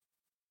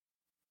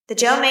The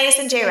Joe Mays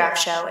and J-Rap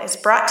Show is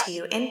brought to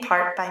you in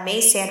part by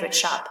Mays Sandwich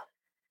Shop,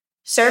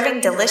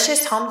 serving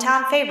delicious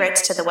hometown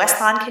favorites to the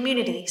West Lawn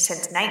community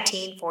since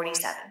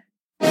 1947.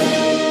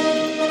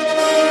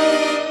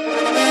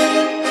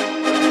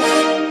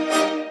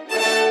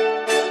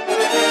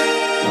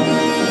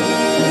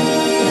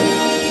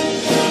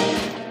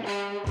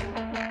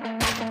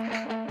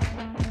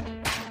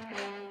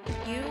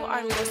 You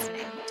are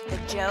listening to the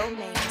Joe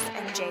Mays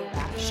and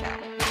J-Rap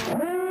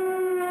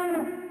Show.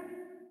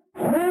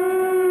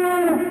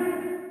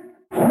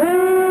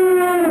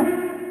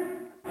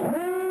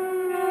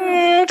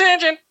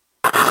 Tangent.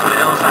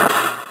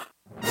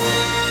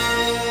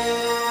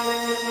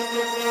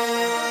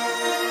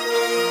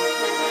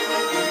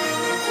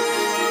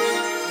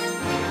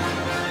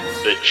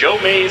 The Joe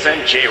Mays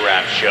and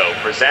J-Rap Show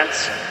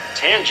presents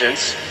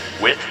Tangents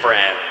with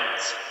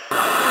Friends.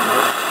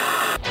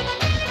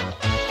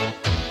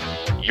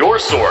 Your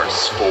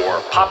source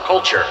for pop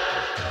culture,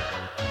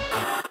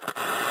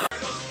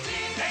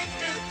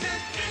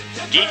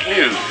 geek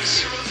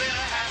news,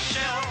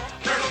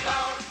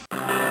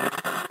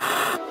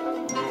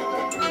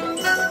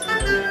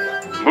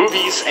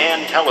 movies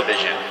and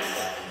television,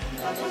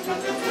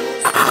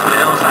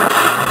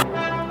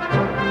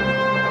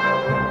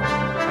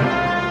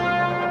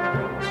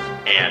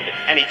 and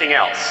anything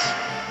else.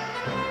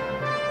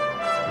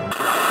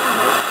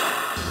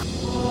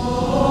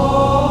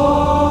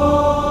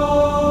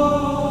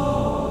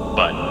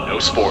 But no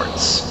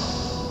sports.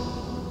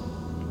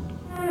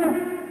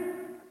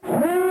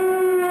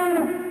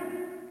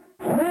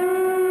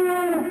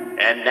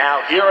 And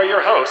now here are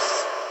your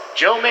hosts,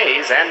 Joe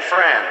Mays and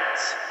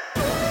friends.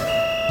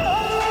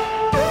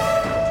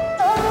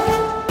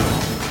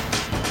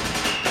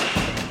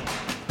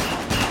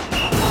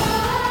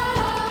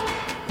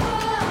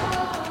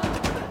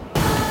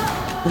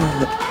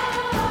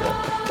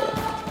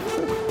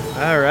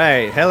 All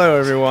right. Hello,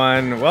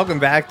 everyone. Welcome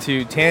back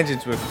to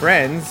Tangents with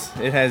Friends.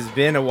 It has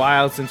been a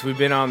while since we've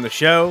been on the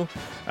show.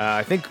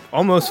 I think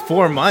almost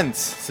 4 months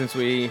since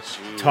we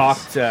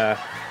talked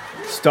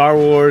Star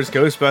Wars,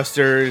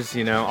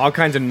 Ghostbusters, all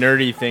kinds of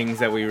nerdy things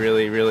that we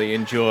really, really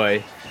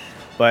enjoy.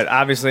 But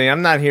obviously,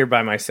 I'm not here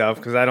by myself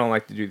because I don't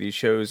like to do these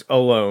shows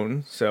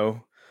alone.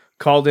 So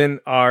called in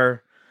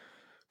our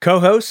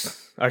co-hosts,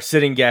 our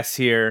sitting guests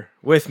here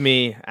with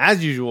me,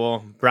 as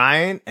usual,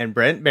 Brian and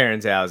Brent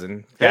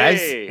Berenshausen. Guys,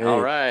 Hey, all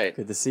right.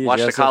 Good to see you, Watched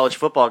Joseph. a college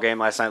football game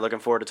last night. Looking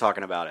forward to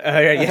talking about it.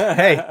 yeah.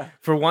 Hey,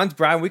 for once,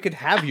 Brian, we could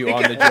have you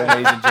on the Joe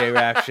Mays and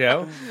J-Rap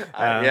show.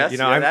 Yes,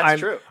 that's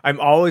true. I'm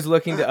always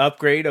looking to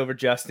upgrade over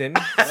Justin.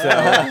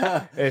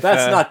 So if,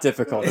 That's not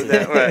difficult.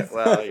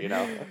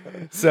 Well,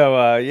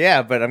 So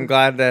yeah, but I'm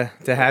glad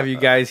to have you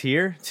guys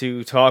here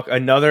to talk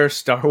another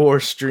Star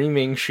Wars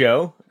streaming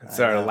show. It's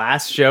our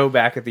last show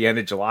back at the end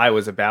of July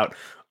was about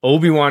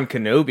Obi-Wan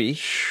Kenobi,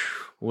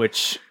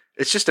 which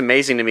It's just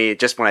amazing to me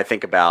just when I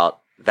think about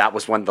that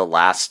was when the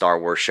last Star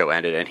Wars show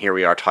ended, and here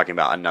we are talking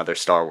about another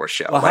Star Wars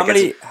show. Well,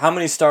 how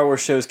many Star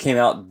Wars shows came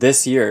out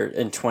this year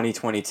in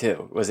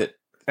 2022? Was it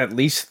at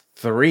least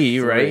three,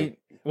 right?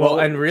 Well,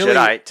 and really,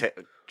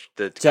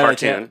 the Jedi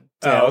cartoon.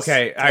 Tales?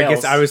 okay. I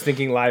guess I was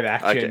thinking live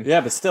action. Okay. Yeah,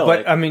 but still.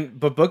 But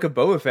but Book of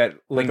Boba Fett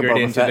lingered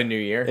Boba into Fett. the new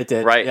year. It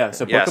did, Right. Yeah,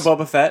 so Yes. Book of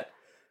Boba Fett,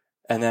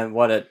 and then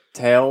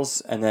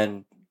Tales, and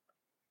then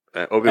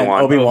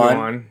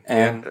Obi-Wan.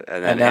 and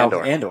then now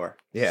Andor. Andor.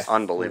 Yeah,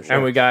 Unbelievable.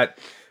 and we got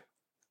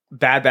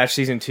Bad Batch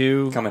season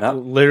 2 Coming up.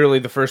 literally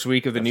the first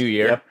week of the new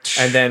year. Yep.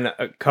 And then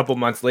a couple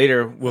months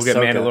later we'll get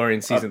Ahsoka.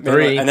 Mandalorian season Mandalorian,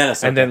 3, and then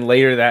Ahsoka. and then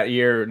later that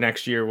year,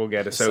 next year, we'll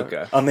get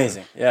Ahsoka.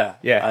 Amazing. Yeah.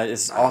 Yeah.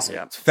 It's awesome.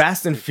 Yeah. It's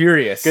Fast and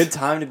Furious. Good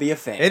time to be a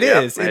fan. It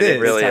Yep, is. it It is.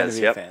 really Good time is,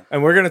 to be yep. a fan.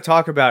 And we're going to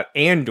talk about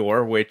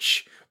Andor,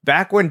 which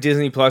back when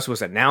Disney Plus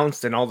was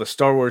announced and all the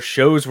Star Wars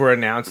shows were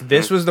announced,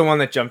 this was the one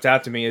that jumped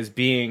out to me as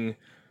being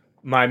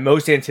my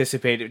most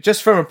anticipated,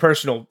 just from a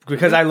personal,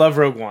 because I love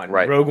Rogue One.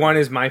 Right. Rogue One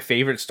is my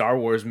favorite Star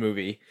Wars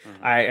movie.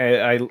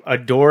 I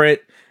adore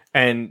it,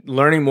 and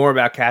learning more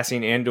about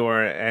Cassian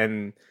Andor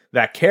and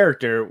that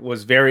character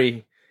was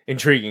very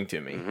intriguing to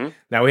me.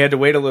 Now, we had to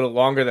wait a little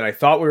longer than I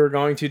thought we were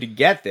going to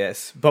get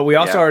this, but we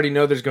also Yeah. already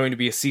know there's going to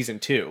be a season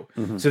 2.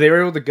 So they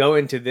were able to go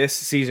into this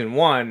season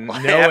 1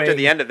 knowing After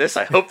the end of this,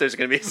 I hope there's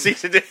going to be a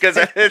season 2 because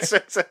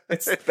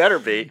it better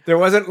be. there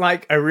wasn't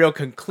like a real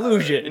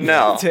conclusion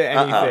No. to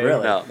anything.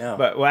 Really? No.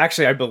 But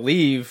actually, I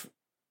believe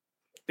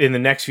in the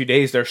next few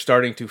days they're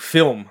starting to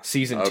film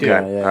season 2. Okay,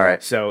 Yeah. all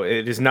right. So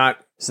it is not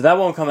So that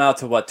won't come out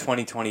to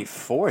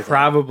 2024? then?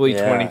 probably Yeah.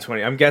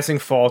 2020. I'm guessing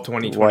fall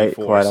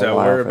 2024. Quite a So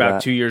while we're for about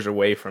that. 2 years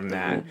away from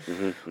that.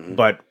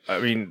 But I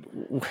mean,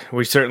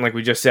 we certainly, like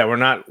we just said, we're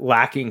not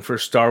lacking for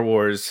Star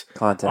Wars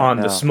Content, on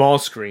no. the small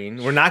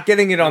screen. We're not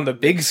getting it on the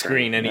big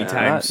screen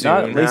anytime Not soon.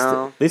 at least,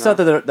 No, at least not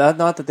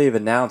that they've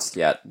announced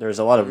yet. There's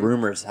a lot of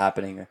rumors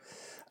happening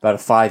about a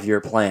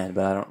 5-year plan,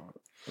 but I don't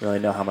really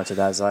know how much of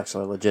that is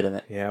actually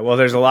legitimate. Yeah, well,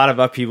 there's a lot of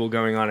upheaval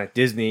going on at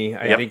Disney.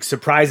 I Yep. think,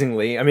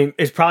 surprisingly, I mean,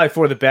 it's probably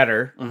for the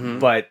better,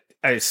 but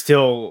I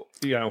still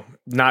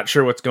not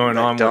sure what's going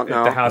on Don't with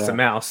know. the House of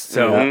Mouse.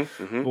 So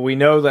but we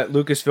know that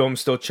Lucasfilm's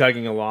still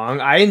chugging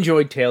along. I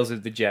enjoyed Tales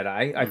of the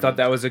Jedi. I thought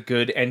that was a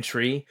good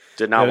entry.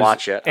 Did not Those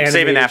watch it. I'm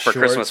saving that animated for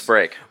shorts. Christmas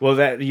break. Well,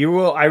 that you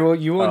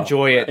will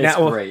enjoy it. It's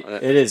Now, great.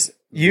 It is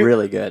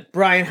really good.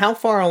 Brian, how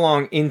far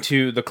along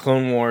into the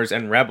Clone Wars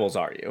and Rebels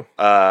are you?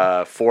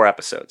 4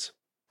 episodes.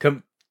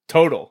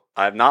 Total.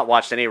 I've not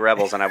watched any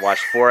Rebels, and I've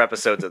watched 4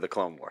 episodes of the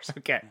Clone Wars.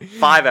 Okay.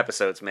 5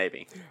 episodes,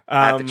 maybe.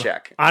 I have to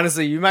check.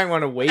 Honestly, you might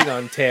want to wait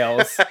on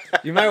Tales.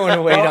 You might want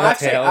to wait on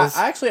Tales.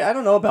 I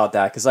don't know about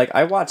that because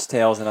I watched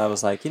Tales and I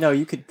was like,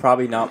 you could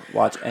probably not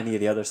watch any of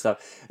the other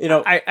stuff.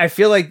 I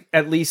feel like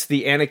at least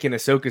the Anakin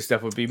Ahsoka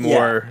stuff would be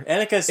more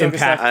Anakin Ahsoka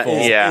stuff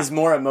impactful. is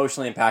more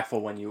emotionally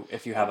impactful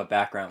if you have a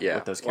background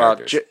with those Well,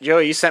 characters.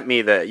 Joey, you sent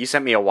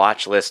me a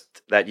watch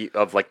list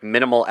of like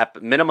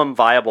minimum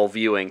viable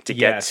viewing to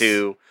get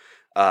to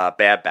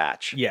Bad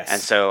Batch. Yes. And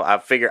so I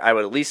figured I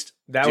would at least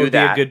that do would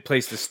that. be a good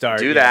place to start.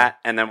 Do that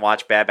and then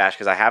watch Bad Batch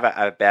because I have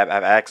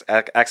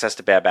access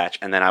to Bad Batch,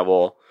 and then I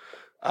will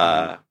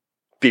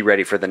be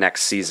ready for the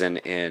next season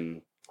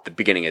in the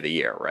beginning of the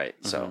year, right?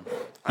 So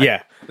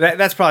that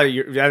is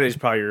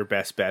probably your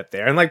best bet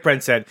there. And like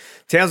Brent said,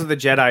 Tales of the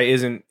Jedi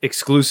isn't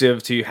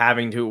exclusive to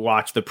having to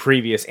watch the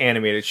previous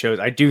animated shows.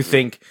 I do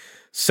think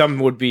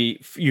some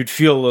you'd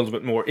feel a little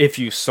bit more if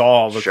you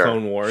saw the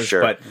Clone Wars,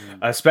 but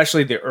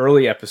especially the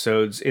early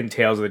episodes in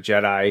Tales of the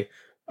Jedi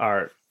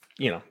are,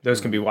 those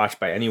can be watched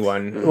by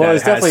anyone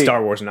that has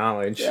Star Wars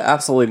knowledge.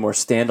 Absolutely more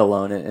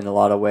standalone in a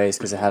lot of ways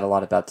because it had a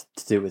lot to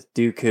do with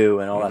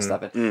Dooku and all that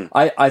stuff. And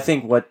I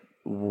think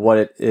what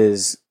it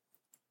is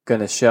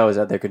going to show is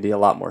that there could be a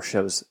lot more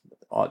shows.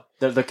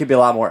 There could be a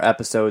lot more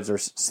episodes or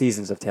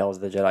seasons of Tales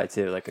of the Jedi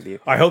too. That could be.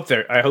 I hope they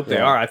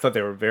are. I thought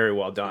they were very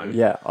well done.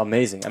 Yeah,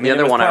 amazing. I mean,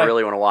 the other one I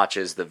really want to watch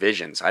is the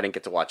Visions. I didn't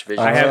get to watch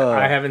Visions.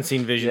 I haven't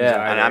seen Visions. Yeah.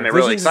 Either. And I'm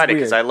really excited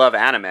because I love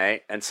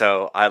anime, and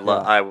so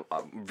I'm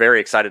very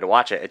excited to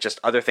watch it. It's just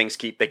other things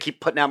keep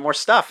putting out more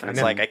stuff, and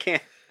it's like I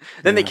can't.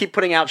 Then they keep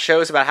putting out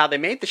shows about how they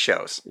made the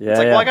shows. Yeah, it's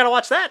like, well, I got to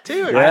watch that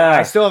too.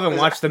 I still haven't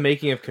watched The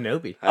Making of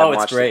Kenobi.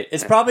 It's great.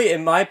 It's probably,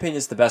 in my opinion,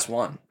 it's the best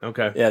one.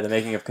 Okay. Yeah, The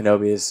Making of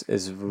Kenobi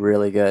is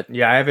really good.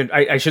 Yeah, I haven't.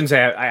 I shouldn't say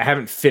I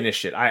haven't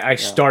finished it. I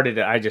started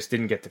it. I just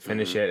didn't get to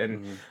finish it,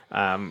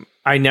 and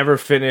I never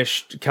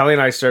finished. Kelly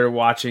and I started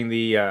watching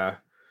the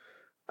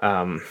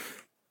not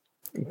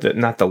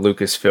the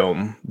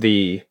Lucasfilm,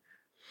 the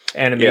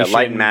animation,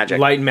 Light and Magic.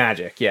 Light and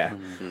Magic. Yeah,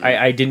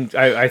 I didn't.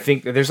 I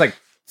think there's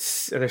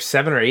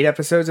 7 or 8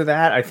 episodes of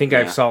that. I think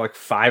I saw like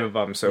 5 of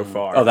them so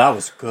far. Oh, that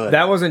was good.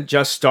 That wasn't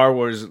just Star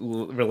Wars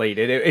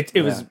related.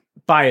 It was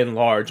by and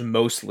large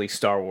mostly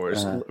Star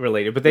Wars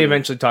related, but they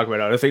eventually talk about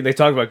other things. They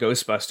talk about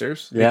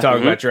Ghostbusters. They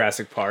talk about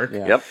Jurassic Park.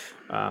 Yep.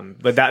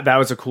 But that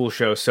was a cool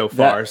show so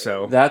far.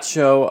 That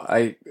show,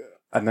 I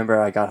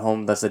remember I got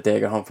home. That's the day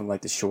I got home from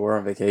the shore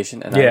on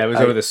vacation. And it was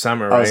over the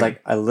summer. Right? I was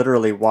I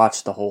literally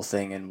watched the whole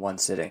thing in one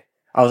sitting.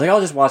 I was like,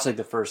 I'll just watch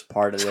the first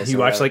part of this. You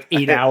watched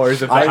 8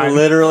 hours of time. I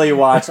literally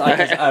watched.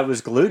 I was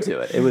glued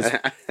to it. It was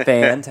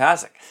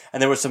fantastic, and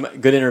there were some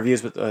good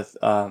interviews with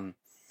well,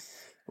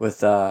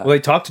 they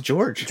talked to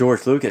George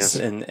Lucas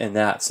in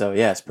that. So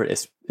yeah,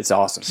 it's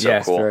awesome. So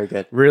cool. It's very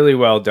good, really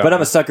well done. But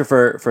I'm a sucker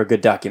for a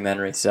good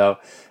documentary. So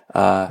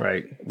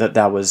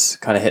that was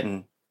kind of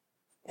hitting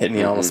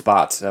me on the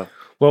spot. So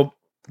well,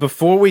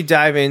 before we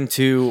dive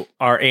into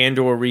our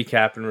Andor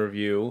recap and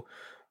review,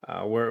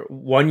 we're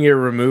 1 year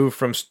removed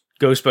from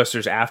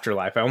Ghostbusters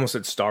Afterlife. I almost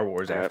said Star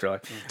Wars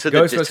Afterlife. To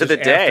the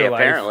day,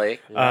 apparently.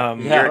 A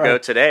year ago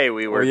today,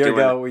 we were a year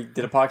ago we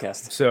did a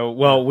podcast. So,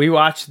 we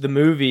watched the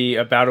movie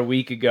about a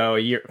week ago,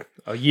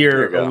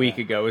 a week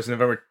ago. It was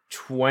November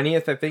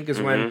 20th, I think,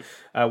 is when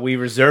we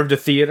reserved a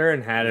theater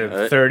and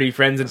had 30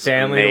 friends and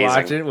family to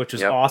watch it, which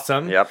was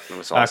awesome. Yep, it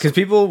was awesome. Because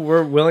people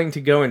were willing to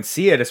go and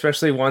see it,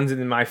 especially ones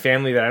in my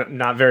family that are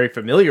not very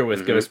familiar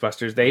with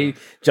Ghostbusters. They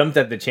jumped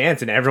at the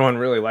chance, and everyone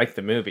really liked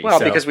the movie.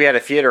 Well, because we had a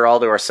theater all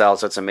to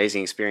ourselves, so it's an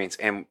amazing experience,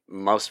 and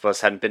most of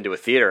us hadn't been to a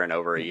theater in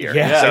over a year.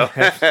 Yeah,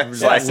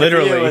 so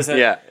literally. It was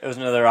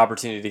another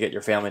opportunity to get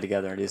your family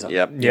together and do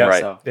something. Yeah,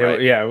 right. So,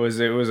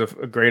 it was a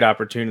great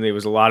opportunity. It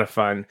was a lot of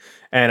fun.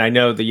 And I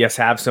know the Yes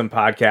Have Some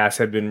podcast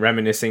had been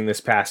reminiscing this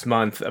past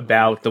month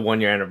about the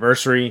 1 year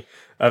anniversary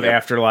of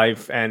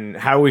Afterlife. And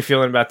how are we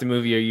feeling about the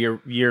movie a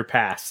year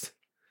past?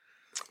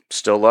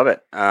 Still love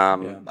it.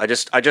 I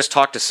just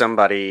talked to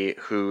somebody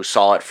who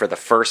saw it for the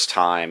first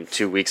time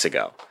 2 weeks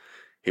ago.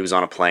 He was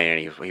on a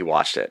plane and he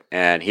watched it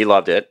and he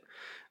loved it.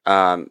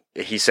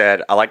 He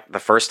said, I like the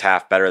first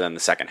half better than the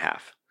second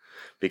half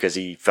because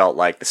he felt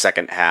like the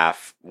second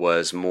half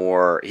was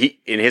more,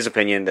 in his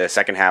opinion, the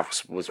second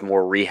half was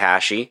more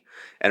rehashy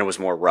and it was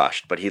more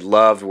rushed, but he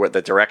loved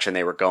the direction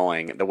they were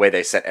going, the way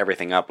they set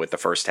everything up with the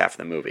first half of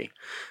the movie.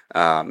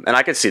 And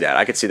I could see that.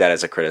 I could see that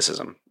as a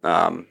criticism.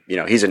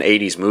 He's an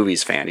 80s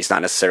movies fan. He's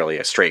not necessarily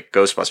a straight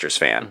Ghostbusters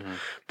fan,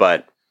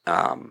 but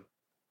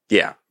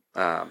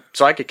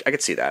So I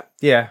could see that.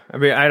 Yeah, I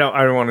mean, I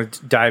don't want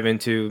to dive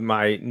into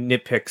my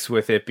nitpicks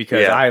with it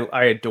because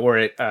I adore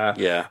it.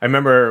 I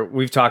remember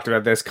we've talked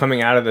about this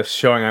coming out of the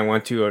showing I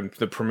went to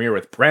the premiere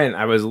with Brent.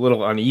 I was a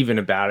little uneven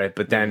about it,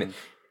 but then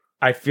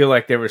I feel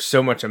like there was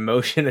so much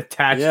emotion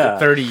attached to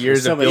 30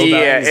 years of build-up.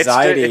 Yeah,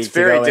 it's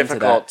very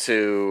difficult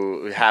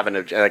to have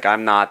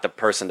I'm not the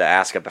person to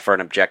ask for an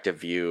objective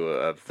view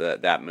of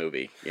that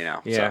movie, you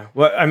know. Yeah. So.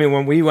 Well, I mean,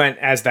 when we went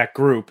as that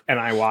group and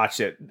I watched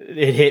it,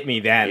 it hit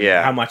me then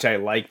how much I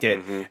liked it.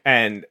 Mm-hmm.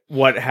 And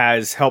what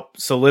has helped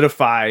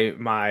solidify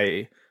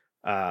my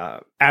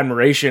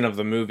admiration of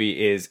the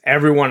movie is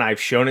everyone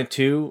I've shown it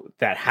to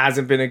that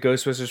hasn't been a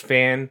Ghostbusters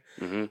fan,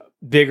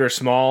 big or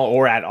small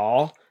or at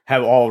all,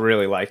 have all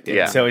really liked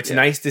it. So it's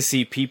nice to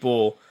see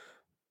people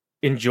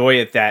enjoy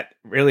it that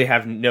really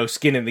have no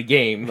skin in the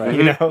game,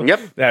 you know?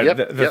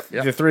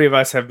 The three of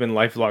us have been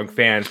lifelong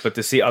fans, but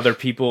to see other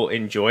people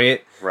enjoy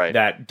it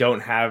that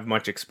don't have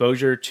much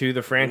exposure to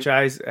the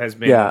franchise has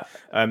been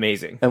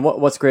amazing. And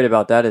what's great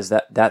about that is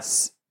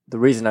that's the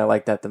reason I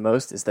like that the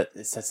most is that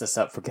it sets us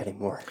up for getting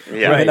more.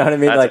 Yeah. You know what I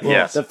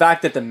mean? The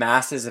fact that the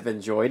masses have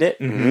enjoyed it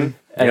and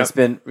it's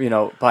been,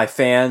 by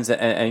fans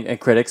and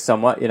critics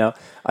somewhat,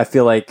 I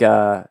feel like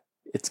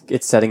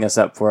it's setting us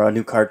up for a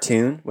new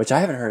cartoon, which I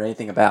haven't heard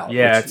anything about.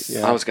 Yeah,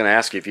 I was going to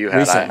ask you if you had.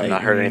 Recently. I have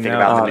not heard anything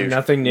about the new.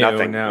 Nothing new.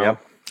 No.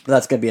 Yep.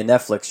 That's going to be a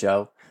Netflix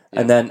show,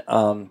 and then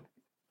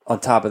on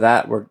top of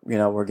that,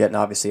 we're getting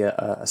obviously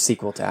a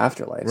sequel to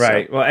Afterlife.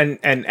 Right. So. Well,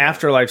 and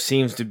Afterlife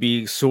seems to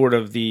be sort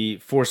of the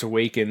Force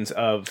Awakens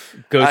of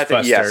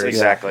Ghostbusters. Yes,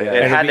 exactly. Yeah.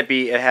 It had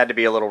to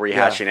be a little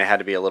rehashing. It had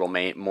to be a little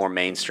more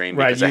mainstream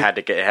because it had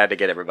to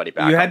get everybody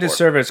back. You had to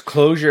serve as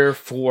closure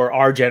for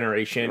our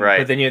generation,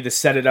 but then you had to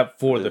set it up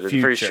for the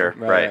future.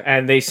 Right.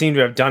 And they seem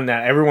to have done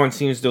that. Everyone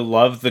seems to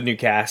love the new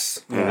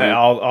cast.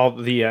 All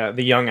the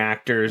young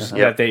actors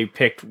that they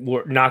picked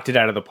knocked it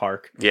out of the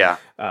park. Yeah.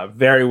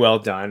 Very well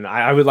done.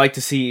 I would like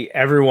to see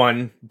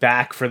everyone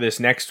back for this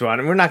next one.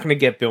 And we're not going to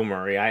get Bill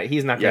Murray.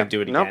 He's not going to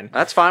do it again.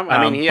 That's fine.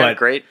 I mean, he had a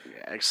great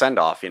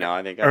send-off,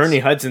 I think Ernie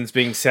Hudson's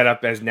being set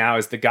up as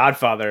the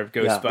godfather of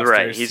Ghostbusters.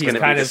 Right. He's going to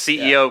be the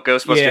CEO of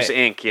Ghostbusters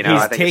Inc.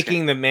 He's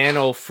taking the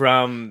mantle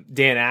from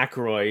Dan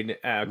Aykroyd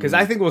because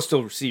I think we'll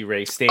still see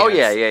Ray Stantz. Oh,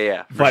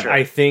 yeah. But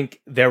I think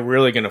they're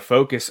really going to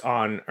focus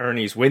on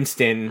Ernie's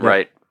Winston.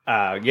 Right.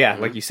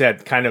 Like you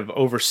said, kind of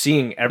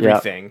overseeing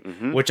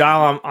everything, which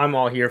I'm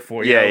all here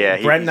for.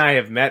 Brent and I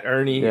have met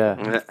Ernie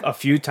a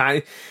few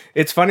times.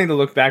 It's funny to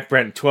look back,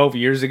 Brent, 12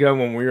 years ago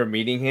when we were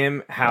meeting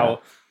him,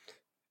 how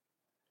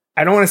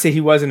I don't want to say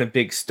he wasn't a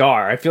big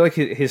star. I feel like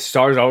his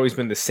star's always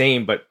been the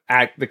same, but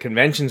at the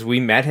conventions we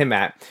met him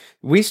at,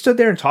 we stood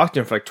there and talked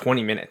to him for like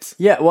 20 minutes.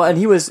 Yeah, well, and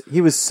he was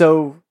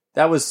so...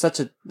 That was such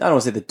a... I don't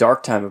want to say the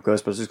dark time of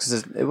Ghostbusters,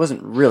 because it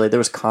wasn't really... There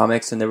was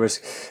comics and there was...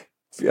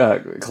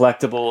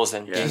 collectibles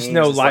and games.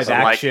 No live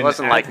action. It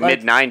wasn't like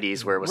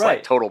mid-90s where it was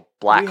like total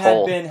black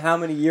hole. We had been how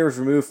many years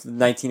removed from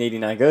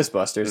 1989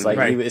 Ghostbusters?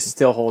 Like he was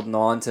still holding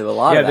on to a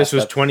lot of that. Yeah, this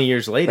was stuff. 20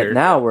 years later. But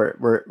now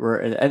we're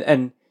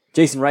and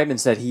Jason Reitman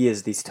said he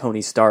is the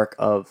Tony Stark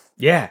of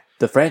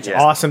the franchise.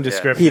 Awesome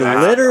description. He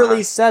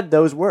literally said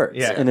those words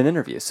in an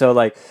interview. So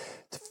like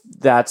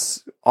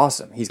that's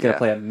awesome. He's going to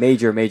play a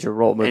major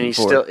role moving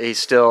forward. He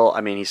still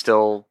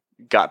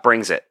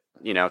brings it.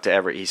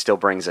 He still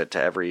brings it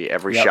to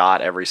every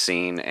shot, every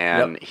scene,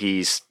 and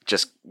he's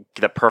just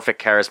the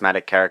perfect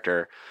charismatic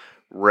character.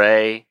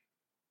 Ray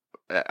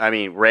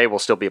will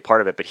still be a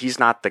part of it, but he's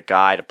not the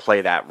guy to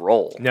play that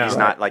role. No, he's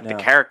not the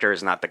character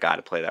is not the guy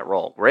to play that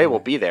role. Ray will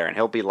be there, and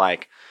he'll be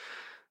like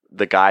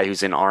the guy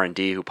who's in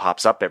R&D who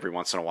pops up every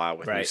once in a while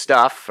with new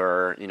stuff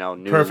or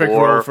new perfect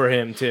lore. Role for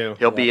him too.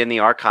 He'll be in the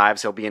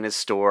archives. He'll be in his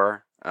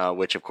store.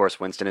 Which of course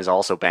Winston is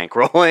also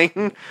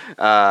bankrolling,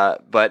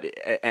 but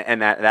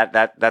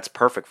that's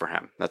perfect for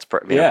him. That's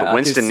but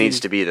Winston needs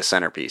to be the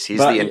centerpiece. He's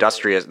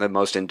the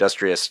most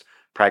industrious,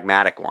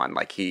 pragmatic one.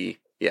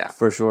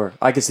 For sure.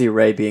 I could see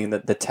Ray being the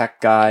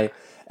tech guy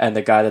and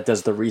the guy that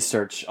does the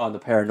research on the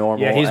paranormal.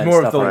 Yeah, he's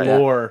more of the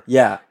lore.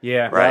 Yeah,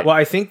 right. Well,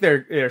 I think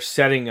they're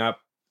setting up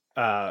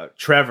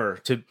Trevor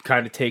to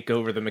kind of take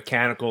over the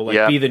mechanical,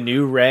 be the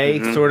new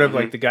Ray, sort of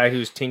like the guy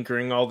who's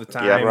tinkering all the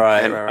time. Yeah,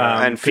 right.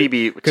 And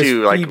Phoebe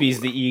too. Phoebe's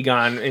the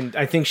Egon, and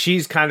I think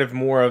she's kind of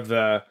more of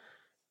the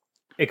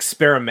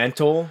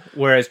experimental,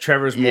 whereas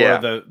Trevor's more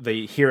of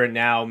the here and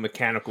now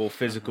mechanical,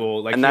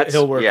 physical. Like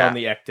he'll work on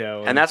the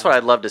ecto, and that's what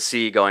I'd love to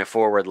see going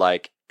forward.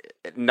 Like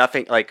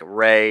nothing like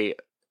Ray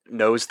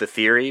knows the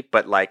theory,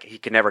 but he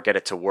could never get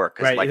it to work.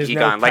 Right, like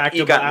Egon,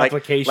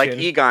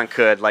 Egon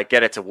could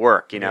get it to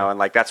work, and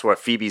that's what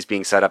Phoebe's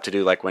being set up to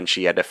do. Like when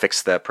she had to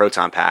fix the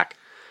proton pack,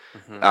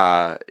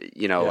 I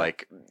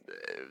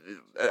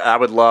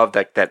would love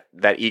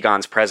that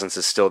Egon's presence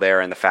is still there,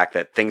 and the fact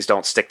that things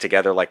don't stick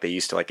together like they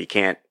used to. Like he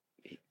can't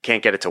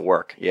get it to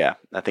work. Yeah,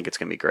 I think it's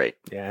gonna be great.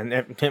 Yeah, and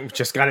it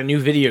just got a new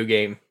video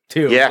game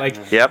too. Yeah,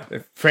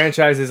 the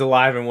franchise is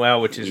alive and well,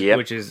 which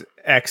is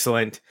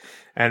excellent.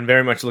 And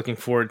very much looking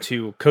forward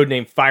to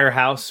Codename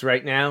Firehouse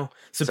right now.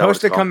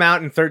 Supposed to come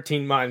out in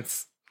 13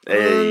 months.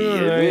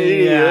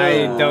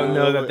 I don't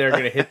know that they're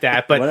going to hit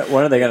that, but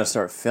when are they going to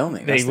start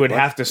filming? They would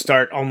have to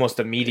start almost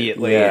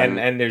immediately,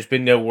 and there's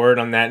been no word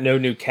on that. No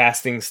new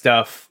casting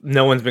stuff.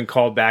 No one's been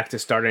called back to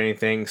start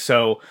anything.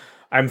 So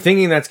I'm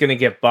thinking that's going to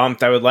get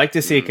bumped. I would like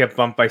to see it get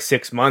bumped by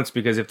 6 months,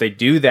 because if they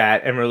do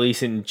that and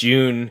release in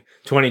June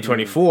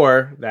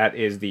 2024, that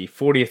is the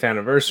 40th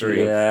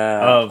anniversary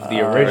of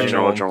the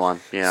original one.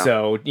 Yeah.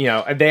 So,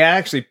 they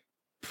actually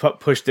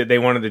pushed it. They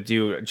wanted to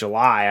do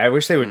July. I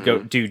wish they would go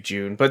do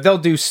June, but they'll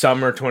do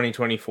summer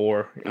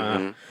 2024.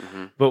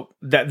 But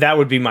that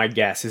would be my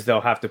guess, is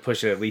they'll have to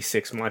push it at least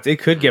 6 months. It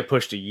could get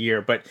pushed a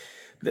year, but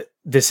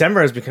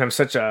December has become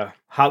such a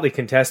hotly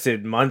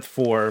contested month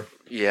for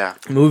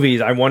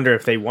movies. I wonder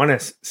if they want to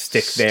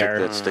stick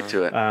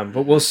to it.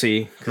 But we'll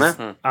see.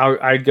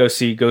 I'd go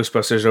see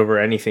Ghostbusters over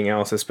anything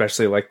else,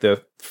 especially like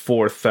the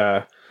fourth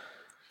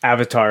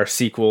Avatar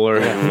sequel or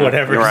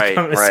whatever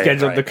is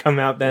scheduled to come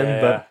out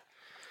then. But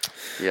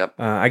yep.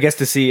 I guess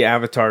to see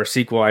Avatar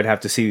sequel, I'd have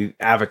to see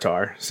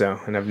Avatar.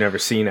 And I've never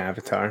seen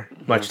Avatar,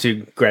 much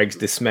to Greg's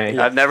dismay.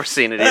 I've never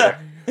seen it either.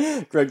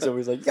 Greg's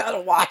always like, you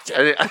gotta watch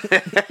it.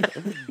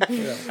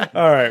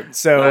 All right,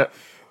 so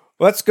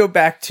let's go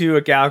back to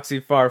A Galaxy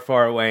Far,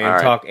 Far Away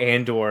and talk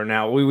Andor.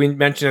 Now, we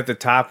mentioned at the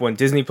top when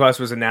Disney Plus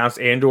was announced,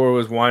 Andor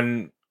was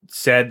one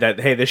said that,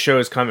 hey, this show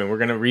is coming. We're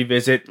going to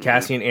revisit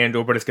Cassian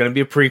Andor, but it's going to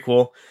be a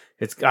prequel.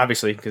 It's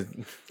obviously, because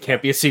it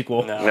can't be a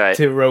sequel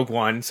to Rogue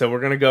One. So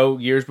we're going to go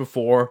years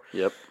before.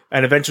 Yep.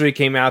 And eventually it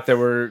came out that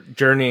we're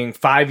journeying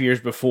 5 years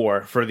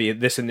before for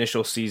this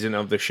initial season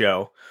of the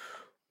show.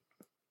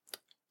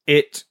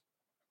 It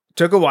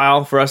took a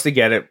while for us to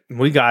get it.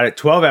 We got it.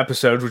 12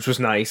 episodes, which was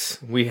nice.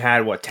 We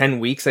had, 10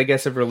 weeks, I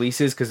guess, of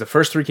releases, because the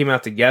first 3 came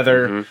out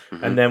together,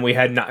 and then we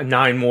had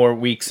 9 more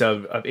weeks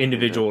of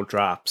individual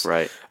drops.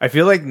 Right. I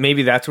feel like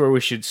maybe that's where we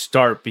should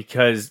start,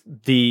 because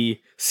the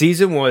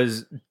season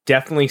was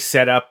definitely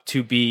set up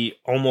to be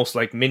almost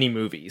like mini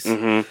movies.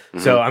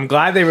 So I'm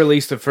glad they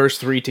released the first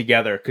 3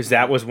 together, because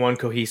that was one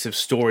cohesive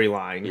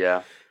storyline.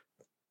 Yeah.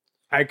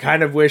 I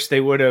kind of wish they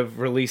would have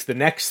released the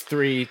next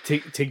 3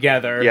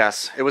 together.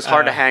 Yes, it was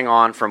hard to hang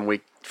on from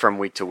week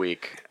to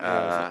week.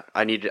 I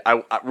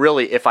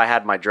really, if I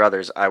had my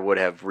druthers, I would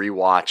have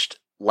rewatched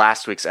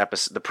last week's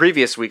episode, the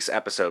previous week's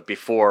episode,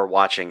 before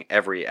watching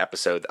every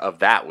episode of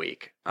that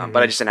week. But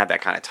I just didn't have that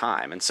kind of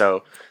time, and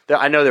so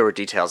I know there were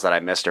details that I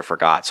missed or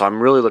forgot. So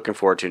I'm really looking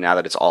forward to, now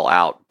that it's all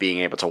out, being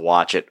able to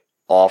watch it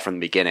all from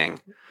the beginning.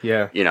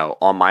 Yeah,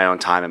 on my own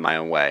time in my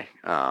own way.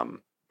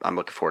 I'm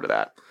looking forward to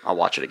that. I'll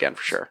watch it again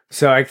for sure.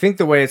 So I think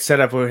the way it's set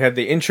up, we had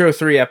the intro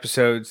 3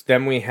 episodes,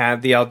 then we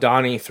had the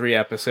Aldhani 3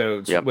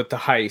 episodes with the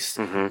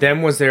heist.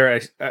 Then was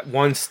there a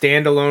one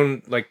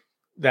standalone, like,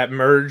 that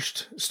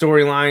merged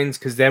storylines?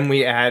 Because then we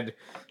had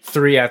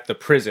 3 at the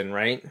prison,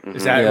 right?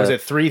 Was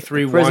it 3,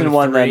 3, 1, 3? Prison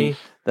one,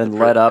 then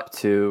led up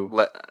to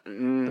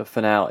the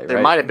finale.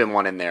 There might have been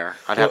one in there.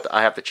 I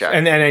have to check.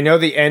 And I know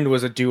the end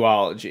was a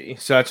duology,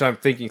 so that's what I'm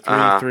thinking.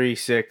 3, 3,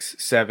 6,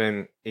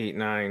 7, 8,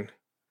 9.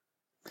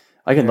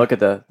 I can look at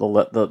the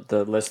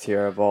list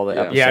here of all the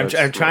episodes.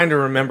 Yeah, I'm trying to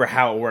remember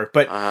how it worked,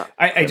 but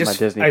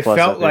I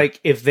felt like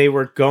if they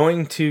were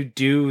going to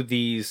do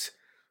these,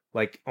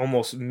 like,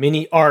 almost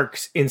mini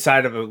arcs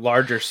inside of a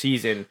larger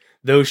season,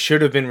 those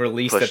should have been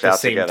released at the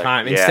same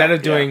time. Instead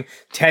of doing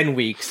 10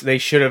 weeks, they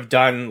should have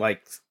done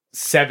like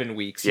 7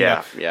 weeks. Do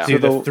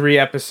the 3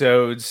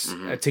 episodes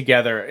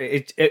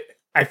together.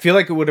 I feel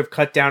like it would have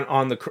cut down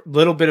on the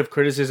little bit of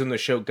criticism the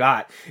show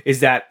got,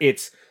 is that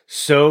it's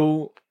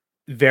so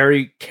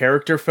very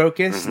character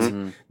focused,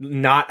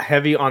 not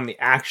heavy on the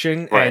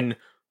action, and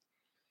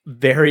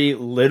very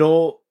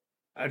little,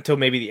 until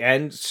maybe the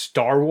end,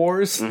 Star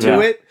Wars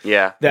to it.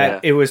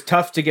 It was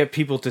tough to get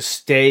people to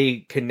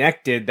stay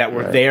connected that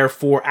were there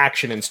for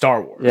action in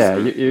Star Wars. Yeah,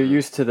 you're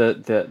used to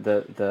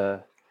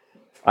the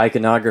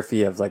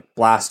iconography of, like,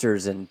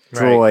 blasters and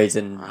droids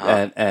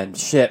and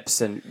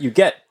ships, and you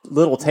get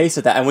little tastes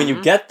of that. And when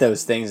you get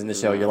those things in the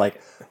show, you're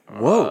like,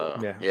 whoa.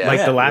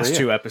 Like the last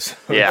 2 episodes.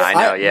 Yeah,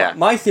 I know,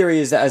 My theory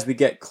is that as we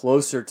get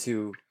closer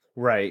to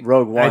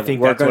Rogue One, I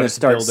think we're going to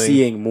start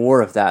seeing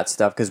more of that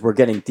stuff, because we're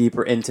getting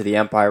deeper into the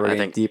Empire, we're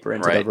getting deeper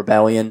into the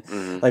Rebellion.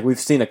 Like, we've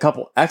seen a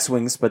couple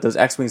X-Wings, but those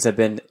X-Wings have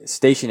been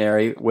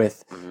stationary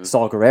with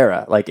Saul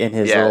Guerrera, like in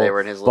his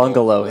little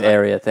bungalow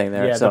area thing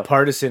there. Yeah, so, the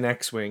partisan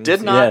X-Wing.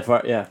 Did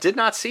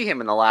not see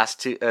him in the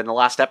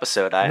last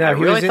episode. I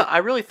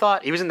really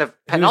thought he was in the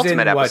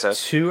penultimate episode.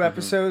 2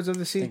 episodes of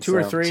the season, 2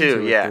 or 3.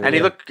 2, and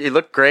he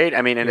looked great.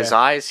 I mean, and his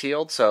eyes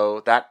healed,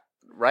 so that.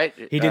 Right,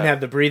 he didn't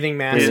have the breathing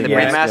mask. He didn't have the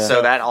breathing mask,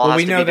 so that all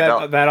has to be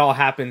developed. We know that all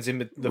happens in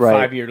the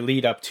 5-year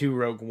lead up to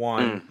Rogue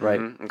One.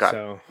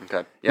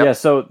 Okay.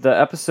 So the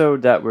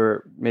episode that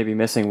we're maybe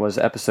missing was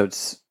episode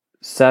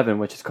 7,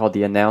 which is called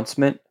The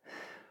Announcement.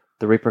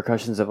 The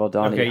repercussions of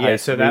Aldhani. Okay, yeah,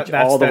 so that's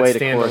all the way to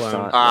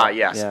standalone.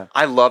 Yes. Yeah.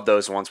 I love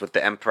those ones with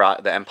the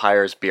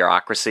Empire's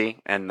bureaucracy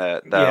and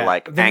the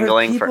angling. There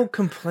are people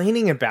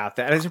complaining about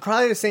that. It's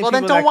probably the same. Well,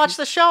 then don't watch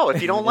the show.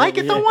 If you don't like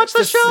it, don't watch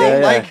the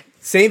show.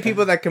 Same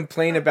people that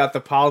complain about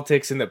the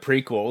politics in the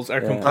prequels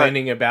are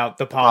complaining about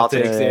the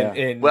politics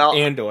in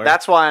Andor.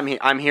 That's why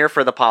I'm here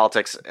for the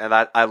politics, and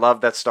I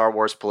love that Star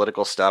Wars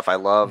political stuff. I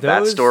love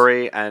that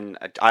story, and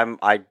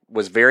I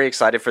was very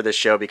excited for this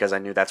show because I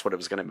knew that's what it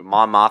was going to be.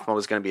 Mon Mothma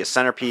was going to be a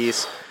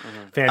centerpiece.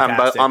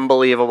 Fantastic,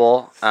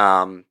 unbelievable.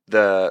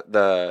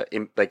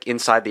 Like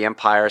inside the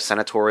Empire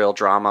senatorial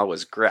drama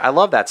was great. I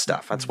love that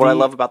stuff. That's what I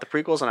love about the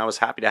prequels, and I was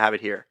happy to have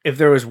it here. If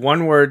there was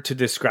one word to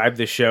describe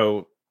the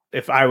show,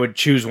 if I would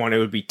choose one, it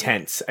would be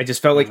tense. I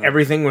just felt like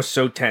everything was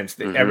so tense.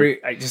 That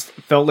I just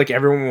felt like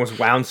everyone was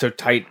wound so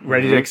tight,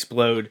 ready to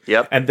explode.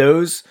 Yep. And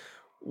those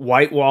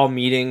white wall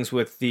meetings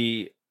with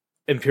the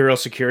Imperial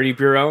Security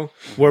Bureau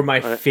were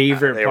my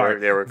favorite part.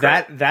 They were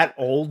great. That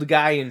old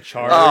guy in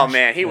charge. Oh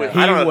man, he was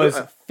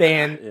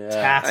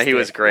fantastic. He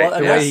was great.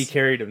 The way he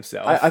carried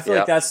himself. I feel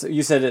like that's,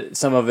 you said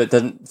some of it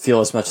doesn't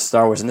feel as much as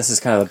Star Wars, and this is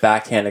kind of a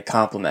backhanded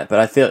compliment, but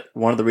I feel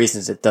one of the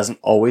reasons it doesn't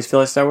always feel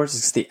like Star Wars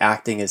is because the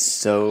acting is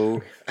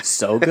so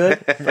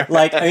good.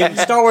 Like, I mean,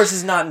 Star Wars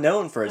is not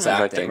known for its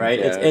acting, right?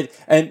 Yeah.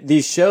 And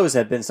these shows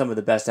have been some of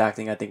the best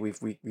acting I think we've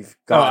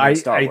gotten in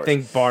Star Wars. I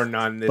think bar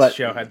none, this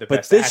show had the best acting.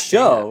 But this acting.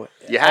 show,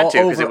 you had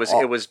to, because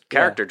it was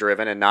character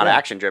driven and not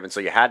action driven, so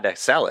you had to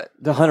sell it.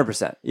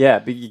 100%.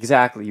 Yeah,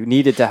 exactly. You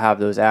needed to have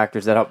those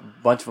actors that a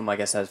bunch of them, I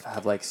guess,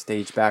 have like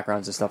stage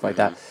backgrounds and stuff like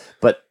that.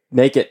 But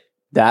make it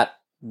that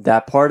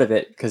part of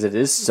it, because it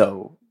is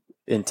so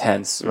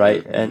intense,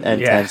 right? And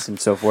tense and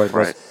so forth.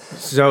 Right.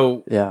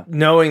 So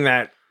knowing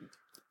that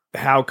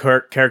how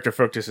character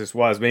focus this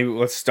was, maybe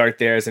let's start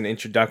there as an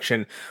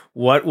introduction.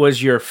 What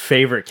was your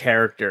favorite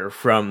character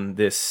from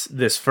this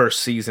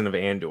first season of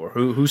Andor?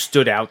 Who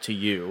stood out to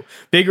you,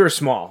 big or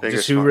small?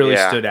 Who really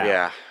stood out?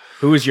 Yeah.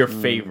 Who was your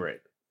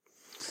favorite?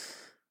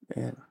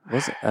 Man,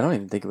 I don't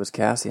even think it was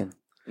Cassian.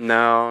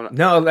 No,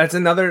 that's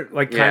another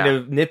kind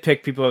of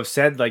nitpick people have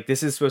said. Like,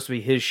 this is supposed to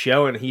be his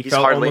show, and he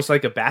felt almost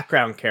like a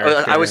background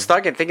character. I was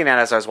thinking that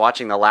as I was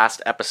watching the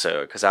last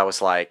episode, because I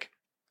was like,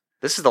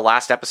 this is the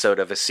last episode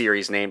of a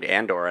series named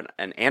Andor,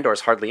 and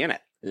Andor's hardly in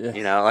it. Yeah.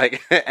 You know,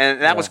 like,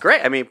 and that was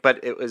great. I mean,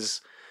 but it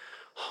was.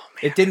 Oh,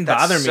 man, it didn't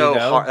bother me though.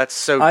 Hard. That's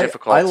so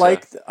difficult.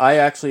 I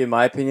actually, in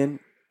my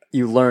opinion,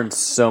 you learned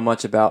so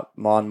much about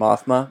Mon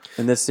Mothma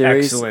in this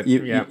series. Excellent.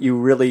 You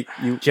really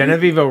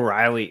Genevieve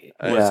O'Reilly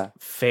was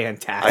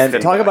fantastic.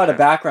 And talk about a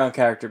background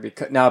character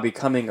now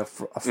becoming a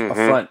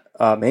front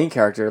main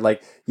character.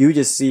 Like, you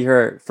just see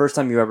her, first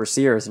time you ever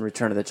see her is in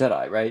Return of the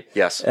Jedi, right?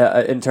 Yes.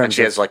 In terms and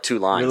she has like 2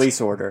 lines.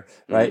 Release order,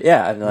 right?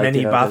 Yeah. And like,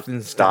 many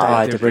Bothans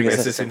died to bring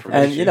us this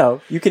information.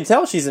 And you can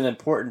tell she's an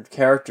important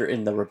character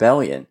in the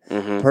rebellion,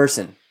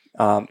 person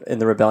in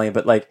the rebellion,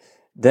 but like.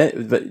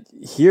 But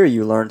here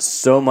you learn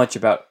so much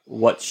about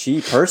what she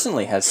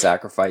personally has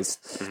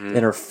sacrificed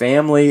in her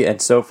family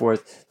and so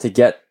forth to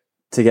get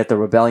the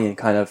rebellion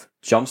kind of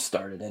jump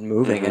started and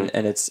moving,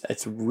 and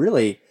it's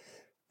really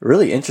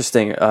really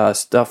interesting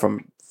stuff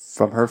from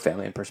her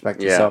family and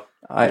perspective. Yeah. So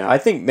I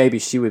think maybe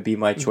she would be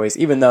my choice,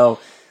 even though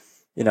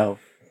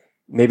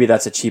maybe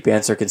that's a cheap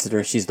answer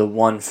considering she's the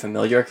one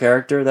familiar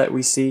character that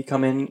we see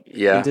come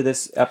into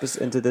this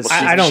episode. Into this,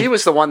 she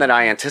was the one that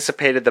I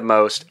anticipated the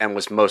most and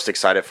was most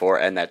excited for,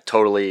 and that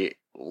totally,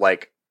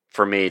 like,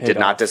 for me, did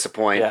not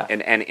disappoint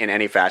in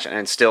any fashion,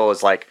 and still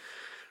is like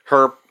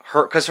her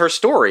because her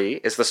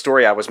story is the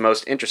story I was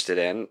most interested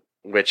in,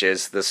 which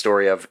is the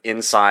story of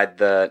inside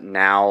the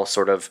now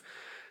sort of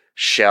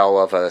shell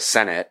of a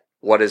Senate.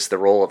 What is the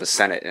role of a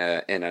Senate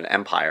in an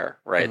empire,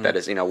 right? That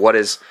is, what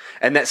is,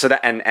 and that, so that,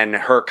 and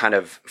her kind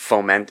of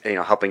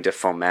helping to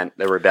foment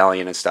the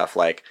rebellion and stuff.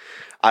 Like,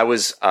 I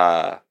was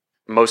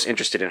most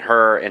interested in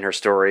her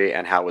story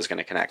and how it was going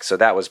to connect. So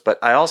that was, but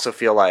I also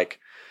feel like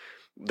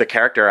the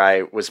character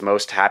I was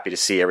most happy to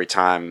see every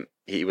time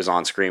he was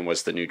on screen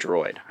was the new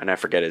droid, and I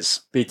forget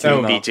his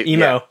B2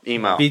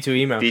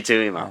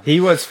 Emo. He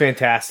was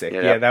fantastic.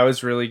 Yeah, that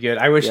was really good.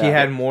 I wish he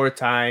had more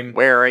time.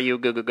 Where are you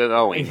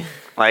going?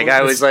 Like,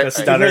 I was like, the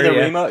stutter.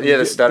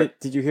 The stutter.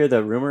 Did you hear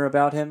the rumor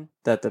about him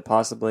that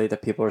possibly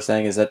that people are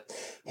saying is that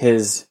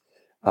his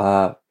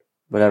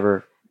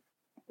whatever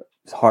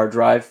hard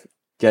drive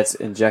gets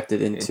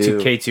injected into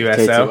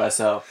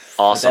K2SO.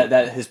 Awesome.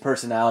 That his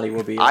personality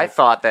will be. I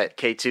thought that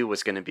K2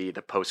 was going to be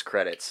the post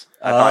credits.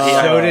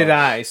 So did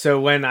I.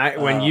 So when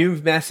you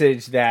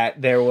messaged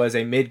that there was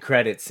a mid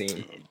credit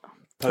scene,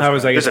 I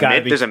was like,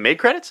 there's a mid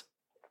credits.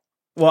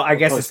 Well, I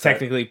guess it's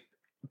technically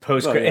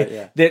post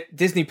credit. That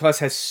Disney Plus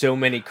has so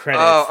many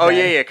credits.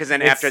 Because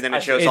then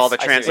it shows all the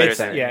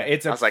translators. I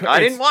was like, I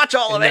didn't watch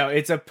all of it. No,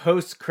 it's a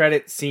post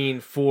credit scene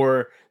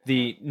for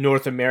the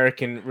North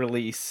American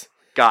release.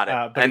 Got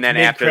it. And then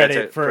after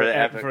that, for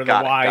the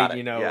wide,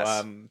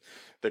 the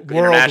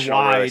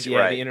worldwide,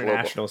 the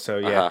international.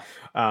 Global.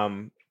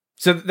 So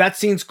so that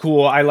scene's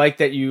cool. I like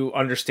that you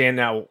understand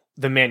now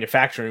the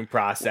manufacturing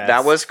process.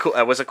 That was cool.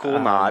 That was a cool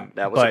nod.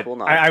 That was a cool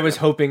nod. I was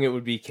hoping it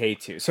would be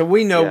K2. So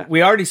we know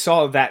we already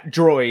saw that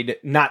droid,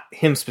 not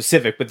him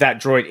specific, but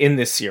that droid in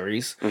this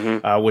series,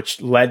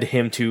 which led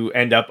him to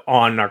end up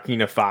on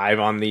Narkina 5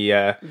 on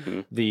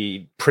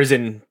the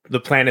prison, the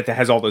planet that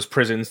has all those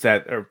prisons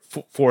that are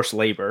forced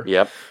labor.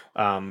 Yep.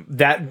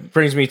 That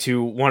brings me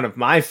to one of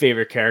my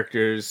favorite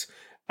characters.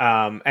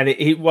 And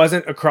it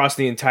wasn't across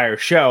the entire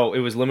show. It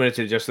was limited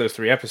to just those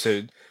 3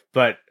 episodes.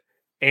 But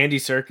Andy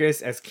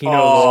Serkis as Kino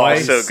Loy,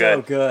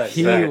 so good.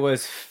 He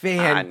was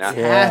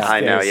fantastic. I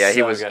know. Yeah,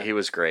 So he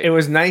was great. It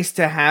was nice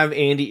to have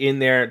Andy in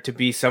there to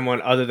be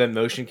someone other than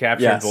motion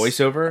capture and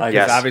voiceover.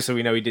 Because obviously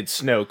we know he did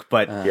Snoke,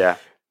 but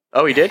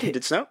Oh, he did. He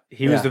did Snoke.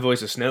 He was the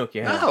voice of Snoke.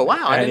 Yeah. Oh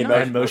wow! I didn't know.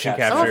 And motion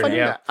capture.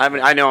 I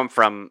mean, I know him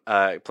from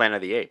Planet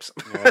of the Apes.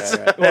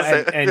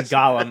 Well, and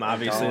Gollum,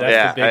 obviously,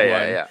 that's the big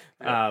one. Yeah.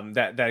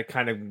 That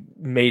kind of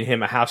made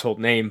him a household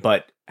name,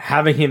 but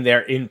having him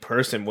there in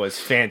person was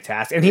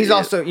fantastic. And he's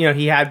also,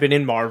 he had been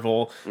in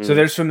Marvel, so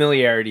there's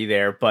familiarity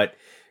there. But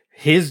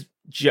his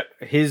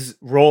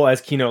role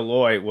as Kino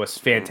Loy was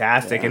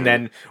fantastic, and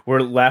then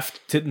we're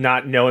left to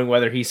not knowing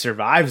whether he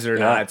survives or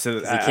not. So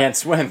he can't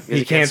swim.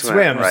 He can't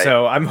swim. Right.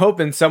 So I'm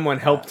hoping someone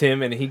helped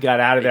him and he got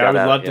out of there. I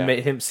would love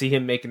to see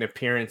him make an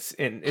appearance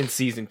in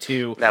season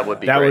 2. That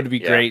would be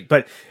great.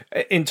 But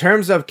in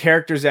terms of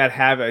characters that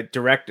have a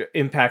direct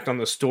impact on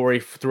the story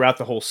throughout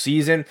the whole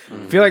season,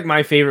 I feel like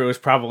my favorite was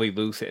probably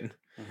Luthen.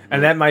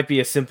 And that might be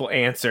a simple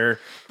answer,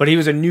 but he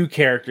was a new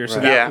character, so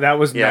that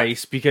was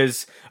nice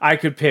because I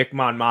could pick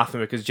Mon Mothma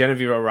because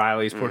Genevieve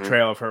O'Reilly's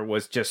portrayal of her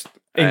was just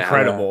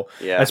incredible,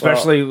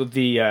 especially with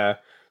the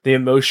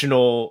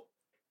emotional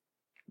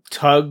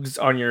tugs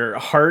on your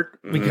heart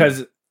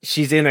because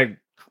she's in a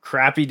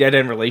crappy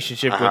dead-end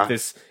relationship with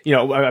this,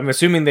 I'm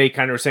assuming they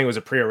kind of were saying it was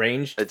a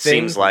prearranged thing.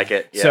 Seems like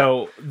it, yeah.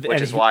 So,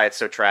 which is why it's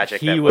so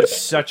tragic. He was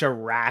such a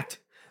rat.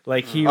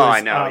 Like, he was,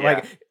 I know,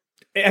 like...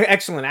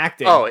 Excellent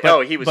acting.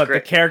 He was but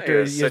great. The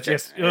character is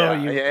just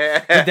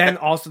But then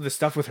also the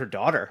stuff with her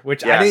daughter,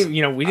 which I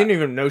didn't. We didn't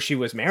even know she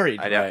was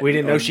married. We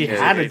didn't know she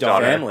had a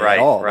daughter.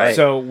 Right.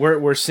 So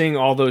we're seeing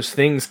all those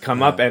things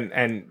come up,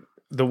 and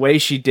the way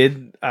she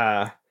did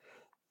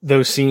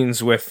those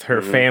scenes with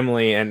her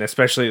family, and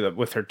especially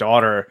with her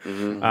daughter,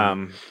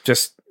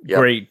 just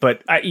great.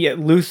 But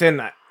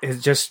Luthen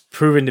has just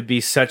proven to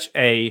be such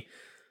a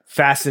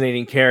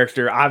fascinating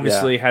character.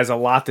 Obviously has a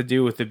lot to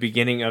do with the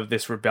beginning of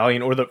this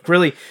rebellion, or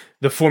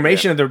the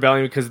formation of the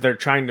rebellion, because they're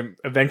trying to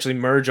eventually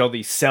merge all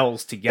these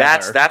cells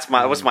together. That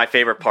was my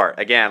favorite part.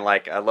 Again,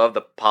 like, I love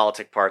the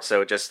politic part.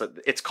 So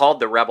it's called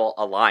the Rebel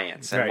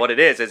Alliance, and what it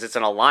is it's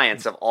an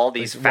alliance of all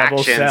these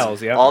factions,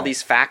 cells, all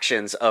these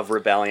factions of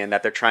rebellion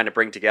that they're trying to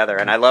bring together.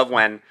 And I love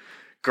when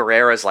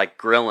Guerrera's like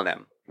grilling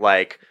him,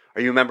 like,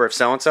 are you a member of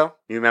so-and-so?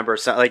 You remember,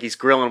 like, he's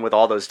grilling with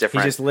all those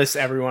different... He just lists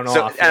everyone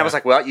off. And I was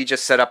like, well, you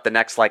just set up the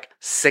next,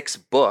 6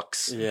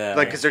 books. Yeah.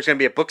 Because there's going to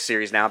be a book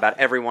series now about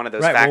every one of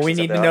those factions. Well, we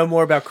need to know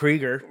more about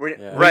Krieger. We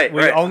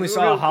only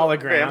saw a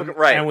hologram,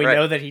 and we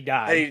know that he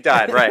died. He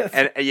died, right.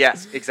 And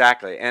yes,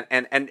 exactly.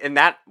 And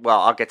that, well,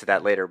 I'll get to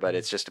that later, but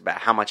it's just about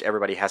how much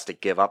everybody has to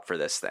give up for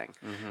this thing.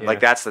 Like,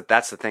 that's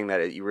the thing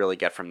that you really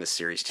get from this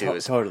series, too,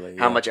 is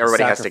how much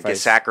everybody has to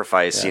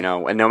sacrifice,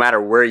 and no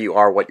matter where you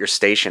are, what your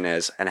station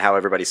is, and how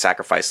everybody's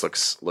sacrifice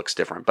looks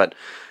different. But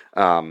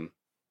I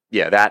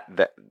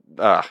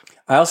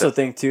also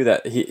think too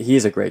that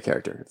he's a great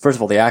character. First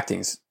of all, the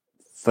acting's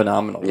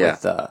phenomenal. Yeah,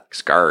 with,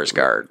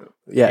 Skarsgård.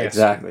 Yeah,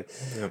 exactly.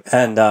 Yep.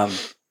 And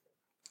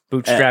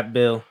Bootstrap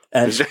Bill.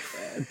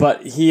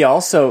 But he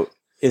also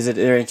is a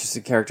very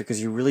interesting character because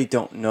you really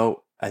don't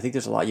know. I think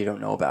there's a lot you don't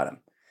know about him.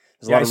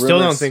 I still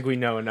don't think we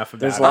know enough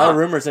about him. There's a lot of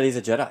rumors that he's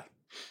a Jedi.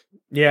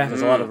 Yeah,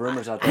 there's a lot of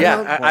rumors out there.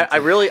 Yeah,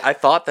 I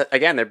thought that,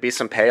 again, there'd be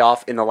some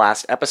payoff in the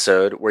last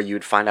episode where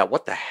you'd find out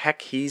what the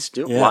heck he's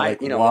doing. Yeah,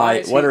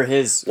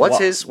 what's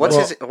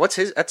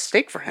his at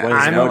stake for him? What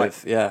is his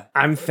motive? Yeah,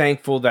 I'm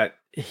thankful that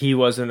he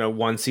wasn't a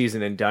one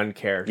season and done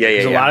character.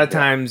 Because a lot of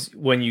times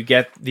when you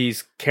get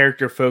these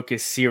character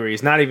focused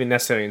series, not even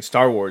necessarily in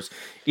Star Wars,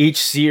 each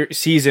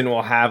season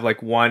will have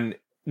one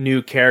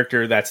new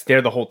character that's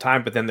there the whole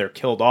time, but then they're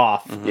killed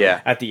off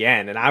at the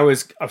end. And I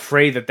was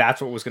afraid that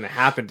that's what was going to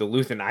happen to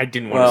Luthen. I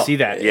didn't want to see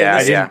that.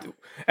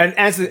 And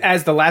as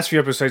the last few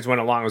episodes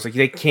went along, I was like,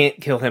 they can't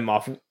kill him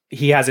off.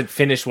 He hasn't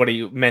finished what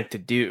he meant to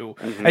do.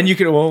 And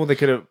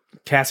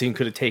Cassian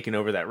could have taken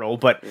over that role,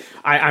 but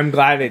I'm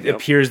glad it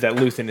appears that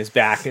Luthen is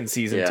back in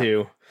season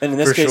 2. And in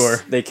this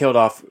case, they killed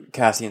off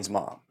Cassian's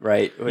mom,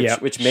 right?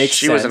 Which makes sense.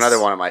 She was another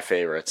one of my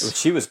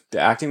favorites. The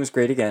acting was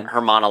great again.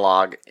 Her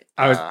monologue.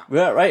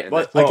 Right.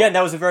 Well, again,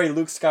 that was a very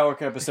Luke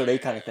Skywalker episode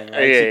 8 kind of thing,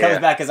 right? She comes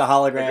back as a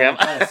hologram,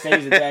 kind of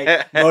saves the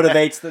day,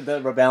 motivates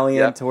the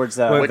rebellion towards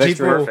victory.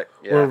 People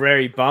were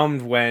very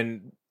bummed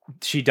when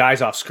she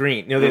dies off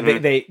screen.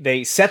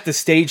 They set the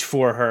stage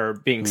for her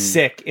being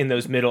sick in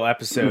those middle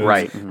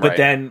episodes, but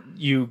then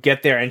you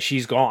get there and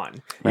she's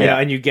gone.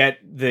 And you get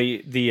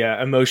the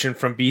emotion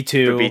from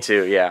B2.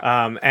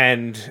 B2,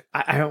 and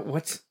I don't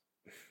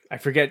I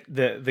forget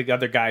the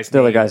other guy's The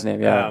name. other guy's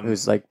name, yeah,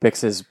 who's like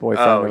Bix's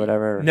boyfriend or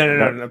whatever.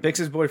 No.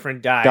 Bix's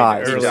boyfriend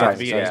died early at the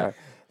beginning. Sorry.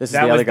 This is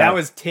the other guy. That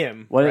was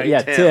Tim. What? Right?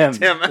 Yeah, Tim.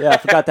 Yeah, I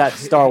forgot that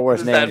Star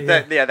Wars name.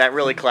 That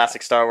really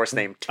classic Star Wars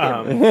name,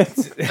 Tim.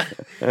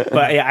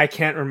 But yeah, I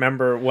can't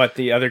remember what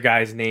the other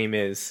guy's name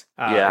is.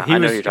 I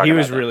know you're talking about. He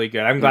was really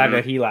good. I'm glad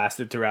that he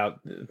lasted throughout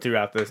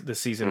the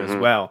season as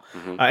well.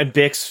 And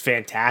Bix,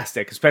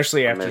 fantastic,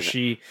 especially after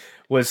she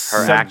was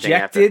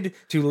subjected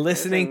to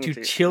listening to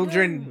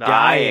children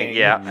dying.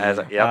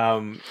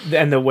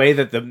 And the way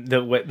that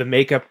the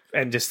makeup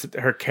and just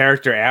her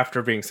character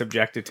after being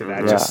subjected to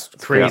that, just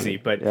crazy.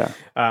 But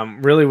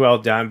really well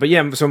done. But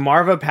yeah, so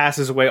Marva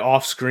passes away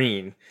off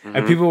screen,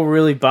 and people were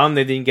really bummed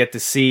they didn't get to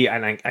see.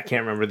 And I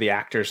can't remember the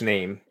actor's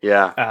name.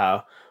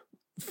 Yeah,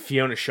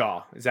 Fiona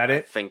Shaw. Is that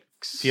it? I think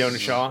Fiona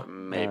Shaw,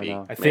 maybe.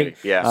 I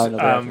think. Yes.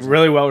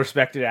 Really well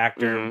respected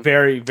actor.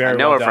 Very, very. I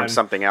know well her done. from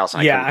something else.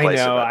 I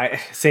know.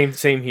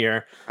 Same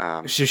here.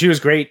 She was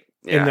great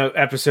in the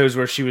episodes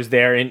where she was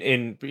there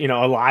in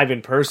alive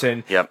in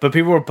person. Yep. But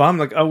people were bummed,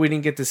 like, oh, we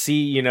didn't get to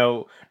see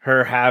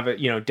her have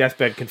a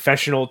deathbed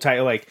confessional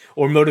type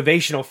or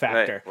motivational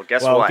factor.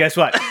 Right. Well, guess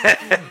what?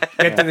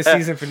 Get to the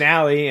season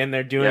finale and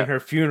they're doing her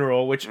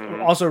funeral, which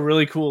also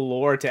really cool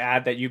lore to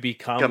add that you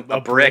become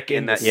a brick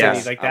in the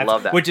city. Like that, I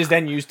love that. Which is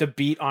then used to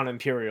beat on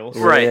Imperials.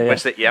 Right.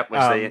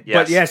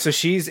 But yeah, so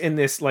she's in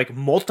this like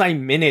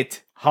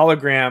multi-minute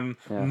hologram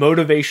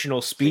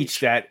motivational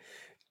speech that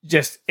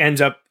just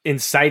ends up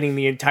inciting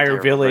the entire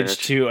village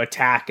to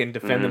attack and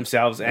defend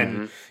themselves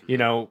and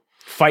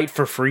fight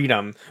for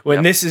freedom.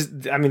 When this is,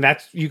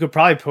 that's, you could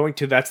probably point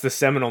to, that's the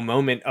seminal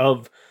moment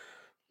of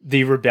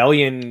the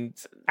rebellion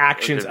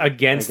actions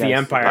against the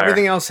Empire.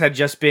 Everything else had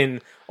just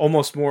been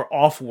almost more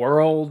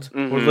off-world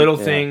or little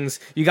things.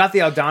 You got the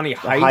Aldhani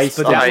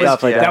heist, but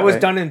that was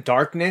done in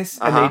darkness,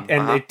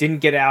 and it didn't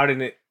get out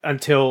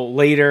until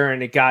later,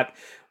 and it got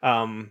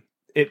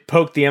it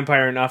poked the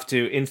Empire enough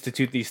to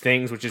institute these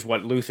things, which is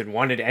what Luthen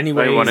wanted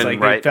anyways.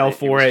 They fell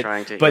for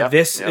it. But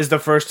this is the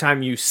first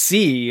time you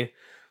see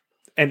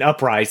an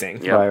uprising.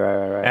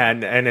 Right.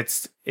 And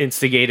it's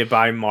instigated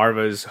by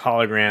Marva's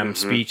hologram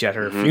speech at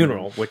her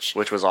funeral, which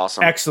was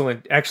awesome.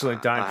 Excellent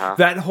done.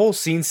 That whole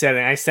scene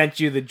setting, I sent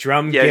you the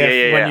drum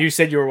gif when you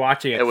said you were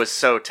watching it. It was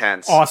so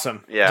tense.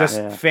 Awesome. Just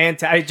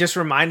fantastic. It just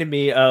reminded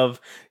me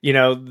of,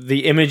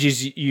 the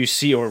images you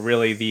see, or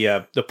really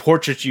the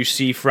portraits you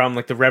see from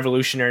like the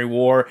Revolutionary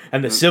War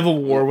and the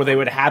Civil War, where they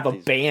would have a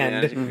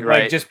band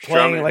like just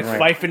playing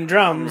fife and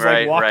drums,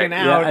 like walking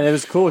out. Yeah, and it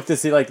was cool to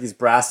see like these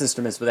brass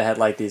instruments, but they had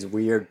like these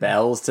weird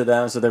bells to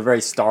them, so they're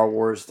very Star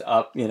Wars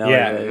up.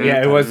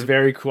 It was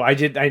very cool. I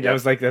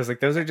was like, those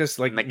are just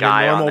like your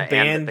normal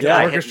band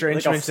orchestra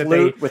instruments that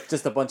they with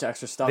just a bunch of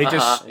extra stuff. They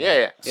just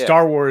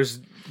Star Wars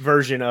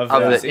version of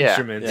those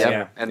instruments.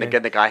 And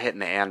the guy hitting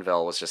the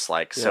anvil was just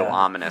like so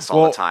ominous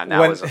all the time.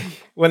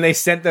 When they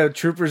sent the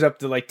troopers up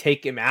to like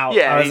take him out,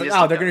 I was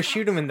like, they're gonna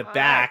shoot him in the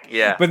back.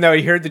 Yeah, but no,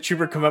 he heard the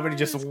trooper come up and he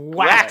just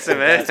whacks him.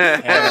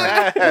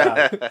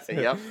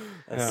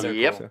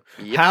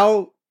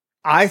 How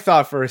I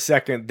thought for a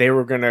second they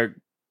were gonna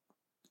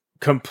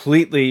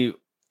completely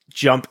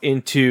jump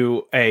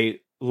into a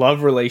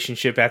love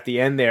relationship at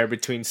the end there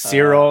between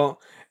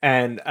Cyril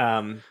and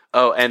the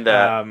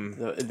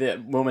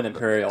woman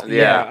Imperial.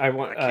 I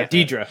want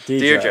Deidre.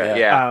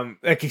 Deidre.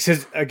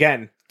 Because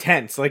again,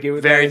 tense. Like it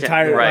was very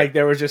entire. Like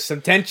there was just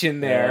some tension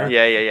there.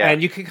 Yeah.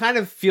 And you could kind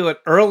of feel it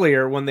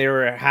earlier when they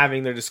were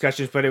having their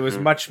discussions, but it was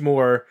much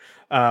more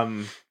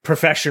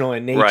professional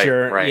in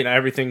nature. Right.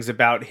 Everything's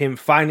about him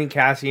finding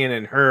Cassian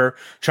and her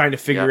trying to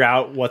figure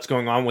out what's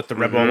going on with the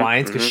Rebel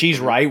Alliance, because she's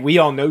right. We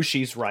all know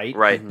she's right.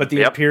 Right. But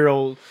the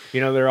Imperial,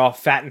 they're all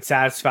fat and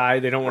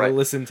satisfied. They don't want to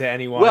listen to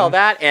anyone. Well,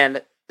 that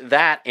and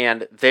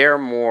they're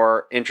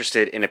more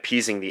interested in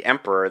appeasing the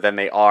Emperor than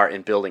they are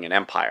in building an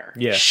empire.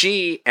 Yeah.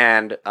 She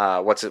and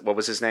what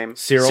was his name?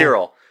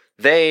 Cyril.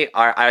 They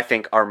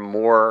are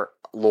more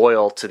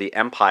loyal to the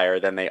Empire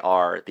than they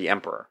are the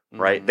Emperor,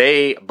 right?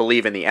 They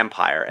believe in the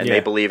Empire, and they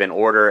believe in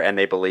order, and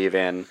they believe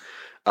in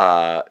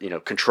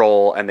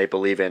control, and they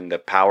believe in the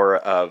power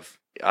of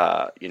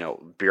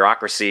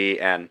bureaucracy.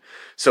 And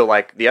so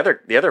like the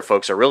other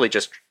folks are really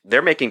just,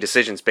 they're making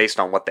decisions based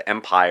on what the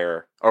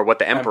Empire or what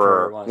the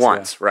Emperor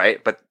wants,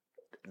 right? But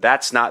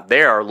that's not,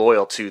 they are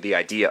loyal to the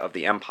idea of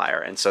the Empire,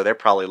 and so they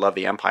probably love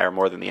the Empire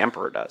more than the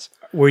Emperor does.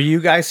 Were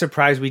you guys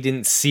surprised we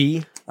didn't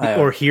see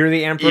or hear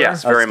the Emperor?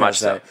 Yes, very much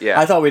so. Yeah,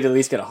 I thought we'd at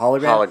least get a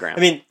hologram. I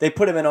mean, they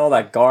put him in all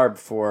that garb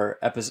for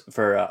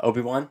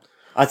Obi-Wan.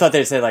 I thought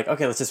they'd say like,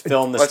 okay, let's just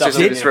film the stuff.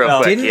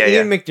 Didn't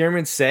Ian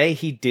McDiarmid say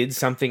he did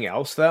something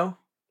else though?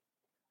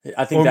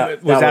 I think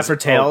that was for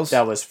Tales.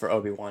 That was for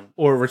Obi-Wan.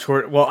 Or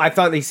retort. Well, I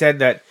thought he said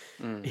that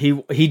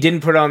he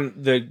didn't put on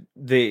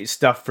the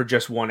stuff for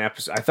just one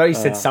episode. I thought he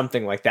said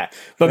something like that.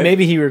 But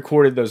maybe he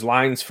recorded those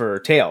lines for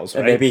Tales,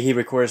 right? Maybe he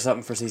recorded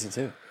something for season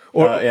 2.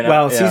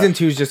 Season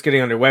 2 is just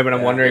getting underway, but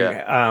I'm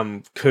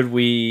wondering, could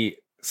we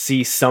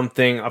see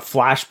something, a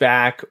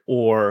flashback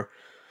or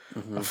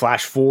a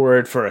flash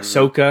forward for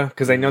Ahsoka?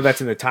 Because I know that's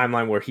in the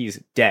timeline where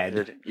he's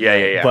dead.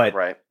 Yeah. But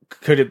right.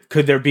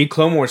 could there be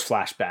Clone Wars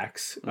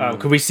flashbacks?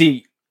 Could we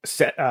see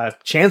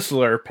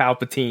Chancellor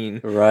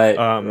Palpatine? Right.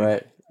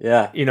 Right.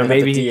 Yeah, you know, they'd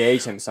have maybe to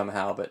DH him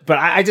somehow, but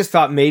I just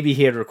thought maybe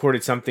he had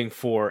recorded something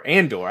for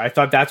Andor. I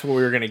thought that's what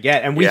we were going to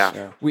get, and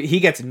he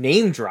gets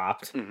name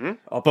dropped,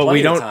 but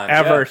we don't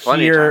ever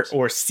hear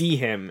or see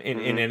him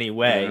in any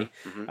way.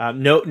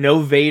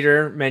 No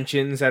Vader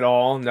mentions at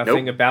all.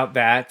 Nothing about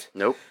that.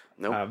 Nope.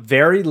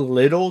 Very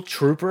little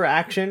trooper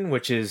action,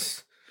 which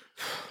is.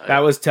 That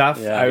was tough.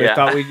 I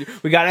thought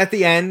we got it at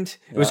the end.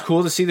 It was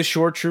cool to see the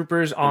shore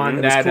troopers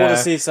on that cool to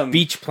see some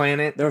beach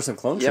planet. There were some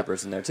clone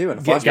troopers in there too.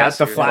 And got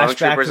the flashback.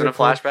 Troopers in a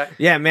flashback.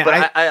 Yeah, man.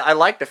 But I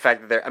like the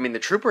fact that the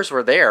troopers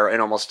were there in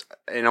almost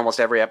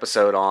every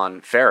episode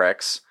on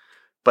Ferrix,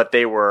 but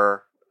they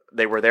were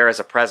there as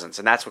a presence,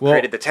 and that's what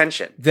created the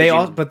tension. They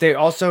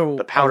also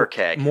the powder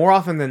keg. More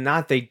often than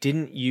not, they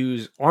didn't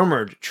use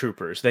armored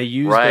troopers. They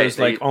used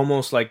those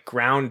almost like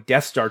ground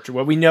Death Star.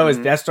 What we know as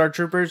Death Star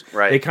troopers.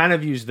 Right. They kind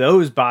of use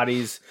those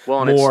bodies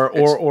more,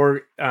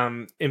 or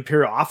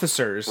Imperial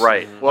officers.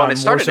 Right. Well, and it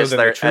started as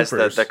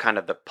the kind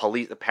of the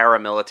police, the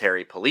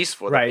paramilitary police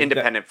force, the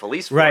independent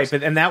police force. Right,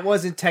 and that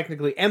wasn't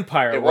technically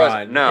Empire it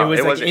run. No,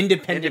 it was like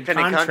independent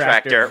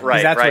contractor.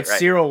 Right. That's what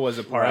Cyril was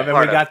a part of, and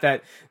we got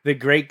that. The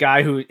great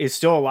guy who is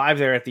still alive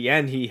there at the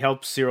end, he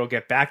helps Cyril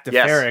get back to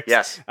Ferrix.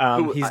 Yes.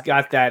 He's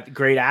got that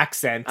great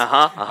accent.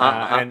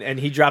 And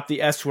he dropped the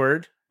S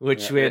word,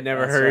 which we had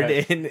never heard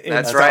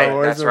in Star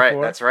Wars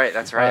before. That's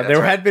right.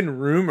 There had been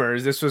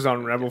rumors, this was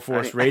on Rebel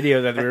Force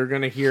Radio, that we were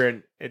going to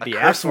hear the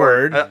S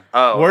word,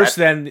 worse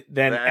than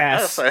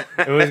S.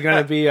 It was going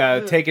to be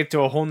take it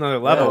to a whole nother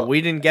level. No,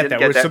 we didn't get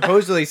that.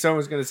 Supposedly someone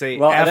was going to say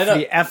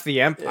F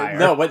the Empire.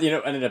 No, but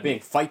ended up being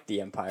fight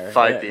the Empire.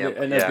 Fight the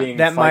Empire.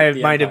 That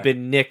might have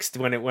been nixed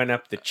when it went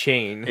up the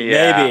chain.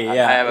 Maybe,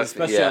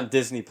 especially on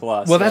Disney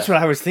Plus. Well, that's what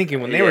I was thinking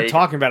when they were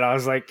talking about it. I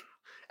was like,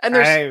 and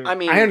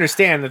I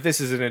understand that this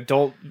is an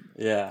adult,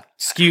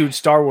 skewed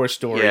Star Wars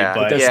story,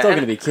 but there's still going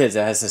to be kids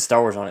that has the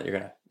Star Wars on it. You're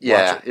going to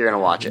watch it. You're going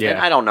to watch it. Yeah. And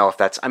I don't know if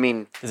that's.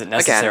 Is it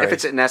necessary? Again, if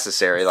it's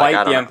necessary,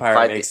 fight the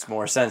Empire makes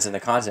more sense in the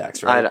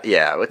context, right?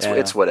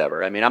 It's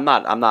whatever. I'm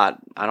not.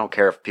 I don't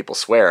care if people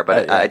swear,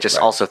 but I just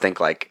also think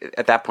like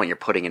at that point you're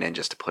putting it in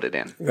just to put it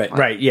in.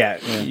 Right. Yeah.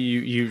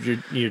 You're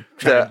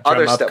the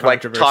other stuff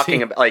like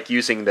talking about like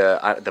using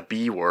the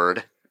B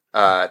word.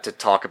 To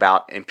talk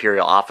about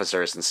Imperial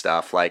officers and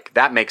stuff like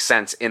that makes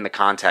sense in the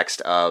context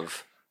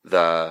of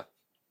the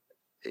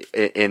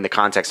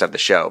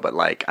show, but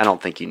like I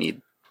don't think you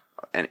need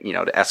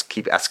to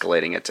keep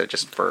escalating it to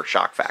just for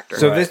shock factor.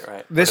 So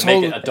this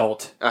whole make it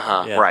adult,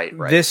 right.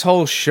 This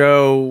whole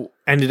show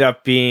ended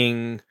up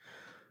being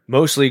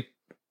mostly,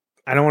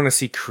 I don't want to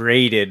see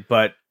created,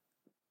 but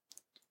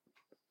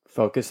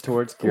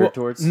geared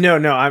towards. No,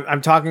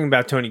 I'm talking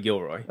about Tony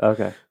Gilroy.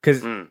 Okay,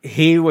 because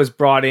he was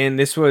brought in.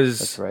 That's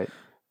right.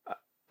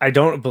 I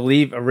don't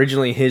believe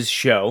originally his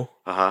show.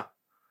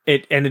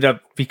 It ended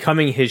up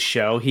becoming his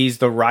show. He's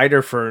the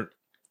writer for,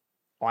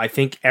 I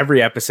think,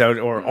 every episode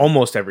or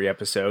almost every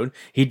episode.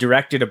 He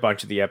directed a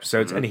bunch of the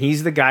episodes, and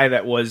he's the guy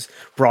that was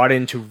brought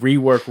in to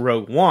rework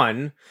Rogue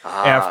One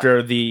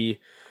after the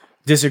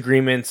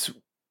disagreements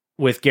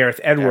with Gareth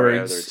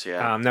Edwards.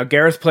 Now,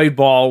 Gareth played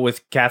ball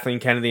with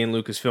Kathleen Kennedy and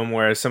Lucasfilm,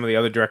 whereas some of the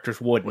other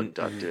directors wouldn't.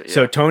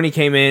 So Tony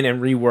came in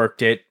and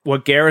reworked it.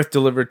 What Gareth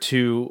delivered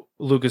to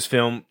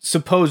Lucasfilm,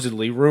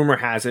 supposedly, rumor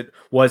has it,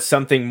 was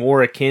something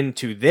more akin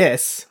to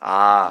this.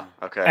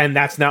 Okay. And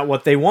that's not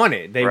what they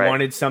wanted. They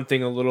wanted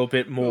something a little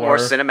bit more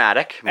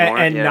cinematic.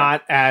 And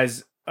not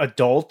as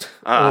adult.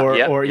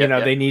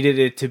 They needed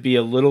it to be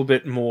a little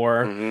bit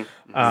more...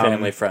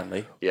 family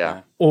friendly.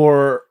 Yeah.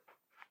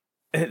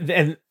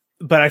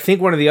 But I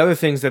think one of the other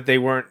things that they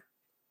weren't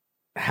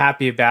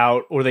happy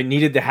about, or they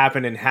needed to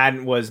happen and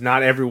hadn't, was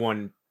not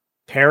everyone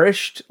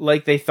perished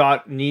like they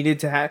thought needed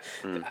to have.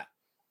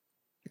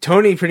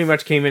 Tony pretty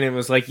much came in and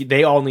was like,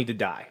 they all need to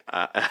die.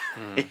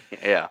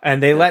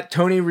 And they let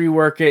Tony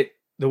rework it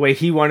the way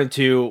he wanted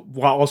to,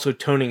 while also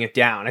toning it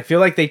down. I feel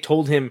like they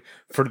told him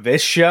for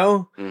this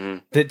show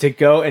to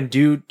go and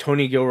do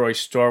Tony Gilroy's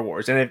Star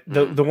Wars. And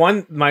the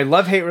one, my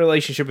love-hate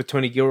relationship with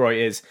Tony Gilroy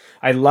is,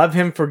 I love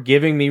him for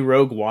giving me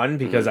Rogue One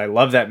because I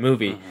love that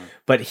movie,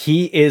 but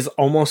he is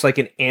almost like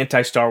an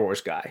anti-Star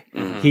Wars guy.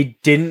 He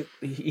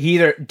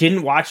either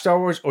didn't watch Star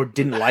Wars or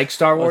didn't like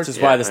Star Wars. Which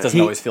is why this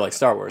doesn't always feel like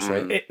Star Wars,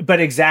 right?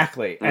 But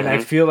exactly. And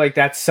I feel like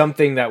that's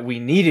something that we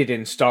needed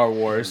in Star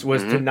Wars,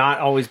 was to not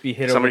always be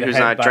hit over the head by somebody who's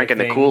not drinking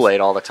the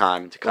Kool-Aid all the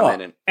time to come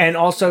in and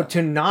also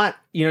to not,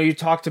 you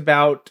talked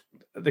about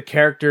the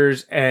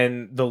characters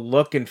and the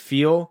look and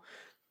feel.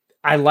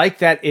 I like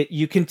that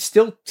you can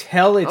still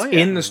tell it's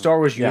in the Star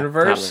Wars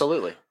universe.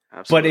 Absolutely.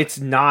 But it's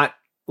not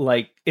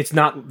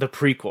the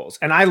prequels.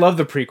 And I love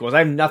the prequels. I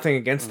have nothing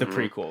against the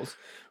prequels.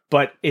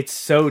 but it's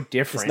so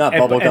different. It's not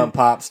bubblegum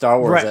pop Star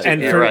Wars. Right,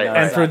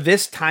 and for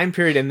this time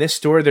period and this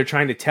story they're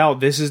trying to tell,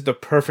 this is the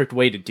perfect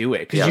way to do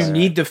it because you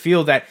need to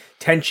feel that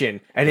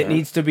tension, and it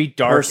needs to be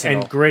dark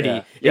and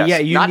gritty. You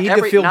need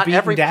to feel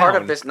beaten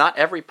down. Not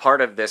every part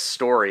of this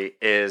story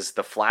is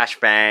the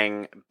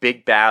flashbang,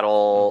 big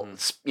battle,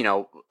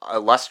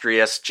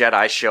 illustrious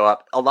Jedi show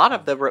up. A lot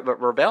of the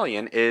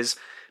rebellion is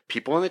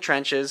people in the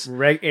trenches,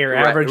 your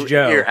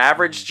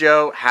average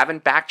Joe having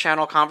back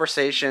channel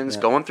conversations,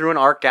 going through an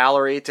art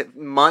gallery.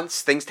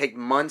 Things take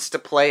months to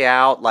play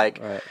out.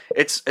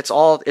 It's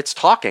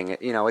talking.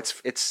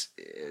 It's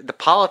the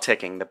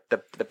politicking,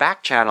 the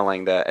back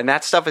channeling, and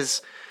that stuff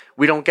is.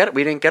 We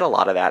didn't get a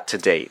lot of that to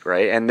date,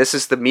 right? And this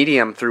is the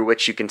medium through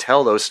which you can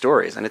tell those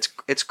stories, and it's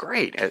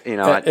great.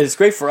 It's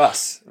great for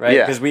us, right?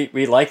 Because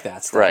we like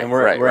that stuff, and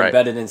we're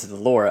embedded into the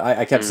lore.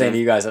 I kept saying to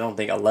you guys, I don't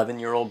think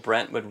 11-year-old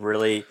Brent would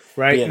really.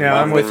 Right. No,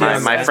 I'm with you.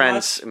 My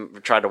friends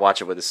tried to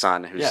watch it with his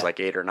son, who's like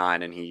 8 or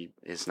 9, and he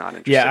is not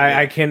interested. Yeah,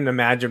 I can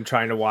imagine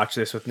trying to watch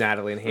this with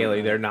Natalie and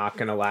Haley. They're not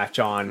going to latch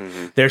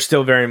on. They're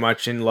still very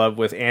much in love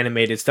with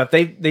animated stuff.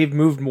 They've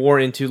moved more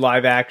into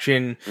live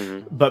action,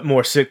 but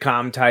more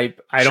sitcom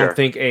type. I don't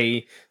think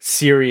a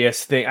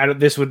serious thing.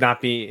 This would not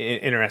be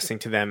interesting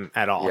to them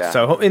at all. Yeah.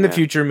 So in the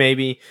future,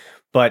 maybe.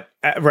 But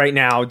right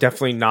now,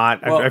 definitely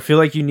not. Well, I feel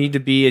like you need to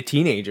be a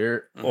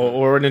teenager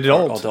or an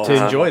adult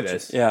to enjoy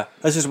this. Yeah.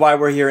 That's just why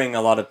we're hearing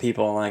a lot of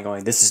people online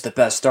going, this is the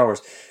best Star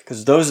Wars.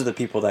 Because those are the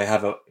people that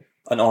have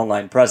an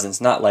online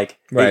presence, not like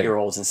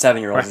 8-year-olds and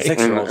 7-year-olds and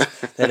 6-year-olds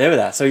that do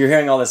that. So you're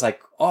hearing all this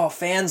like,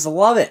 fans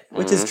love it,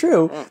 which is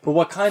true. But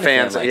what kind of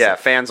fans?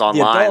 Fans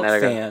online. The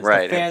adult fans.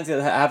 The fans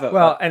that have it.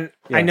 Well,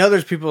 I know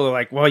there's people who are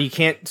like, well, you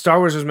can't, Star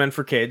Wars was meant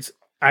for kids.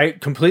 I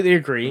completely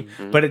agree,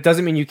 but it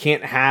doesn't mean you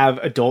can't have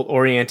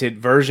adult-oriented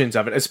versions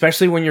of it,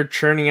 especially when you're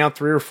churning out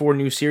 3 or 4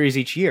 new series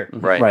each year.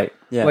 Right.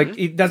 Yeah. Like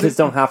it doesn't. Kids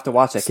don't have to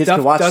watch it. Kids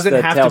can watch doesn't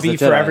have to be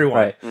for everyone.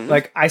 Right.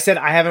 Like I said,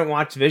 I haven't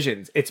watched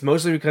Visions. It's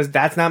mostly because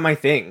that's not my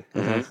thing.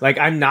 Like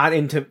I'm not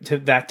into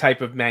that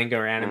type of manga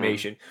or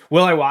animation.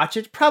 Will I watch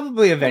it?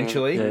 Probably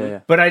eventually.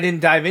 But I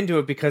didn't dive into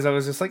it because I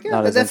was just like,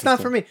 that's not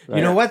for me. Right.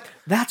 You know what?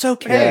 That's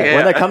okay. Yeah.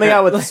 When they're coming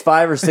out with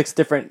 5 or 6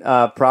 different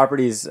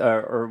properties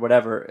or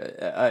whatever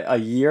a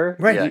year,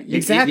 right?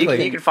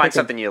 Exactly. You can find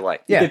something you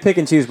like. You can pick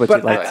and choose what you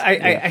like.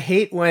 I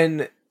hate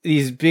when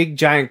these big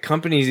giant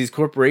companies, these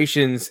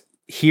corporations,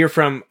 hear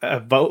from a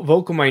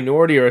vocal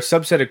minority or a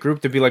subset of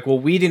group to be like, well,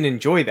 we didn't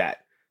enjoy that.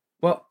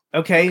 Well,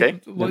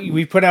 okay. Well,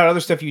 we put out other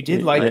stuff you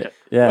did like,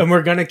 and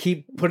we're gonna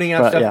keep putting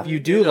out stuff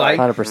you do like.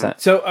 100%.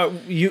 So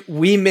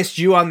we missed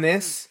you on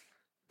this,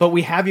 but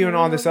we have you in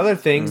all this other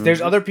things.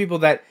 There's other people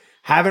that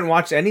haven't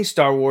watched any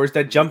Star Wars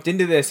that jumped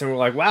into this and were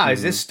like, wow,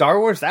 is this Star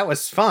Wars? That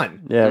was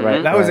fun. Yeah,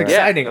 right. That was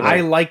exciting. Yeah,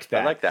 I liked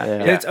that. I like that.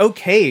 And it's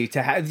okay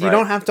to have. You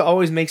don't have to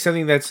always make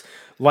something that's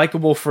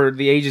likable for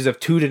the ages of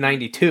 2 to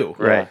 92.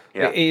 Right.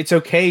 Yeah. It's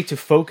okay to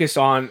focus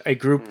on a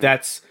group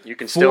that's you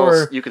can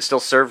still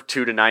serve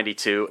 2 to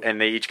 92, and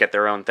they each get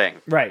their own thing.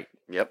 Right.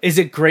 Yep. Is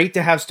it great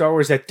to have Star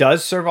Wars that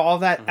does serve all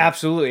that?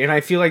 Absolutely. And I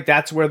feel like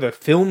that's where the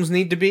films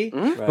need to be.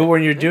 But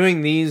when you're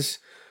doing these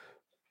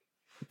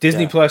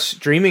Disney Plus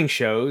streaming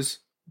shows,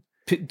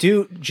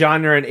 do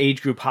genre and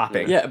age group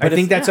hopping. Yeah, but I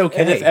think that's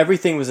okay. And if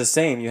everything was the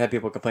same, you had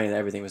people complaining that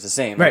everything was the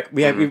same. Right.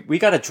 Like, we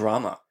got a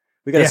drama.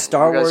 We got a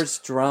Star Wars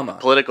drama.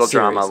 Political series.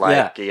 drama,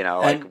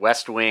 like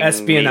West Wing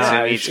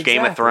espionage. meets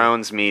Game of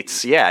Thrones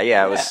meets.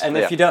 It was. And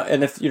if you don't,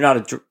 and if you're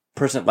not a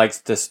person that likes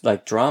this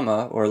like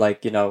drama or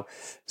like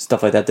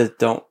stuff like that,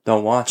 don't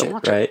watch it,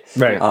 right?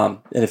 Right.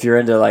 And if you're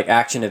into like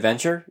action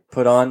adventure,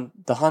 put on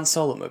the Han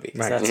Solo movie.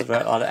 Right. That's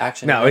a lot of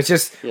action. No, it's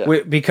just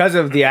because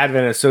of the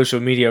advent of social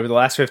media over the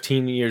last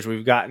 15 years,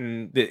 we've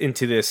gotten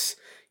into this,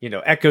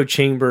 echo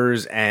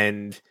chambers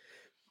and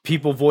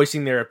people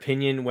voicing their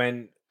opinion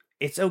when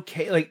it's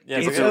okay. Like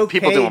it's okay.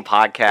 People doing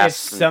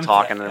podcasts and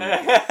talking to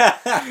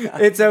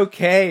them. It's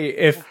okay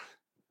if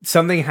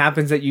something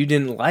happens that you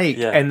didn't like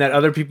and that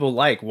other people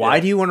like.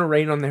 Why do you want to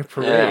rain on their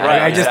parade?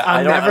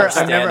 I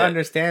never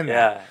understand that.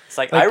 Yeah, it's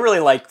like I really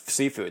like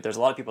seafood. There's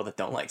a lot of people that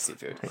don't like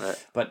seafood,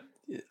 but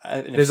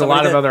there's a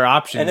lot of other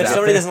options. And if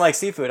somebody doesn't like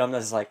seafood, I'm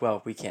just like,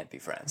 well, we can't be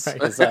friends.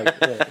 Right. It's like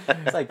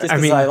just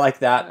because I like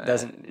that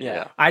doesn't.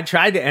 Yeah. I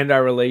tried to end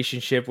our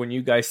relationship when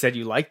you guys said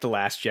you liked The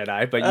Last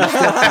Jedi, but you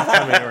still keep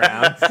coming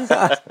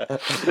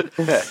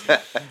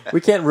around. We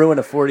can't ruin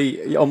a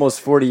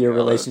almost 40-year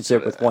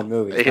relationship with one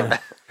movie.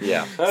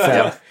 Yeah.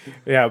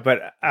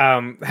 But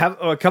have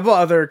a couple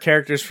other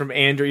characters from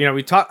Andor.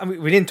 We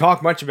didn't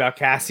talk much about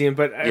Cassian,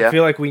 but I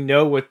feel like we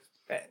know what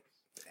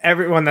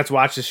everyone that's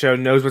watched the show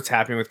knows what's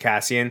happening with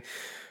Cassian.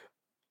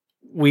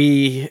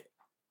 We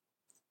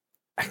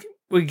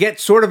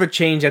get sort of a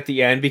change at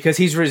the end because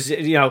he's there's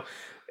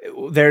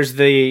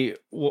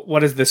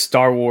what is the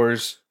Star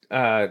Wars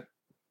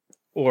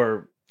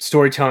or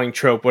storytelling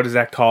trope? What is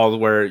that called?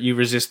 Where you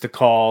resist the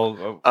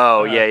call?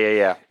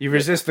 You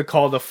resist the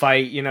call to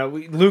fight.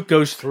 Luke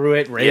goes through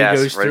it. Rey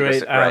goes through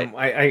it.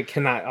 I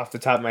cannot, off the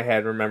top of my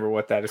head, remember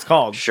what that is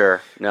called.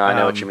 Sure. No, I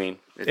know what you mean.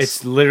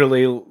 It's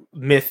literally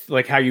myth,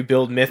 like how you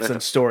build myths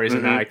and stories,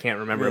 and I can't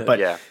remember. Yeah.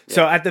 But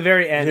so at the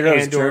very end,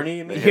 Hero's Andor, journey,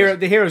 you mean?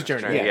 the hero's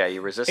journey. Yeah,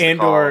 you resist the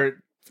call.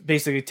 Andor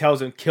basically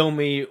tells him, "Kill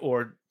me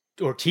or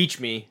teach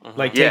me,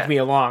 like take me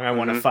along. I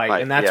want to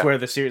fight." And that's where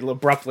the series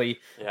abruptly,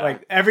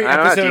 like every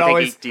episode,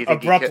 always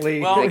abruptly.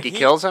 Do you think he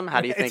kills him?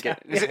 How do you think it?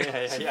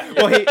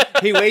 Well,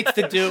 he waits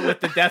to do it with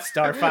the Death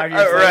Star 5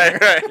 years later.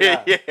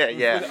 Right.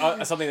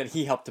 Yeah. Something that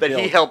he helped to build. That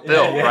he helped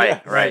build.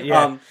 Right.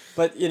 Yeah.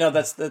 But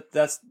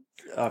that's.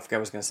 Oh, I forgot what I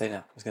was going to say now.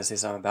 I was going to say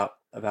something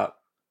about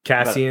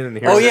Cassian and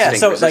the Oh heroes. yeah,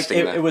 so like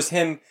resisting it was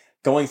him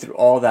going through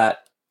all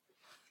that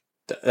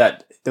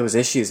those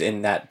issues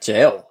in that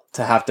jail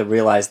to have to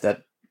realize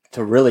that,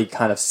 to really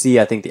kind of see,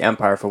 I think, the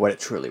Empire for what it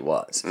truly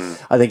was.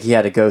 I think he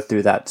had to go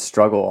through that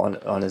struggle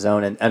on his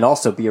own, and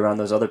also be around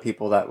those other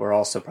people that were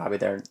also probably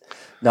there,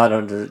 not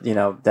under,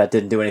 that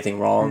didn't do anything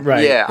wrong.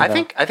 Right. Yeah, I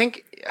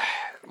think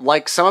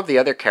like some of the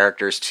other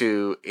characters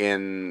too,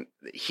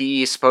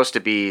 he's supposed to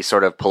be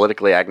sort of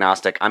politically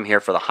agnostic. I'm here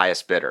for the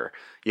highest bidder.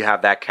 You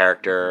have that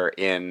character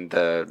in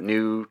the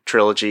new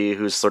trilogy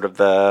who's sort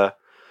of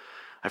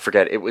I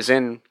forget. It was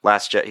in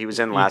Last Jedi. He was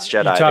in Last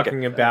Jedi. You're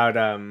talking about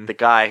the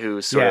guy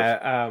who sort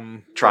of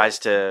tries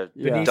to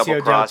Benicio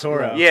double cross. del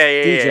Toro.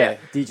 Yeah.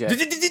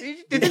 DJ.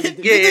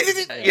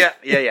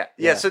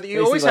 Yeah. So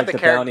you always have like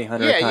the bounty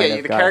hunter kind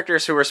of the guy.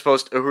 characters who are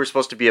supposed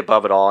to be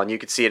above it all, and you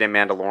could see it in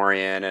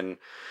Mandalorian. And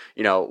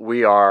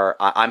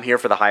I'm here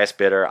for the highest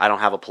bidder. I don't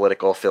have a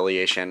political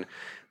affiliation.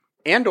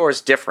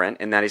 Andor's different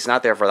in that he's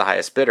not there for the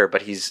highest bidder,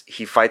 but he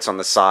fights on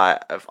the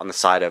side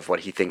of what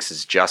he thinks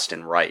is just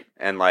and right,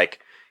 and like.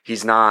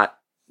 He's not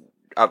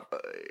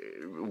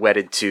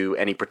wedded to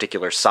any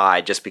particular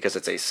side just because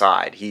it's a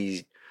side.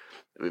 He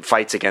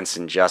fights against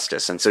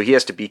injustice, and so he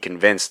has to be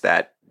convinced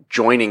that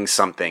joining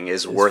something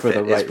is worth it.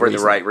 It's for the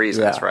right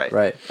reasons. Yeah,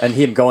 right. And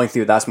him going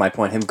through, that's my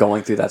point, him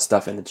going through that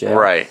stuff in the jail.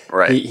 Right.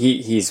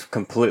 He's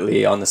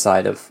completely on the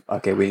side of,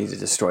 okay, we need to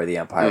destroy the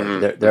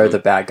Empire. They're the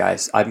bad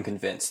guys. I'm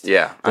convinced.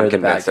 Yeah, I'm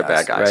convinced they're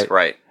bad guys.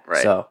 Right.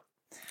 So,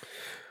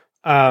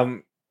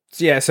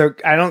 so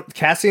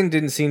Cassian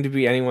didn't seem to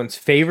be anyone's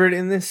favorite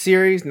in this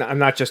series. I'm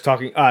not just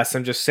talking us,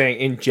 I'm just saying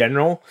in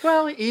general.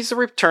 Well, he's a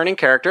returning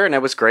character, and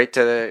it was great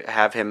to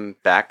have him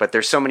back, but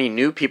there's so many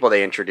new people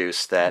they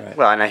introduced that,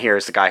 well, and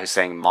here's the guy who's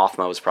saying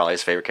Mothma was probably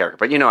his favorite character,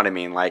 but you know what I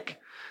mean? Like,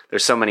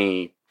 there's so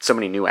many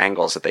new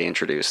angles that they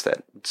introduced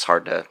that it's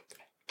hard to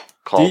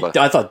call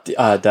I thought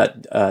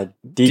that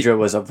Deidre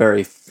was a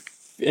very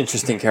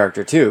interesting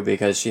character too,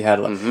 because she had,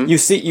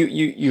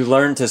 you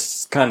learn to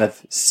kind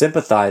of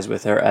sympathize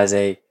with her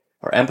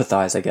or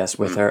empathize, I guess,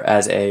 with her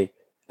as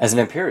an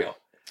Imperial,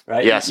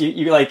 right? Yes.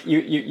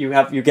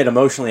 You get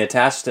emotionally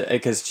attached to,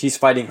 because she's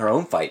fighting her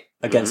own fight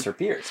against her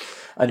peers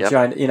and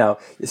trying,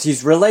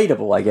 she's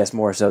relatable, I guess,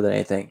 more so than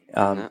anything.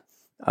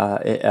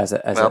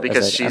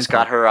 Because she's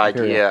got her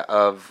idea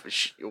of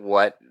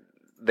what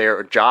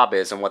their job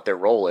is and what their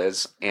role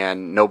is,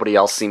 and nobody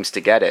else seems to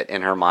get it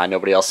in her mind.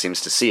 Nobody else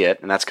seems to see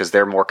it, and that's because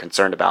they're more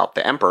concerned about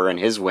the Emperor and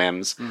his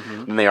whims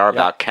than they are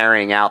about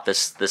carrying out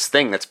this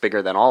thing that's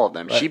bigger than all of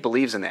them. Right. She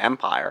believes in the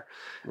Empire.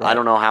 Right. I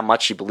don't know how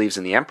much she believes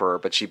in the Emperor,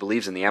 but she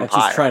believes in the Empire.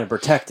 And she's trying to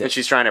protect it.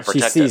 She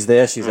sees the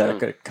issues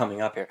that are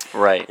coming up here.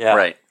 Right.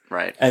 Yeah.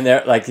 Right. And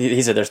they're, like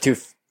he said, there's two,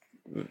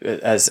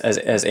 as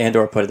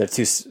Andor put it, they're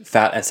too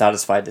fat and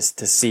satisfied to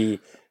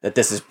see that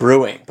this is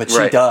brewing, but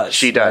she does.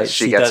 She does. Right?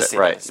 She gets it.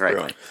 Right.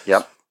 Brewing.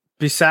 Yep.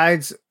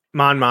 Besides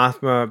Mon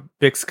Mothma,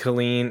 Bix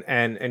Caleen,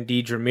 and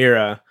Deidre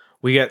Mira,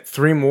 we get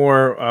 3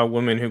 more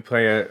women who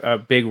play a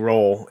big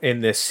role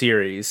in this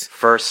series.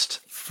 First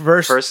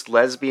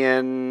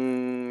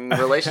lesbian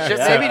relationship,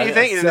 maybe? Do you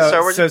think?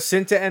 So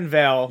Cinta and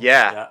Vel.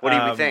 Yeah. What do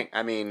you think?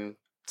 I mean,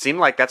 seemed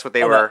like that's what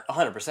they were.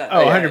 100%.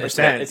 Oh,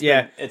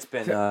 100%.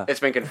 It's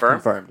been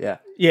confirmed. Confirmed. Yeah.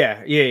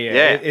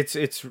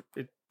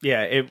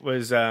 It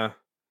was.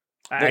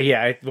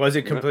 It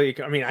wasn't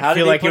completely. I mean, I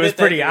feel like it was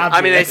pretty obvious.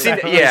 I mean, they seem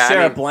to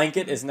share a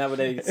blanket. Isn't that what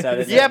they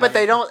said? Yeah, but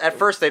they don't. At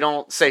first, they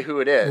don't say who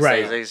it is.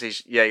 Right. They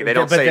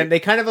don't say. But then they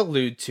kind of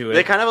allude to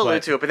it.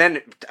 But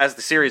then, as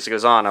the series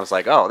goes on, I was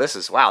like, "Oh, this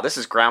is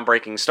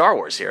groundbreaking Star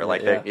Wars here."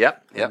 Like,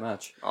 yep,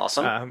 much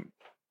awesome.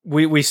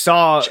 We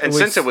saw, and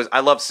Cinta was.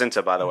 I love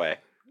Cinta, by the way,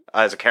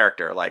 as a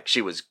character. Like,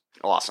 she was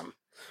awesome.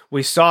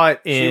 We saw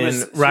it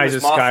in Rise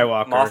of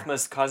Skywalker.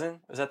 Mothma's cousin,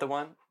 is that the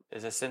one?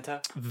 Is it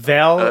Cinta?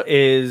 Vel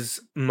is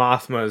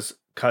Mothma's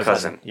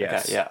cousin.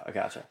 Yes. Okay, I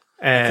gotcha.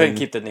 And I couldn't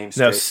keep the name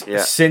straight.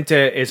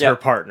 Cinta is her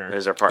partner.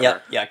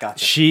 Yeah,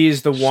 gotcha.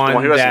 She's the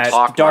one who doesn't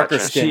talk darker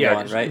much. skin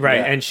one, right? Right,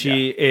 and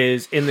she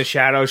is in the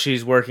shadow.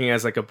 She's working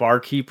as like a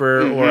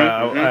barkeeper or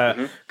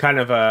a kind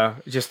of a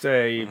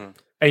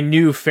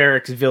new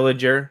Ferrex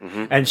villager,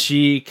 and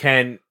she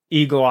can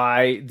eagle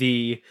eye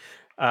the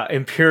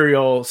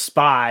Imperial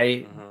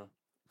spy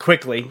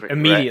quickly,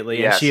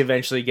 immediately, and she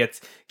eventually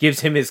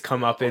gives him his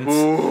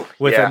comeuppance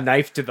with a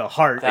knife to the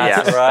heart.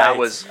 That's right. That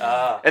was,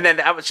 and then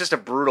that was just a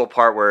brutal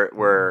part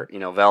where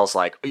Vel's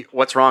like,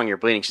 "What's wrong? You're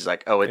bleeding." She's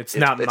like, "Oh, it's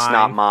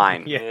not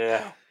mine."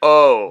 Yeah.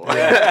 Oh,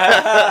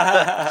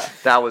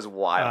 that was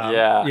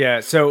wild. Yeah.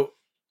 So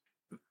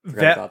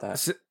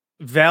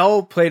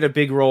Vel played a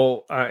big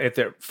role at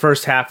the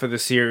first half of the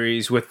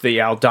series with the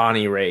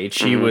Aldani raid.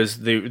 She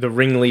was the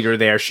ringleader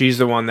there. She's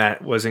the one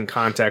that was in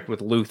contact with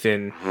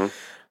Luthen.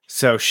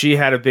 So she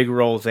had a big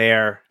role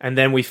there. And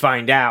then we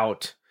find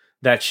out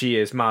that she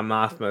is Mon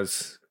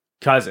Mothma's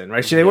cousin,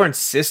 right? They weren't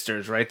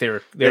sisters, right? They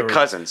were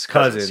cousins.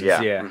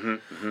 Yeah.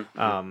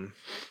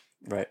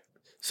 Right.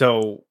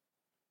 So,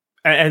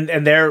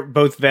 and they're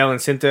both Vel and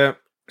Cinta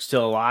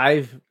still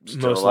alive,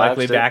 most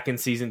likely back in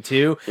season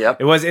 2. Yep.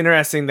 It was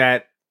interesting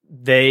that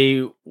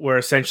they were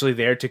essentially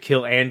there to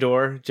kill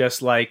Andor,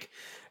 just like,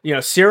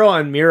 Cyril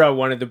and Mira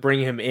wanted to bring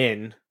him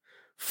in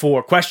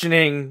for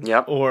questioning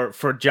or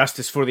for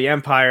justice for the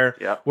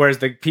Empire, whereas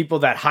the people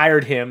that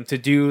hired him to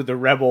do the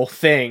rebel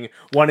thing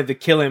wanted to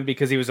kill him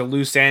because he was a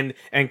loose end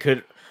and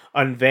could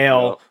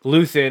unveil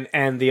Luthen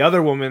and the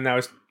other woman that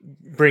was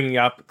bringing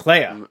up,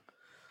 Kleya.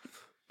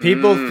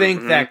 People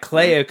think that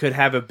Kleya could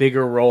have a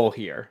bigger role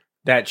here,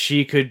 that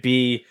she could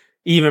be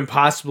even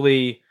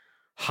possibly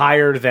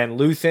higher than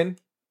Luthen,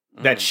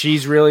 that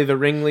she's really the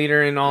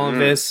ringleader in all of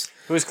this.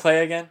 Who's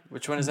Kleya again?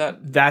 Which one is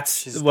that?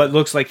 That's what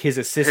looks like his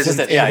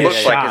assistant.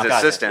 Looks like his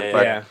assistant,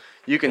 but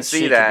you can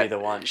see that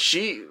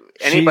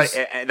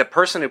the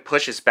person who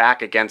pushes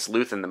back against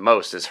Luthen the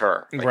most is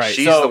her. Like,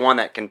 she's the one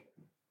that can.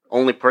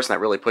 Only person that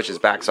really pushes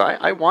back. So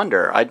I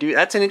wonder.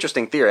 That's an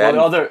interesting theory. Well,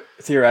 the other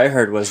theory I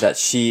heard was that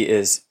she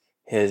is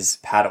his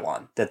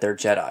Padawan. That they're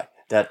Jedi.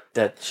 That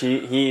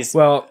he's a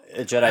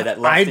Jedi that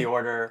left the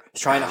Order.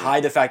 He's trying to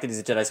hide the fact that he's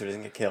a Jedi so he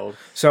doesn't get killed.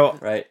 So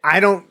right. I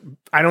don't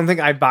think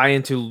I buy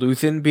into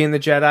Luthen being the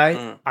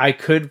Jedi. I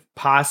could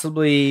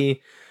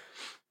possibly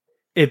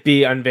it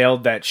be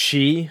unveiled that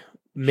she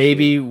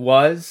maybe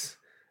was,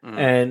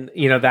 and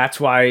that's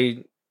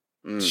why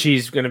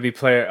she's going to be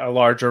play a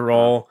larger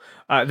role.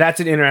 That's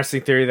an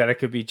interesting theory that it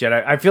could be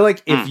Jedi. I feel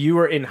like if you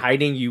were in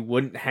hiding, you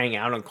wouldn't hang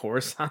out on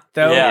Coruscant,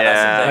 though. Yeah,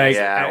 that's the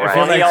thing. I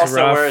feel like he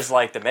also wears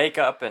like the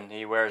makeup, and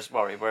he wears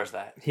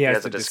that. He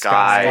has a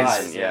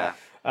disguise.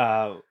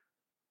 So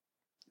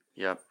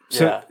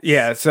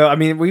I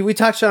mean, we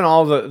touched on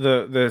all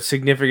the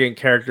significant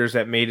characters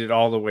that made it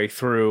all the way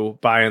through,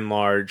 by and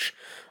large.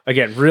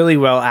 Again, really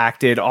well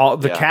acted. All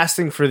the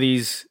casting for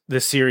the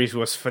series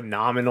was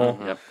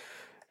phenomenal.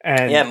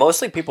 And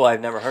mostly people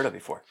I've never heard of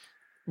before.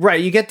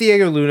 Right, you get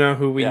Diego Luna,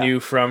 who we knew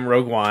from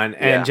Rogue One,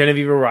 and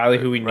Genevieve O'Reilly,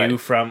 who we knew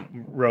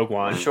from Rogue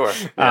One. Sure.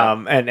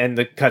 And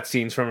the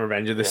cutscenes from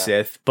Revenge of the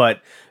Sith,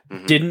 but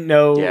didn't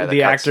know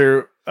the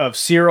actor of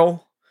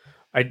Cyril.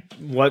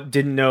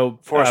 Didn't know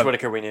Forrest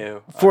Whitaker we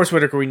knew.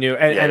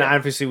 And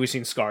obviously we've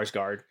seen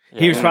Skarsgård.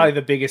 He was probably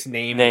the biggest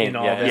name in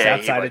all this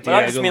outside of Diego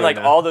Luna. I just mean like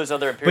all those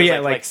other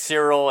appearances, like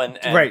Cyril and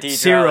Deidre.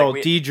 Cyril,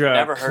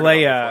 Deidre,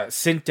 Kleya,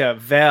 Cinta,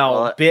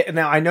 Vel.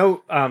 Now I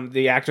know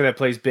the actor that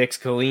plays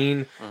Bix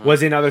Colleen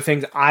was in other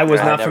things. I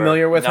was not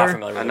familiar with her.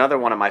 Another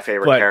one of my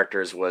favorite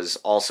characters was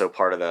also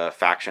part of the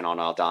faction on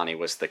Aldani,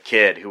 was the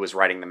kid who was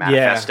writing the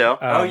manifesto.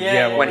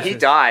 When he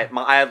died,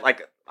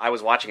 I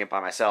was watching it by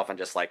myself and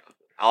just like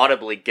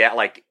audibly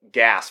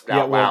gasped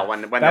out loud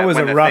when that was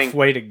a rough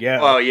way to go.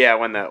 Oh yeah,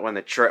 when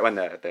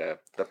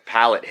the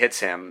pallet hits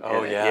him.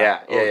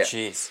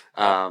 Jeez.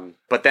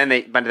 But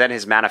then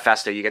his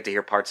manifesto, you get to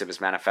hear parts of his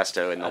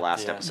manifesto in the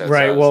last episode.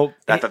 Right. So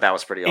I thought that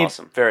was pretty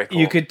awesome. Very cool.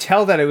 You could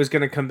tell that it was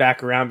going to come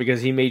back around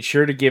because he made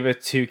sure to give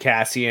it to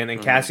Cassian,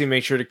 and Cassian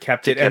made sure to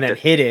kept it and then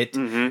hid it,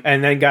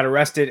 and then got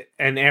arrested.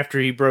 And after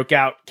he broke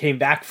out, came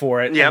back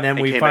for it, and then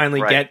we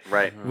finally get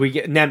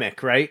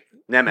Nemec, right?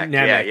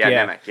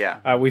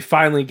 Nemec. We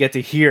finally get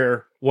to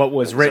hear what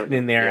was written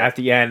in there at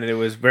the end, and it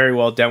was very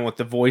well done with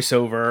the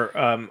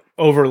voiceover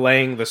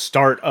overlaying the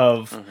start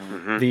of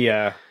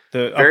the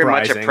very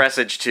uprising. Much a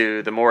presage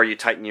to the more you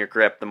tighten your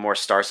grip, the more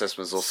star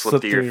systems will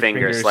slip through your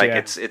fingers.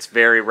 It's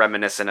very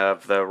reminiscent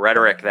of the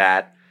rhetoric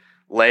that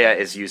Leia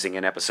is using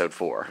in Episode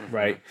 4.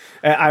 Right.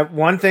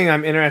 One thing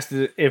I'm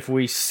interested if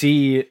we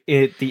see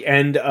at the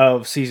end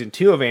of Season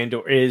 2 of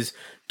Andor is,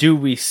 do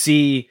we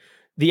see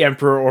the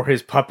Emperor or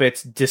his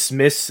puppets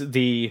dismiss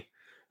the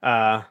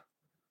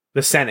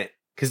Senate?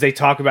 Because they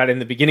talk about it in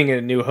the beginning of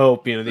A New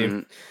Hope,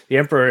 the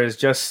Emperor has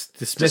just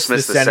dismissed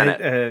the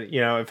Senate.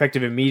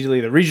 Effective immediately.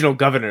 The regional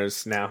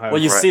governors now have.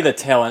 Well, you see the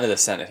tail end of the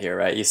Senate here,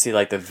 right? You see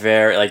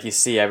you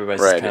see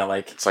everybody's kind of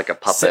like it's like a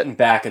puppet sitting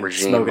back and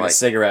regime, smoking a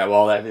cigarette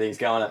while everything's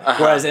going on.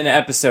 Whereas in an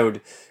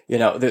episode,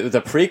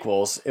 the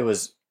prequels, it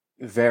was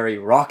very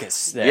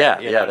raucous. There,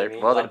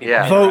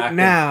 Vote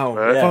now.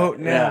 Vote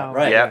now.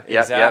 Right.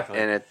 Exactly.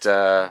 And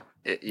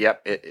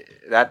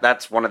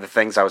that's one of the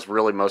things I was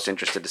really most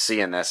interested to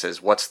see in this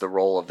is what's the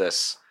role of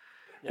this?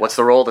 What's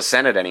the role of the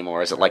Senate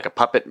anymore? Is it like a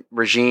puppet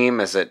regime?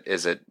 Does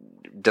it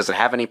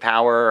have any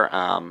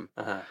power?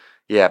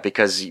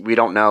 Because we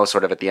don't know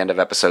sort of at the end of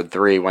Episode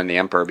 3 when the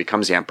Emperor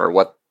becomes the Emperor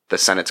what the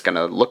Senate's going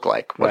to look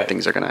like, what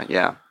things are going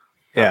to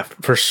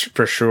for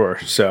sure.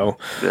 So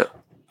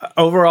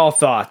overall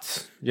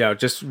thoughts.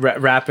 Just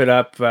wrap it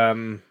up.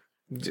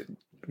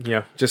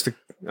 Just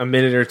a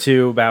minute or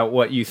two about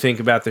what you think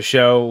about the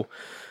show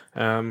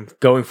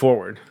going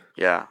forward.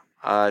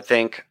 I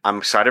think I'm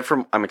excited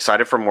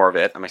for more of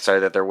it. I'm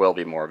excited that there will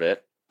be more of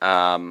it.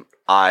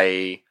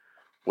 I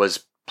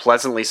was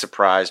pleasantly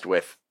surprised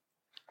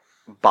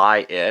by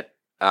it.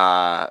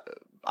 I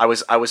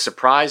was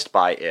surprised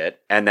by it,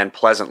 and then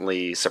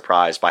pleasantly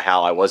surprised by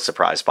how I was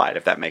surprised by it,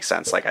 if that makes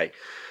sense. Like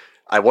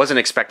I wasn't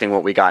expecting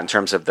what we got in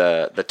terms of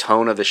the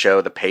tone of the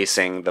show, the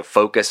pacing, the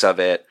focus of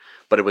it,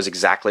 but it was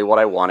exactly what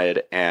I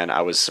wanted, and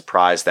I was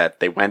surprised that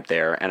they went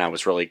there, and I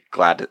was really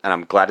glad, and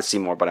I'm glad to see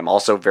more, but I'm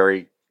also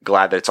very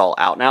glad that it's all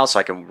out now, so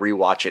I can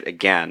rewatch it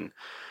again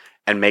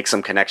and make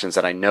some connections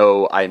that I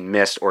know I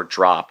missed or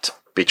dropped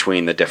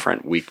between the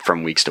different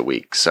from weeks to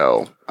week.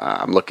 So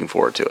I'm looking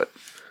forward to it.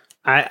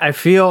 I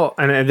feel,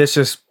 and this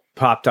just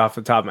popped off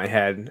the top of my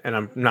head, and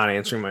I'm not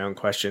answering my own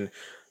question.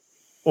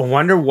 I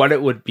wonder what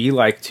it would be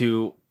like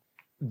to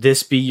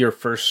this be your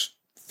first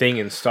thing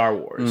in Star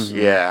Wars. Mm-hmm.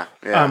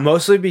 Yeah.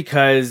 Mostly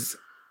because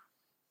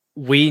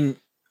we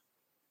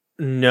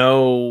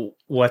know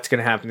what's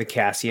going to happen to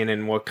Cassian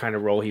and what kind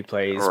of role he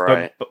plays.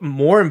 Right. But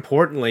more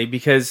importantly,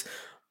 because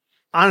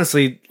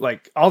honestly,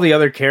 like all the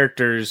other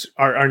characters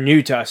are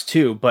new to us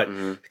too, but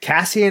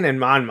Cassian and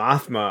Mon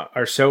Mothma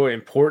are so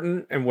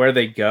important and where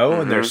they go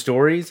and their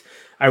stories.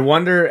 I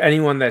wonder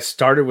anyone that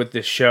started with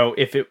this show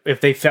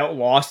if they felt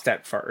lost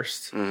at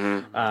first.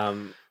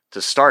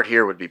 To start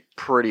here would be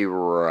pretty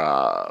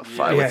rough,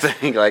 I would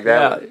think. Like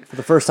that. Yeah, for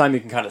the first time, you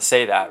can kind of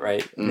say that,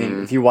 right? I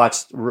mean, if you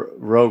watch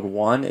Rogue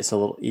One, it's a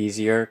little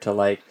easier to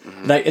like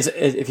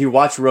if you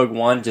watch Rogue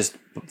One, just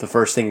the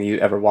first thing that you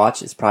ever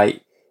watch, it's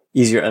probably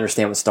easier to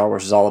understand what Star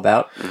Wars is all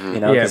about. You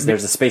know, because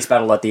there's a space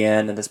battle at the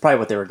end, and that's probably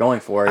what they were going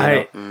for.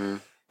 You know?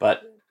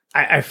 But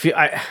I feel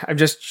I'm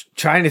just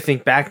trying to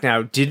think back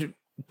now. Did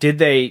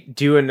they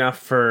do enough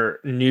for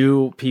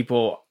new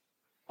people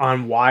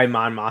on why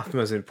Mon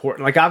Mothma is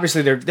important? Like,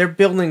 obviously, they're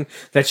building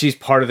that she's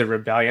part of the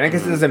rebellion. I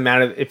guess it doesn't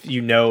matter if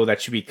you know that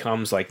she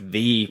becomes like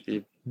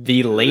the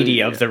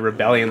lady of the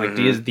rebellion, like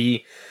is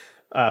the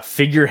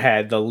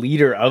figurehead, the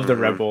leader of the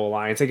Rebel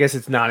Alliance. I guess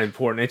it's not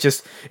important.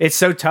 It's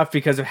so tough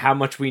because of how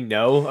much we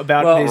know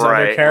about these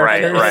other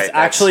characters. Right.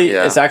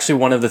 It's actually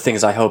one of the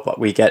things I hope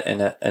we get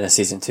in a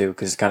season 2,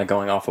 because it's kind of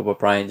going off of what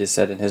Brian just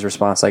said in his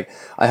response. Like,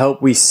 I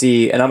hope we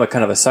see, and I'm a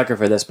kind of a sucker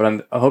for this, but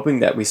I'm hoping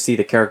that we see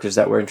the characters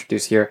that were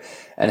introduced here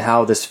and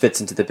how this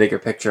fits into the bigger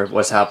picture of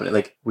what's happening.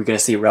 Like, we're going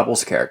to see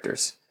Rebels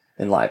characters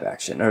in live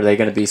action. Are they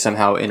going to be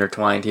somehow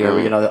intertwined here?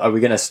 Are we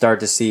going to start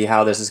to see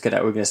how this is going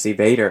to? Are we going to see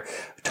Vader,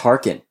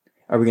 Tarkin?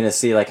 Are we going to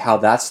see like how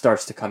that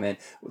starts to come in?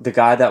 The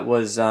guy that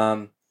was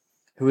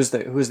who was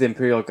the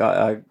Imperial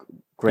guy?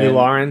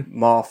 Yularen?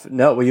 Moff.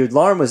 No,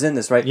 Yularen was in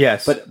this, right?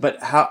 Yes.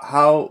 But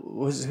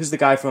who's the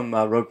guy from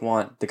Rogue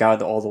One? The guy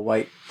with all the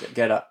white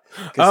get up.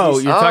 Oh,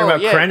 you're talking about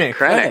Krennic.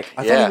 Krennic.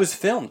 I thought he was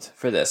filmed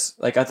for this.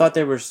 Like, I thought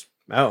they were.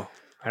 Oh,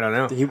 I don't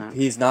know.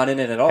 He's not in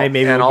it at all. Hey,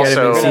 maybe we'll get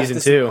him in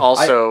season 2.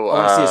 Also, I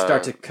want to see it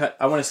start to cut.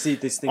 I want to see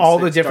these things. All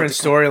the different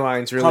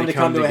storylines really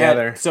come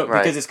together. So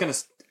because it's going to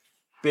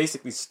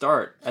basically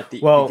start at the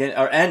beginning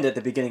or end at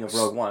the beginning of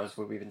Rogue One, is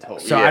what we've been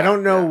told. So I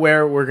don't know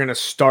where we're going to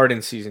start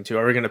in season 2.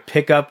 Are we going to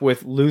pick up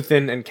with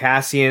Luthen and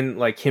Cassian,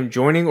 like him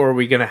joining, or are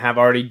we going to have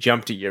already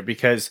jumped a year?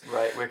 Because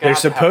there's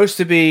supposed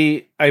to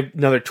be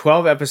another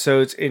 12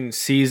 episodes in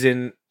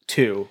season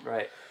 2.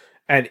 Right.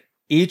 And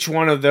each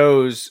one of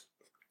those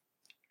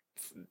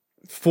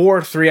 4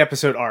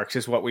 3-episode arcs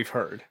is what we've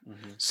heard.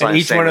 And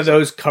each one of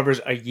those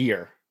covers a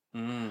year.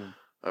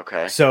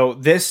 Okay. So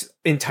this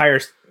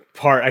entire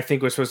part, I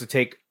think, was supposed to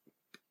take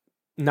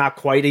not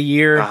quite a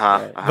year,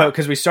 but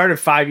because we started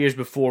 5 years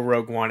before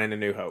Rogue One and A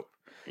New Hope.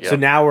 So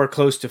now we're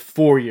close to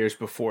 4 years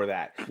before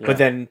that. But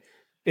then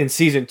in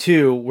season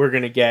 2, we're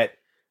going to get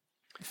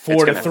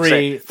 4 to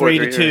 3, 3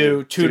 to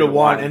 2, 2 to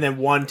 1, and then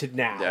 1 to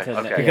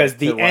now. Because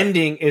the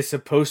ending is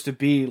supposed to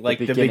be like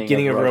the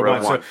beginning of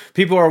Rogue One. So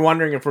people are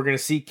wondering if we're going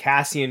to see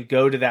Cassian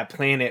go to that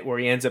planet where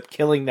he ends up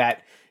killing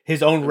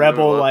his own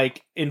rebel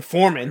like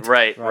informant,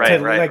 right.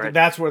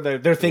 That's where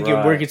they're thinking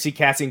we're gonna see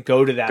Cassian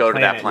go to that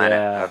planet.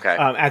 Yeah. Okay.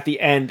 At the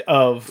end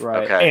of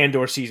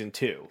Andor season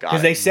 2,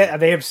 because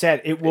they have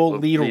said it will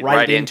lead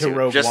right into Rogue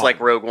One, just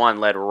like Rogue One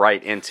led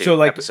right into. So,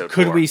 like, episode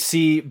could 4. we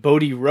see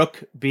Bodhi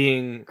Rook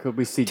being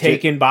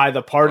taken by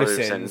the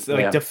partisans,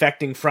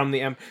 defecting from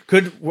the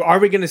Are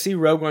we going to see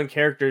Rogue One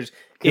characters?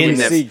 Could we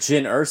see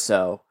Jyn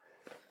Erso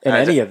in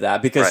any of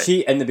that? Because she,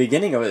 in the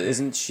beginning of it,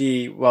 isn't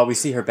she? Well, we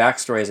see her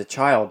backstory as a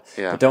child,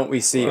 but don't we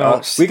see?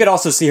 We could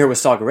also see her with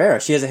Saw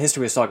Gerrera. She has a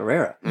history with Saw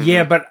Gerrera.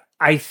 Yeah, but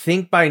I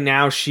think by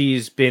now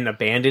she's been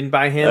abandoned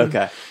by him.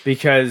 Okay,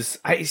 because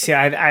I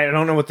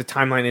don't know what the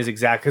timeline is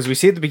exact. Because we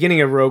see at the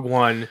beginning of Rogue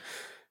One,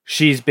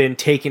 she's been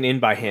taken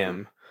in by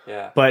him.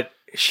 Yeah, but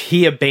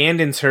he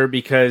abandons her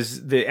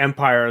because the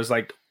Empire is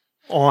like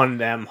on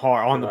them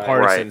hard, on the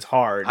partisans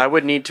hard. I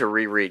would need to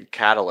reread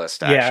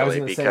Catalyst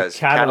actually, because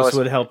Catalyst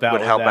would help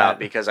out.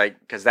 Because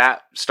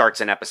that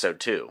starts in episode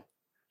 2.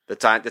 The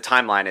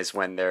timeline is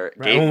when they're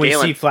when we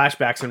see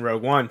flashbacks in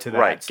Rogue One to that.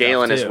 Right,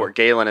 Galen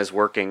is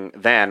working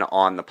then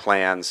on the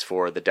plans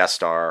for the Death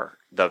Star,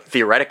 the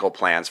theoretical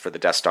plans for the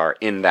Death Star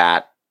in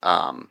that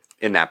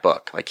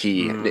book. Like,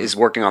 he is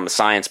working on the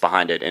science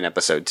behind it in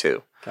episode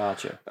 2.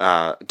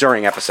 Gotcha.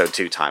 During episode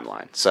 2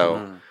 timeline.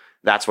 So.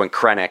 that's when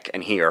Krennic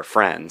and he are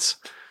friends.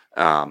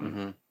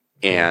 And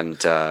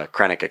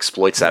Krennic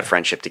exploits that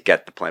friendship to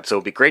get the plan. So it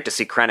would be great to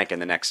see Krennic in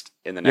the next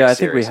series. I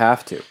think we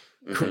have to.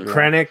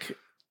 Krennic,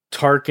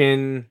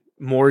 Tarkin,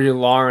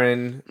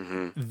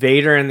 Yularen,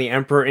 Vader, and the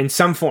Emperor in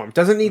some form.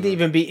 Doesn't need to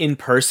even be in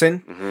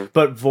person,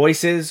 but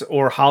voices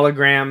or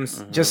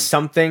holograms, just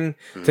something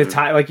to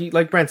tie,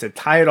 like Brent said,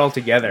 tie it all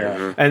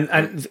together.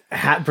 And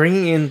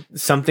bringing in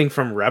something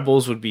from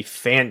Rebels would be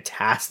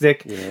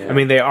fantastic. Yeah. I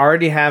mean, they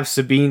already have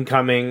Sabine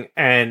coming,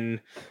 and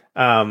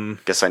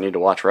guess I need to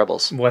watch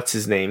Rebels. What's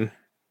his name?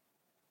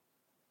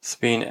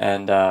 Sabine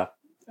and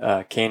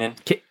Kanan.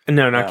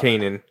 No, not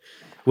Kanan.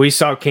 We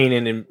saw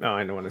Kanan in. Oh,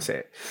 I don't want to say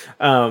it.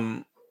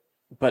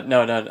 But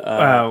no.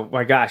 Oh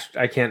my gosh,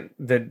 I can't.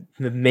 The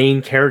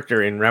main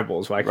character in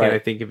Rebels. Why can't I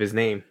think of his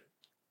name?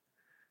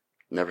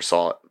 Never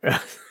saw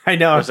it. I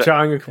know. I'm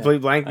drawing a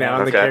complete blank now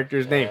on the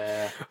character's name.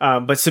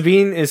 But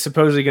Sabine is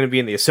supposedly going to be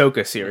in the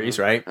Ahsoka series,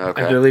 right?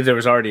 Okay. I believe there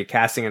was already a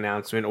casting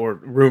announcement or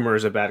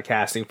rumors about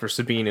casting for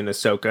Sabine in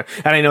Ahsoka,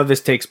 and I know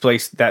this takes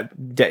place that's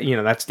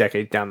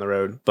decades down the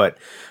road. But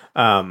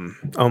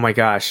oh my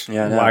gosh,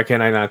 why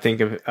can I not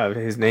think of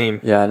his name?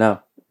 Yeah, I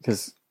know,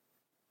 because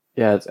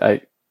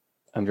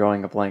I'm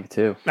drawing a blank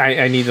too.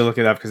 I need to look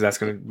it up because that's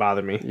going to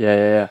bother me.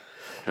 Yeah.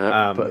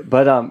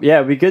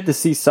 It'd be good to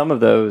see some of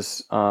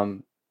those.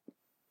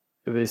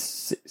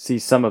 See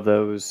some of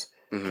those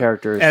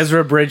characters.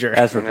 Ezra Bridger.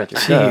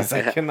 Jeez,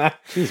 I cannot.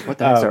 Jeez, what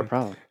the heck's our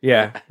problem?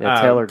 Yeah,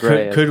 Taylor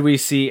Gray. Could we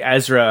see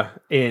Ezra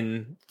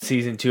in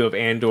season 2 of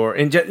Andor,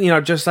 and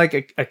just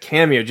like a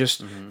cameo,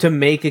 just to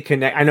make a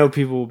connect? I know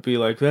people will be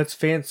like, "That's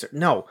fan service."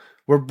 No.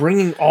 We're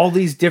bringing all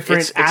these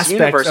different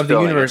aspects of the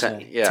universe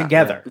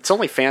together. It's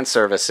only fan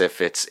service if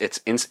it's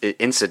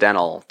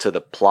incidental to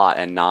the plot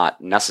and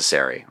not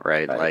necessary,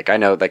 right? Like I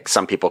know, like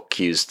some people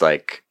accused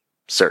the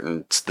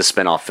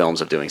spin-off films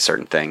of doing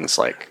certain things,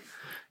 like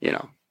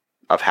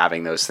of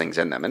having those things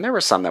in them, and there were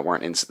some that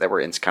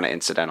weren't kind of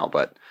incidental,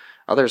 but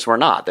others were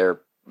not. They're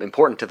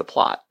important to the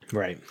plot,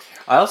 right?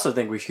 I also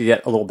think we should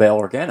get a little Bail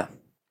Organa.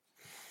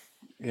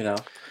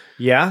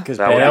 Yeah, because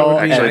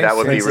that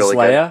would be really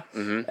Leia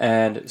good.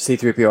 And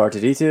C-3PO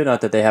R2-D2, not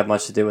that they have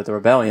much to do with the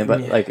rebellion,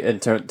 but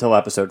until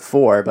episode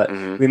 4. But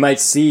we might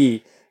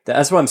see that.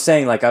 That's what I'm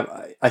saying. Like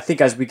I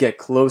think as we get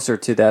closer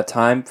to that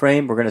time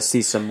frame, we're going to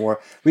see some more.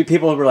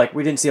 People were like,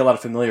 we didn't see a lot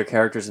of familiar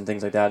characters and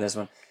things like that in this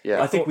one.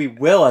 Yeah, I think we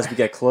will as we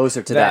get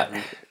closer to that.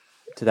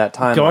 To that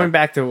time. Going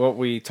back to what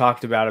we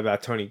talked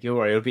about Tony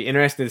Gilroy, it'll be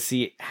interesting to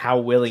see how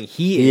willing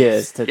he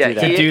is to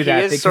do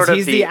that. Because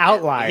he's the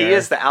outlier. He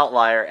is the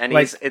outlier, and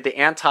he's the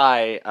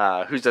anti.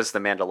 Who does the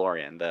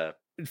Mandalorian? The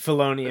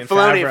Filoni and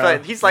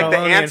Favreau. He's like Filoni the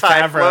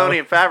anti Filoni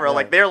and Favreau. Yeah.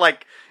 Like they're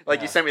like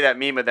you sent me that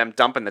meme of them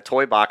dumping the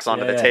toy box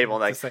onto the table.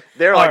 Like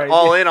they're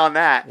all in on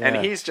that, and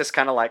he's just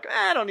kind of like,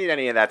 I don't need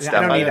any of that stuff.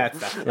 I don't need that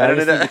stuff.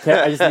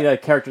 I just need a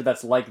character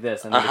that's like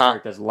this, and a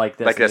character that's like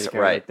this. Like this,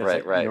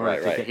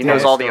 right. He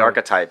knows all the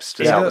archetypes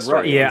to tell the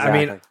story. Yeah,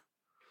 exactly. I mean,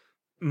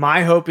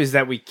 my hope is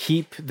that we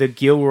keep the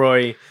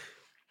Gilroy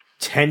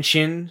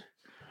tension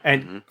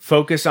and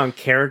focus on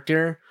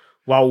character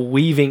while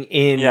weaving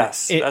in a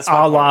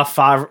la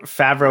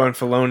Favreau and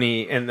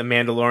Filoni and the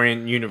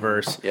Mandalorian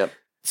universe. Yep.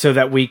 So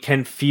that we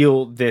can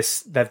feel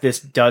this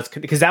does,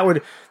 because that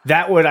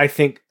would I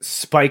think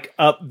spike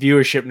up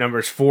viewership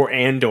numbers for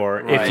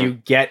Andor if you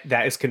get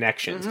that as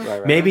connections.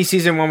 Maybe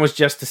season 1 was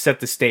just to set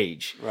the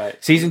stage. Right.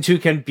 Season 2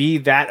 can be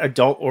that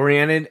adult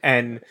oriented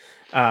and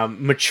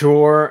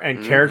mature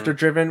and character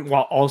driven,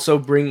 while also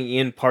bringing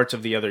in parts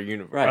of the other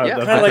universe. Right.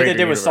 Kind of like they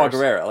did with Saw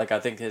Gerrera. Like I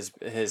think his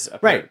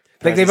right.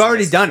 Like they've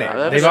already done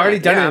it. They've already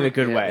done it in a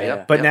good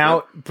way. But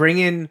now bring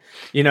in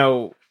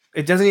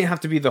it doesn't even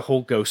have to be the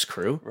whole Ghost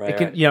crew. Right, it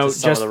can,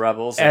 just some of the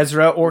rebels,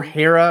 Ezra or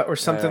Hera or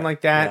something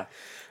like that.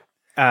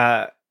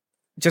 Yeah.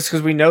 Just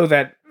because we know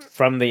that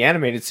from the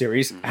animated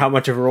series, how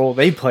much of a role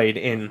they played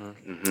in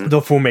the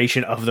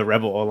formation of the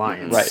Rebel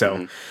Alliance. Right.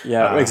 So,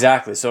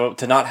 exactly. So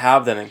to not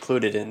have them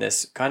included in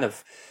this kind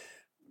of,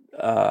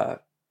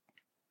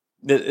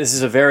 this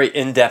is a very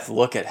in-depth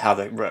look at how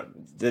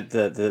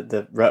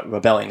the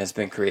rebellion has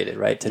been created.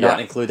 Right. To not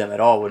include them at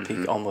all would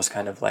be almost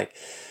kind of like,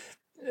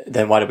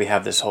 then why do we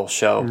have this whole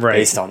show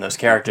based on those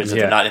characters if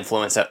they're not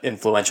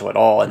influential at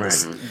all in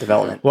this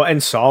development? Well,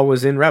 and Saul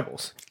was in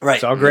Rebels. Right.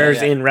 Saul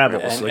Guerrero's in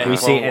Rebels. And we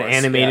see an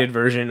animated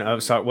version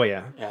of Saul.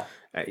 Well,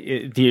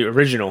 the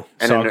original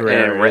Saul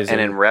Guerrero. And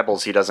in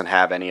Rebels, he doesn't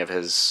have any of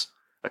his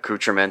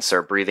accoutrements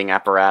or breathing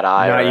apparatus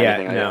or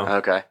anything. No.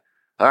 Okay.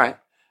 All right.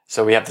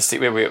 So we have to see,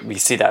 we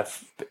see that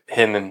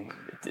him and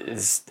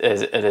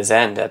at his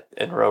end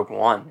in Rogue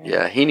One.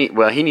 Yeah, he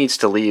needs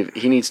to leave.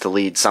 He needs to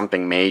lead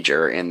something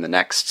major in the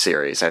next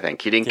series. I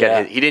think he didn't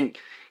get.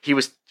 He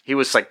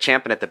was like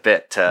champing at the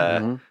bit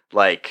to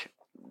like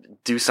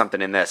do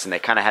something in this, and they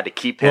kind of had to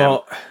keep him.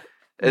 Well,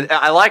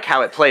 I like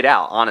how it played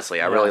out.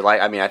 Honestly, I really like.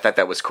 I mean, I thought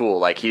that was cool.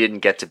 Like he didn't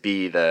get to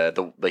be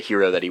the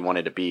hero that he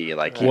wanted to be.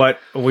 Like what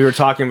we were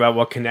talking about,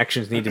 what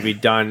connections need to be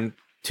done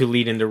to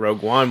lead into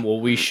Rogue One. Well,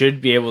 we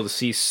should be able to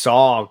see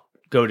Saul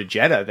go to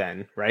Jeddah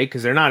then, right?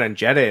 Because they're not in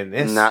Jeddah in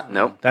this.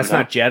 Nope. That's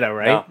not Jeddah,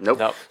 right?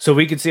 Nope. So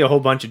we could see a whole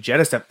bunch of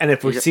Jeddah stuff. And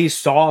if we see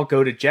Saul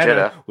go to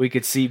Jeddah, we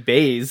could see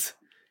Baze.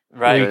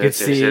 Right. We could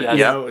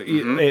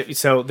see,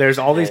 so there's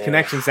all these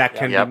connections that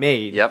can be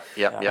made. Yep.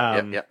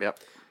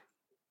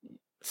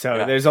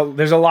 So there's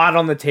a lot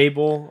on the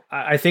table.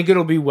 I think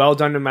it'll be well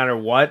done no matter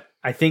what.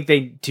 I think they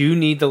do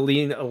need to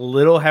lean a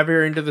little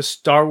heavier into the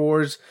Star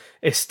Wars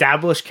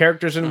established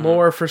characters and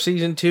lore for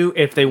season 2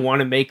 if they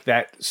want to make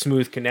that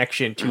smooth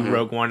connection to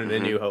Rogue One and A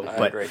New Hope.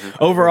 But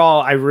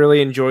overall, I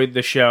really enjoyed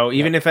the show,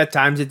 even if at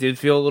times it did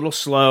feel a little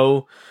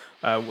slow,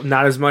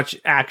 not as much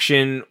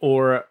action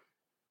or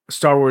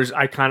Star Wars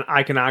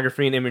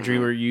iconography and imagery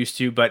we're used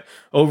to, but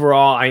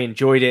overall I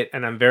enjoyed it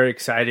and I'm very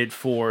excited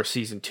for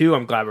season 2.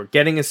 I'm glad we're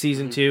getting a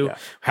season 2.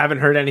 Haven't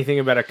heard anything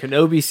about a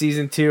Kenobi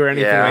season 2 or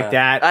anything like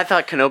that. I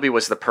thought Kenobi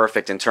was the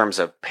perfect in terms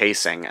of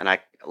pacing, and I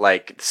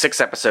like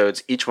 6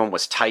 episodes, each one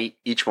was tight,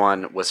 each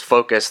one was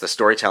focused, the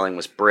storytelling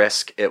was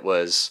brisk. It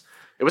was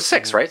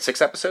 6, right?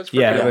 6 episodes?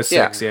 It was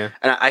 6, yeah.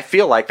 And I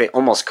feel like they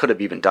almost could have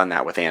even done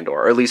that with Andor,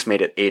 or at least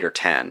made it 8 or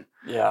 10.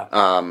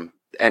 Yeah.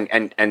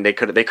 And they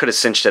could have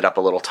cinched it up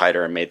a little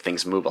tighter and made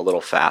things move a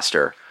little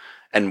faster,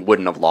 and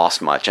wouldn't have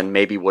lost much, and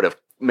maybe would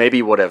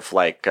have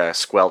like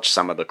squelched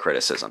some of the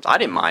criticisms. I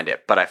didn't mind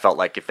it, but I felt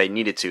like if they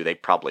needed to, they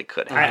probably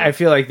could have. I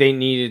feel like they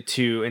needed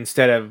to,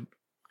 instead of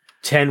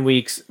 10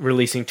 weeks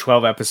releasing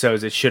 12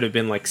 episodes, it should have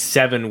been like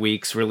 7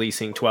 weeks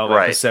releasing 12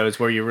 episodes,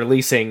 where you're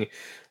releasing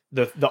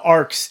the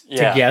arcs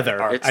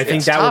together. I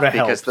think that would have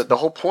helped. Because the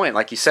whole point,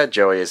 like you said,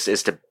 Joey,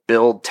 is to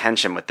build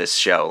tension with this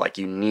show. Like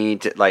you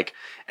need to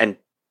and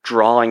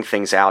drawing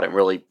things out and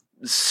really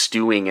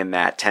stewing in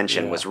that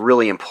tension was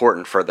really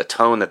important for the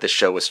tone that the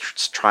show was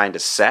trying to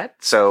set.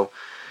 So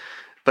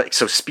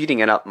speeding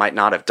it up might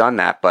not have done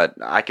that, but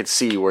I could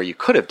see where you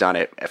could have done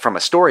it from a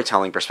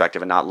storytelling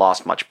perspective and not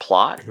lost much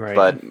plot. Right.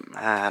 But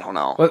I don't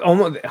know.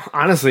 Well,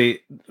 honestly,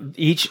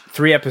 each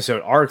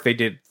 3-episode arc, they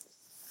did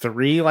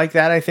 3 like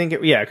that, I think.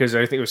 Because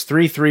I think it was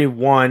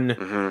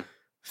 3-3-1,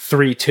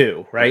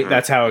 3-2, right?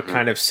 That's how it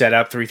kind of set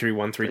up,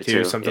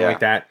 3-3-1-3-2, something like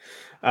that.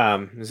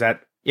 Is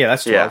that... Yeah,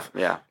 that's 12.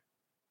 Yeah.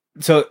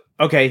 So,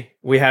 okay,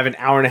 we have an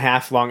hour and a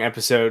half long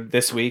episode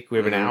this week. We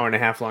have an hour and a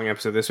half long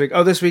episode this week.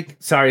 Oh, this week,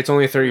 sorry, it's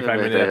only a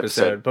 35-minute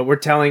episode. But we're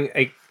telling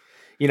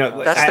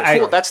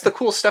that's the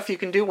cool stuff you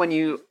can do when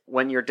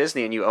you're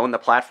Disney and you own the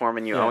platform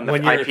and you own the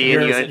IP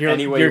and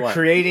you're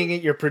creating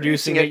it, you're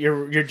producing it,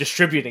 you're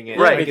distributing it.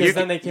 Right, because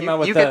then they came out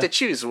with you get to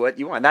choose what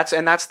you want.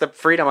 That's the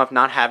freedom of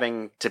not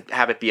having to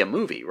have it be a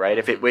movie, right?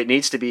 If it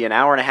needs to be an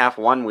hour and a half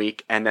one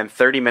week and then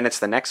 30 minutes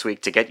the next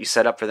week to get you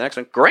set up for the next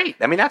one, great.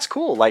 I mean, that's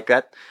cool. Like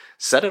that.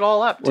 Set it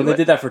all up. Well, they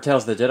did that for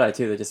Tales of the Jedi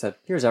too. They just said,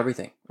 "Here's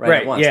everything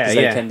at once." Because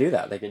they can do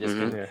that. They can just.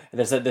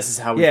 They said, "This is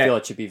how we feel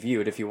it should be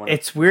viewed." If you want,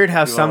 it's weird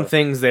how some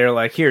things they're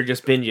like, "Here,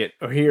 just binge it,"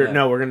 or "Here,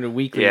 no, we're going to do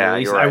weekly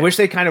release." Right. I wish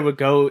they kind of would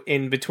go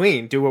in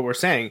between, do what we're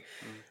saying.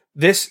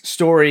 This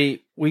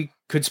story, we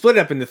could split it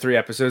up into 3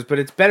 episodes, but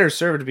it's better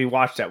served to be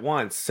watched at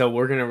once. So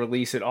we're going to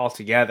release it all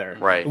together.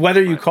 Right.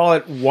 Whether you call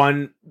it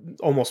one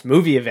almost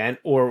movie event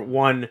or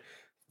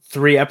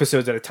 3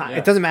 episodes at a time.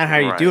 It doesn't matter how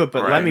you do it,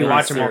 but let me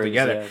watch them all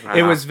together.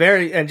 It was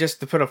and just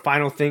to put a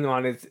final thing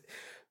on it,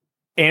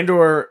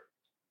 Andor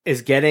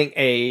is getting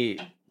a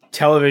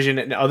television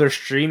and other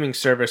streaming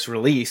service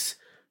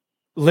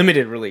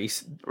limited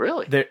release.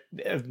 Really?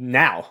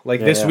 Now,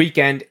 this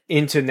weekend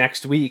into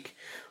next week,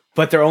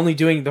 but they're only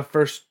doing the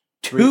first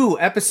 2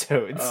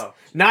 episodes.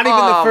 Not even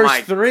the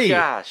first 3.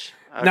 Gosh.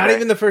 Okay. Not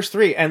even the first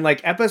 3. And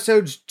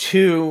episodes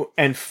 2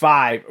 and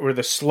 5 were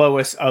the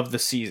slowest of the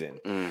season.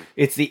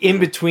 It's the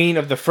in-between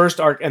of the first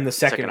arc and the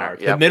second arc.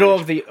 The middle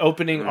of the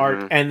opening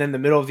arc and then the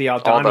middle of the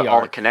Aldhani arc.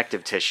 All the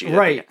connective tissue.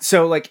 Right.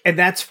 So, and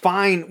that's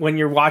fine when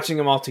you're watching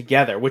them all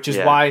together, which is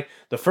why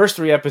the first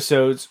 3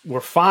 episodes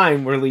were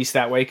fine released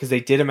that way because they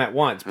did them at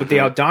once. But the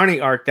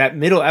Aldhani arc, that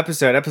middle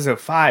episode, episode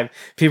 5,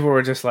 people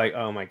were just like,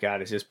 oh my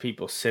God, it's just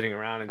people sitting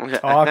around and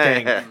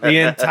talking the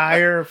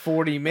entire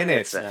 40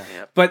 minutes.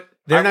 But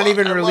they're not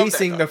even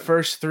releasing the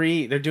first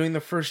 3. They're doing the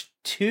first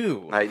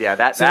 2.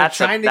 That's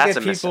trying to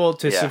get people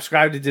to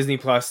subscribe to Disney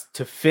Plus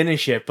to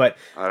finish it, but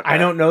I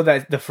don't know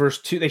that the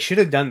first 2. They should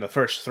have done the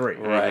first 3.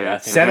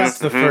 Right. Set up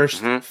the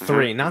first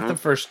 3, not the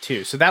first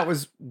 2. So that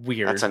was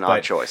weird. That's an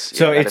odd choice.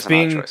 So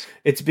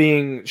it's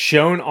being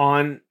shown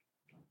on,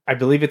 I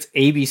believe it's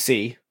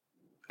ABC.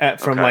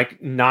 From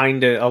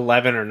 9 to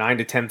 11 or 9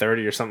 to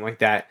 10:30 or something like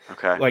that.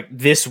 Okay.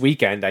 This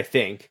weekend, I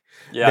think.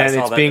 Yeah, then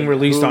it's being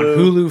released on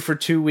Hulu for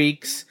 2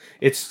 weeks.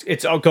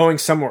 It's going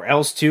somewhere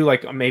else too,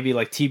 maybe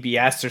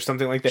TBS or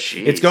something like that.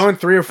 Jeez. It's going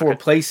 3 or 4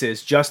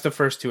 places, just the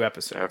first 2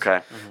 episodes. Okay.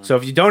 So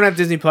if you don't have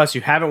Disney Plus,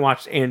 you haven't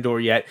watched Andor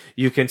yet,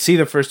 you can see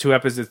the first 2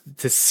 episodes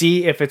to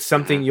see if it's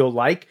something you'll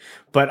like.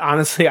 But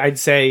honestly, I'd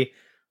say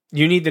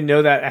you need to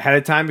know that ahead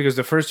of time because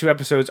the first 2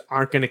 episodes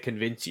aren't going to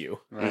convince you.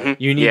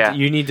 Mm-hmm.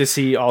 You need to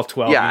see all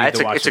 12. Yeah,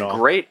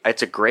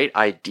 it's a great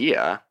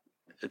idea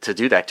to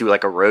do that. Do a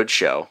road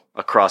show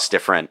across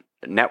different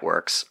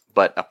networks,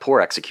 but a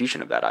poor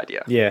execution of that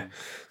idea. Yeah.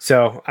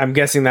 So I'm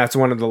guessing that's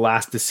one of the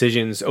last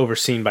decisions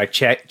overseen by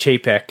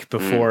Chapek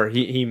before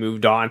he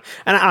moved on.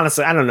 And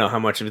honestly, I don't know how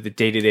much of the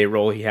day-to-day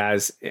role he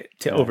has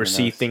to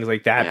oversee things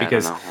like that,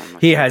 because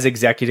he has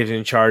executives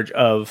in charge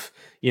of,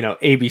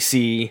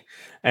 ABC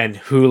and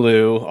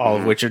Hulu, all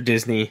of which are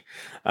Disney,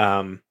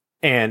 and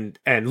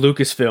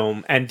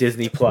Lucasfilm and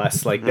Disney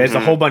Plus. Like, there's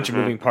a whole bunch of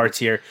moving parts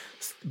here,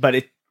 but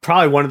it's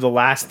probably one of the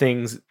last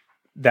things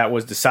that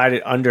was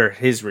decided under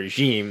his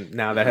regime.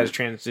 Now that has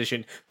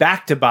transitioned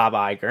back to Bob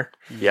Iger.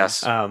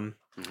 Yes. And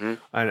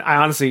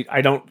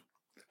I don't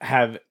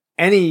have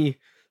any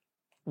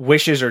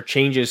wishes or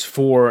changes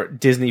for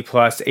Disney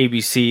Plus,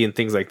 ABC, and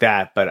things like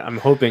that. But I'm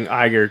hoping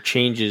Iger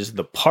changes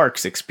the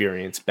parks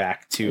experience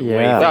back to the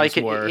way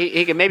things were.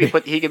 He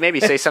could maybe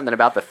say something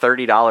about the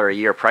 $30 a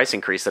year price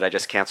increase that I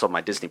just canceled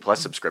my Disney Plus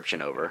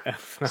subscription over.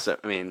 So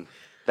I mean,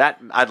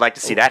 that I'd like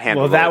to see that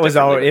handled. Well, that was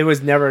all. It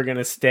was never going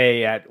to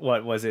stay at,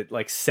 what was it,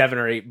 like $7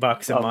 or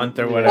 $8 a month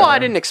or whatever. Well, I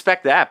didn't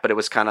expect that, but it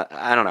was kind of,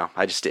 I don't know.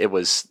 That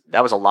was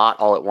a lot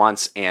all at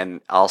once,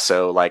 and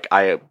also like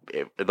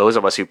those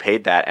of us who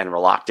paid that and were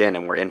locked in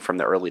and were in from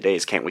the early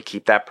days, can't we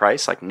keep that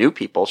price? Like, new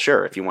people,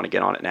 sure, if you want to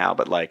get on it now,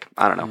 but like,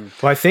 I don't know.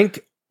 Well, I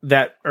think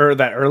that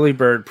early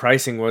bird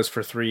pricing was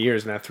for 3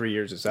 years. Now 3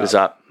 years is up. It's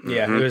up.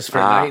 Yeah, it was for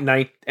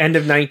end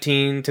of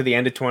 19 to the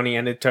end of 20,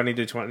 end of 20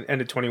 to end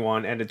of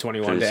 21, end of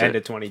 21 to end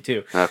of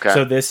 22. Okay.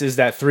 So this is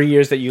that 3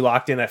 years that you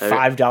locked in at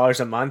 $5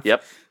 a month.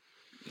 Yep.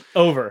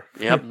 Over.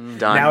 Yep.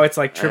 Done. Now it's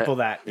like triple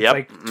that. It's Yep.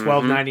 like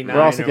 $12.99.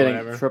 We're also or getting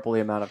whatever. triple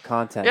the amount of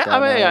content. Yeah,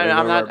 down I mean,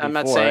 now than I'm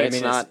not before. saying I it's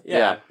mean, not.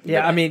 yeah.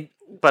 Yeah, I mean,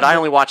 But I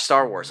only watch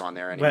Star Wars on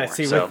there anymore. but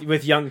see, so.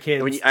 with young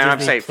kids, And I'm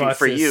Disney saying Plus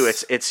for you,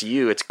 is-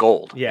 it's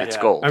gold. Yeah. It's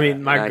Yeah. gold. I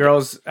mean, my And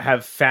girls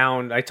have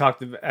found, I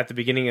talked at the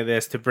beginning of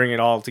this to bring it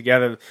all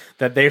together,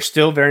 that they're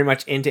still very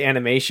much into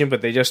animation,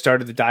 but they just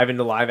started to dive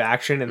into live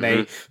action, and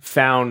they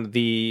found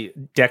the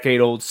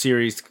decade-old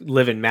series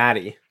Liv and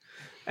Maddie.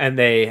 And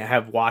they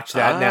have watched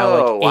that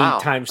now like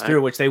 8 times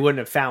through, which they wouldn't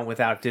have found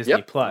without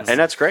Disney Plus. And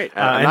that's great.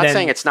 I'm not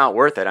saying it's not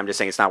worth it. I'm just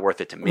saying it's not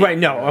worth it to me. Right,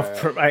 no,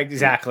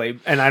 exactly.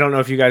 And I don't know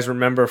if you guys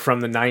remember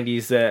from the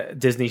 90s the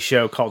Disney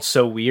show called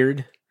So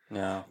Weird.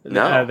 No.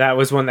 That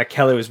was one that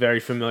Kelly was very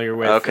familiar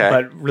with. Okay.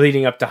 But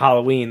leading up to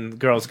Halloween,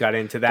 girls got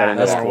into that and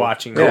into were that.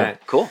 watching Cool.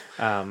 that. Cool.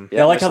 Yeah,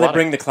 I like how they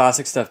bring the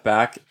classic stuff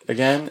back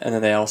again, and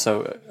then they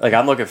also, like,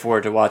 I'm looking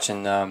forward to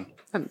watching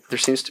There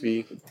seems to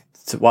be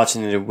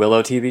the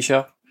Willow TV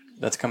show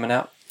that's coming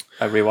out.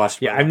 I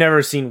rewatched. Yeah, Willow. I've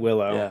never seen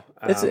Willow. Yeah,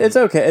 it's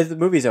okay. The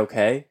movie's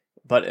okay,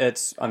 but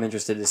I'm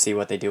interested to see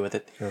what they do with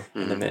it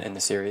in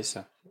the series.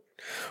 So.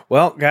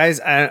 Well, guys,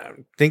 I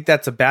think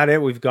that's about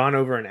it. We've gone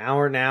over an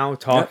hour now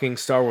talking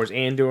Star Wars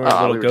Andor,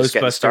 little we were just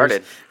getting Ghostbusters.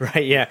 started.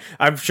 Right, yeah.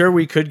 I'm sure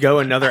we could go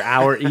another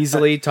hour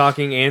easily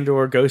talking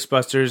Andor,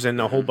 Ghostbusters,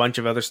 and a whole bunch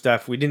of other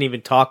stuff. We didn't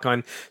even talk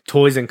on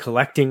toys and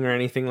collecting or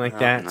anything like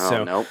that.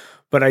 Nope.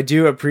 But I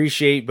do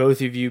appreciate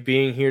both of you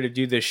being here to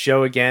do this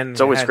show again.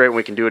 It's always great when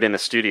we can do it in the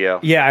studio.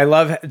 Yeah, I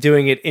love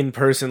doing it in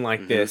person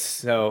like this.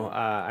 So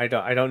I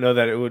don't know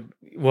that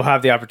we'll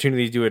have the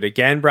opportunity to do it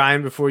again,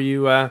 Brian, before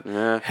you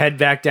head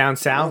back down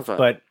south.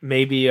 But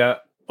maybe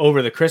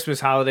over the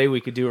Christmas holiday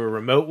we could do a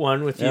remote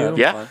one with you.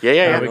 Yeah.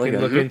 We can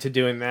look into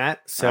doing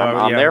that. So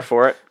I'm there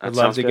for it. I'd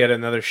love to get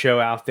another show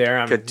out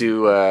there. Could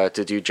do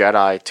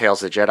Jedi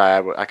Tales of the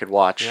Jedi. I could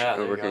watch. Yeah,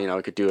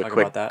 we could do a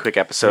quick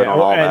episode on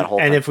all that whole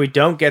thing. And if we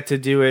don't get to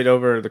do it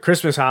over the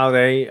Christmas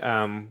holiday,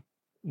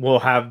 we'll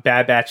have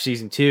Bad Batch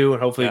season 2,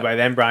 and hopefully by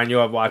then, Brian,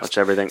 you'll have watched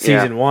everything.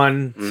 season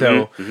 1.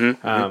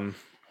 So.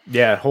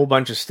 Yeah, a whole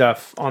bunch of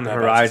stuff on the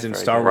horizon,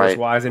 Star Wars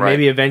wise, and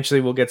maybe eventually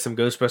we'll get some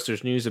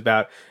Ghostbusters news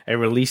about a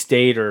release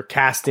date or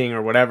casting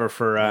or whatever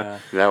for.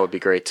 That would be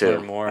great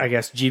too. I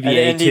guess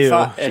GBA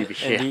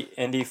 2,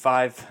 Indy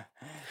 5,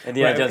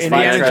 Indiana Jones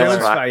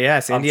 5.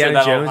 Yes,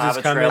 Indiana Jones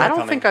is coming. I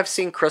don't think I've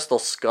seen Crystal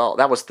Skull.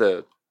 That was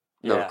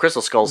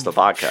Crystal Skull's the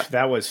vodka.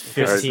 That was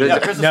 15.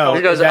 No,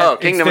 he goes,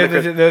 Kingdom of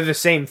the... They're the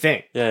same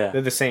thing. Yeah,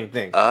 they're the same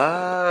thing.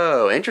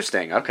 Oh,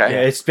 interesting. Okay.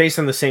 Yeah, it's based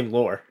on the same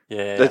lore.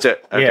 Yeah. That's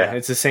it. Okay. Yeah,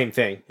 it's the same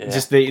thing. Yeah.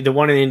 Just the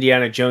one in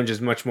Indiana Jones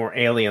is much more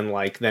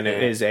alien-like than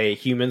it is a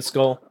human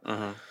skull.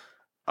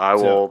 I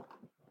will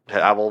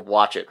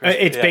watch it.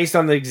 It's based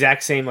on the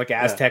exact same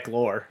Aztec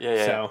lore.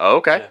 Yeah. So.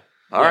 Okay.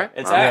 All right.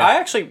 I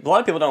actually, a lot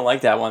of people don't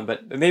like that one,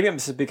 but maybe I'm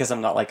just because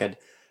I'm not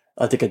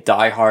a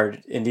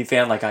diehard indie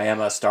fan like I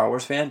am a Star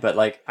Wars fan, but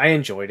I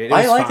enjoyed it.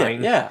 I liked it.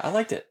 Yeah, I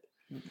liked it.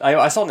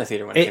 I saw it in the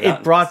theater when it came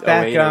out. It brought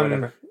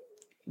back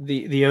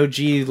the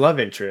OG love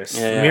interest,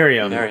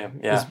 Miriam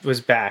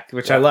was back,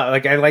 which I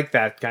love. I like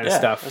that kind of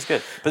stuff. That's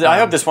good. But I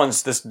hope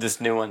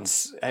this new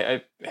one's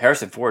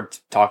Harrison Ford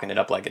talking it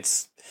up like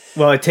it's.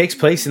 Well, it takes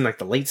place in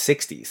the late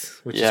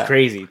 '60s, which is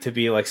crazy to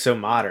be so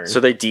modern. So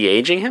they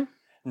de-aging him?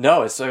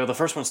 No, it's the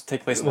first ones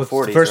take place in the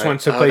 40s. The first one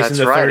took place in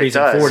the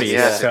 30s and 40s.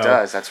 Yes, it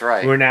does. That's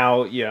right. We're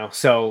now,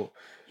 so...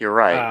 You're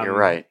right. You're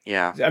right.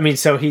 Yeah. I mean,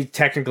 so he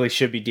technically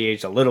should be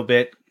de-aged a little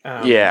bit.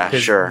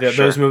 Sure.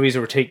 Those movies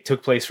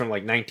took place from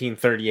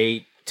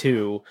 1938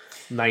 to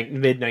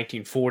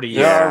mid-1940s.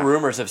 There are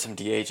rumors of some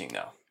de-aging,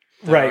 though.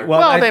 Right.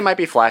 Well, they might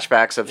be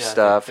flashbacks of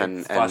stuff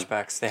and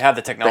flashbacks. They have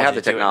the technology. They have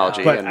the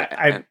technology. But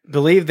I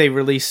believe they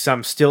released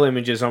some still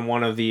images on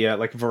one of the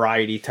like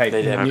Variety type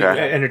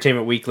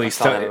Entertainment Weekly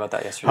stuff. About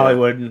that yesterday.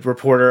 Hollywood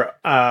Reporter.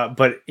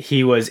 But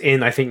he was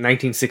in, I think,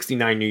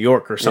 1969 New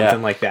York or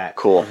something like that.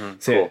 Cool.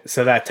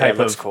 So that type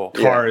of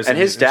cars and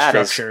his dad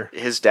structure.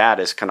 His dad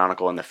is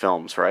canonical in the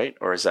films, right?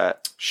 Or is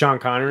that Sean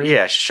Connery?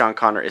 Yeah, Sean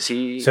Connery. Is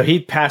he? So he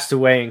passed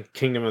away in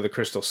Kingdom of the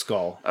Crystal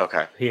Skull.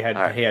 Okay. He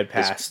had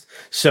passed.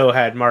 So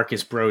had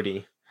Marcus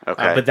Brody.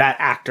 Okay. But that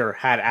actor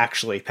had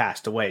actually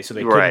passed away, so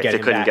they couldn't get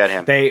him back. Get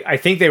him. I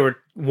think they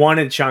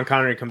wanted Sean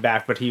Connery to come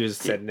back, but he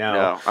said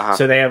no.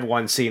 So they have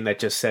one scene that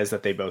just says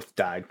that they both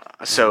died.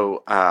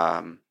 So,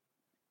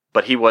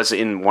 but he was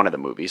in one of the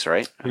movies,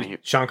 right?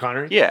 Sean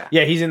Connery? Yeah.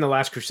 Yeah, he's in The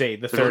Last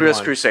Crusade, the third one.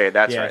 Last Crusade,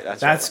 that's right.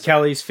 That's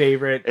Kelly's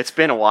favorite. It's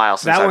been a while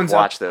since I've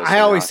watched those. I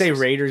always say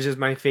Raiders is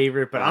my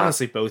favorite, but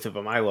honestly, both of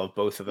them. I love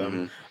both of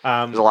them.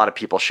 There's a lot of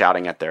people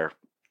shouting at their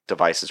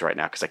devices right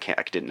now because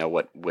I didn't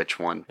know which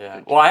one.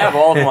 Yeah. Well, I have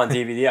all of them on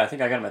DVD. I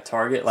think I got them at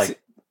Target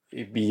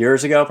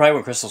years ago, probably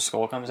when Crystal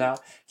Skull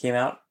came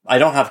out. I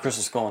don't have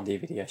Crystal Skull on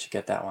DVD. I should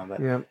get that one. But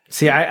yeah,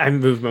 see, I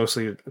moved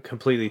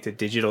completely to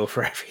digital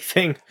for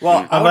everything.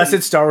 Well, unless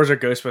it's Star Wars or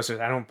Ghostbusters,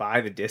 I don't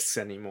buy the discs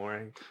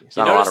anymore.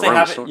 You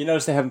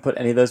notice they haven't put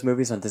any of those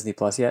movies on Disney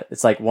Plus yet?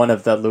 It's like one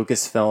of the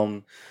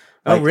Lucasfilm.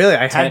 Oh, really?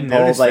 I hadn't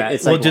noticed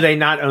that. Well, do they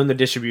not own the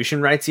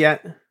distribution rights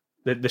yet?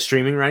 The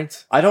streaming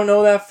rights? I don't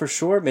know that for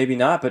sure. Maybe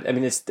not. But I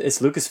mean, it's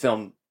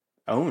Lucasfilm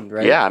owned,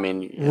 right? Yeah, I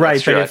mean,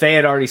 right. But if they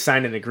had already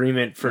signed an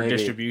agreement for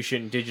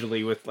distribution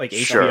digitally with like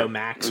HBO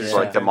Max or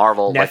like the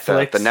Marvel, Netflix.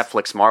 Like the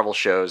Netflix Marvel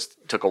shows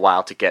took a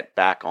while to get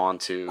back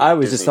onto. I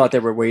always Disney. just thought they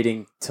were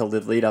waiting till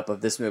the lead up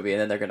of this movie,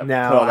 and then they're going to put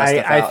all that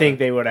stuff out. I think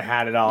they would have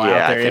had it all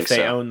out there if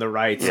they owned the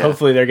rights. Yeah.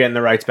 Hopefully, they're getting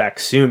the rights back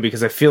soon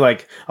because I feel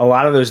like a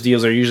lot of those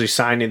deals are usually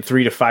signed in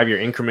 3 to 5 year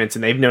increments,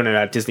 and they've known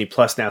about Disney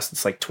Plus now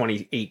since like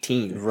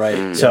 2018.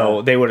 Right.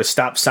 So they would have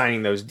stopped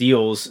signing those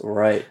deals.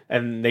 Right.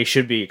 And they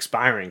should be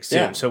expiring soon.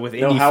 Yeah. So with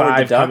Indy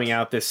Howard 5 coming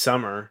out this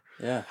summer.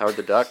 Yeah, Howard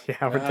the Duck. Yeah,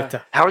 Howard the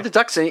Duck. Howard the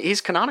Duck's he's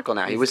canonical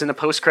now. He was in the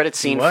post-credit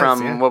scene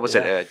from what was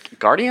it,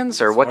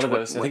 Guardians or what?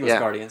 I think it was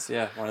Guardians.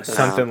 Yeah, one of those.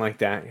 Something like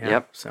that. Yeah.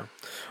 Yep. So,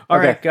 all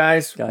right,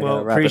 guys.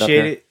 Well,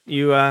 appreciate it.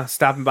 You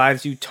stopping by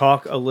to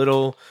talk a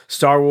little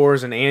Star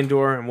Wars and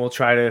Andor, and we'll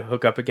try to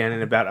hook up again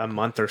in about a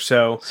month or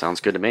so. Sounds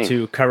good to me.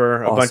 To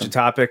cover a bunch of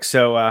topics.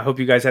 So, hope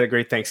you guys had a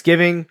great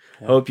Thanksgiving.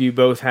 Yeah. Hope you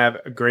both have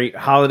a great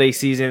holiday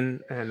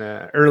season and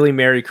early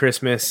Merry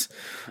Christmas.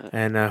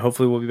 And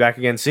hopefully we'll be back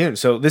again soon.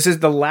 So, this is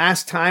the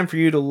last time for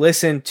you to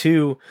listen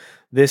to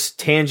this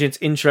Tangents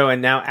intro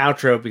and now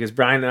outro because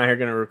Brian and I are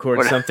going to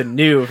record something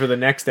new for the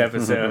next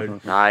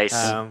episode. Nice.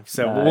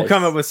 We'll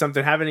come up with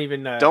something. Haven't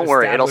even don't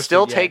worry, it'll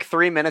still take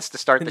 3 minutes to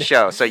start the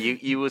show, so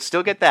you will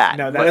still get that.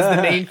 No, that is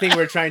the main thing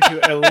we're trying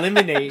to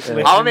eliminate.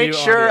 I'll make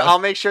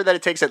sure that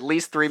it takes at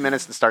least 3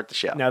 minutes to start the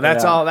show. No,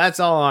 that's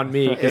all on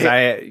me because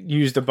I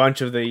used a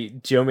bunch of the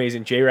Joe Mays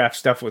and J-Raff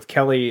stuff with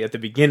Kelly at the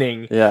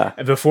beginning. Yeah.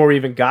 Before we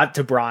even got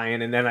to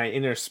Brian, and then I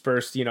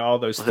interspersed all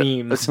those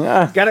themes. We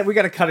got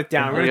to cut it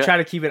down. We're going to try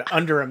to keep it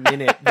under a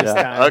minute this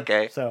time.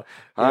 Okay. So,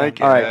 all right,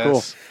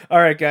 cool. All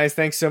right, guys.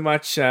 Thanks so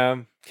much.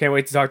 Can't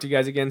wait to talk to you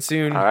guys again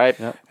soon. All right.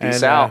 Yep.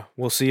 Peace out.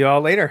 We'll see you all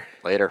later.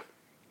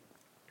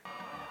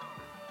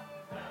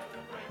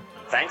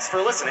 Thanks for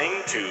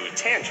listening to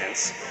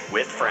Tangents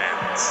with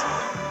Friends.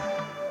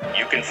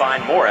 You can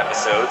find more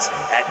episodes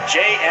at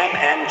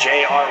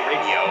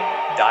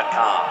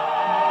jmnjrradio.com.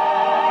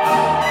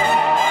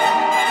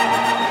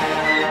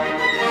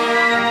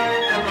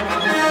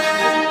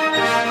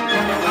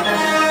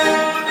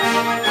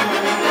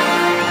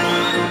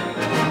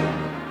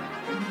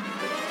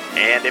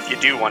 And if you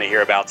do want to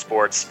hear about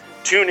sports,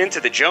 tune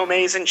into the Joe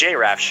Mays and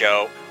J-Raff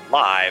Show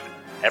live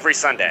every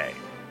Sunday.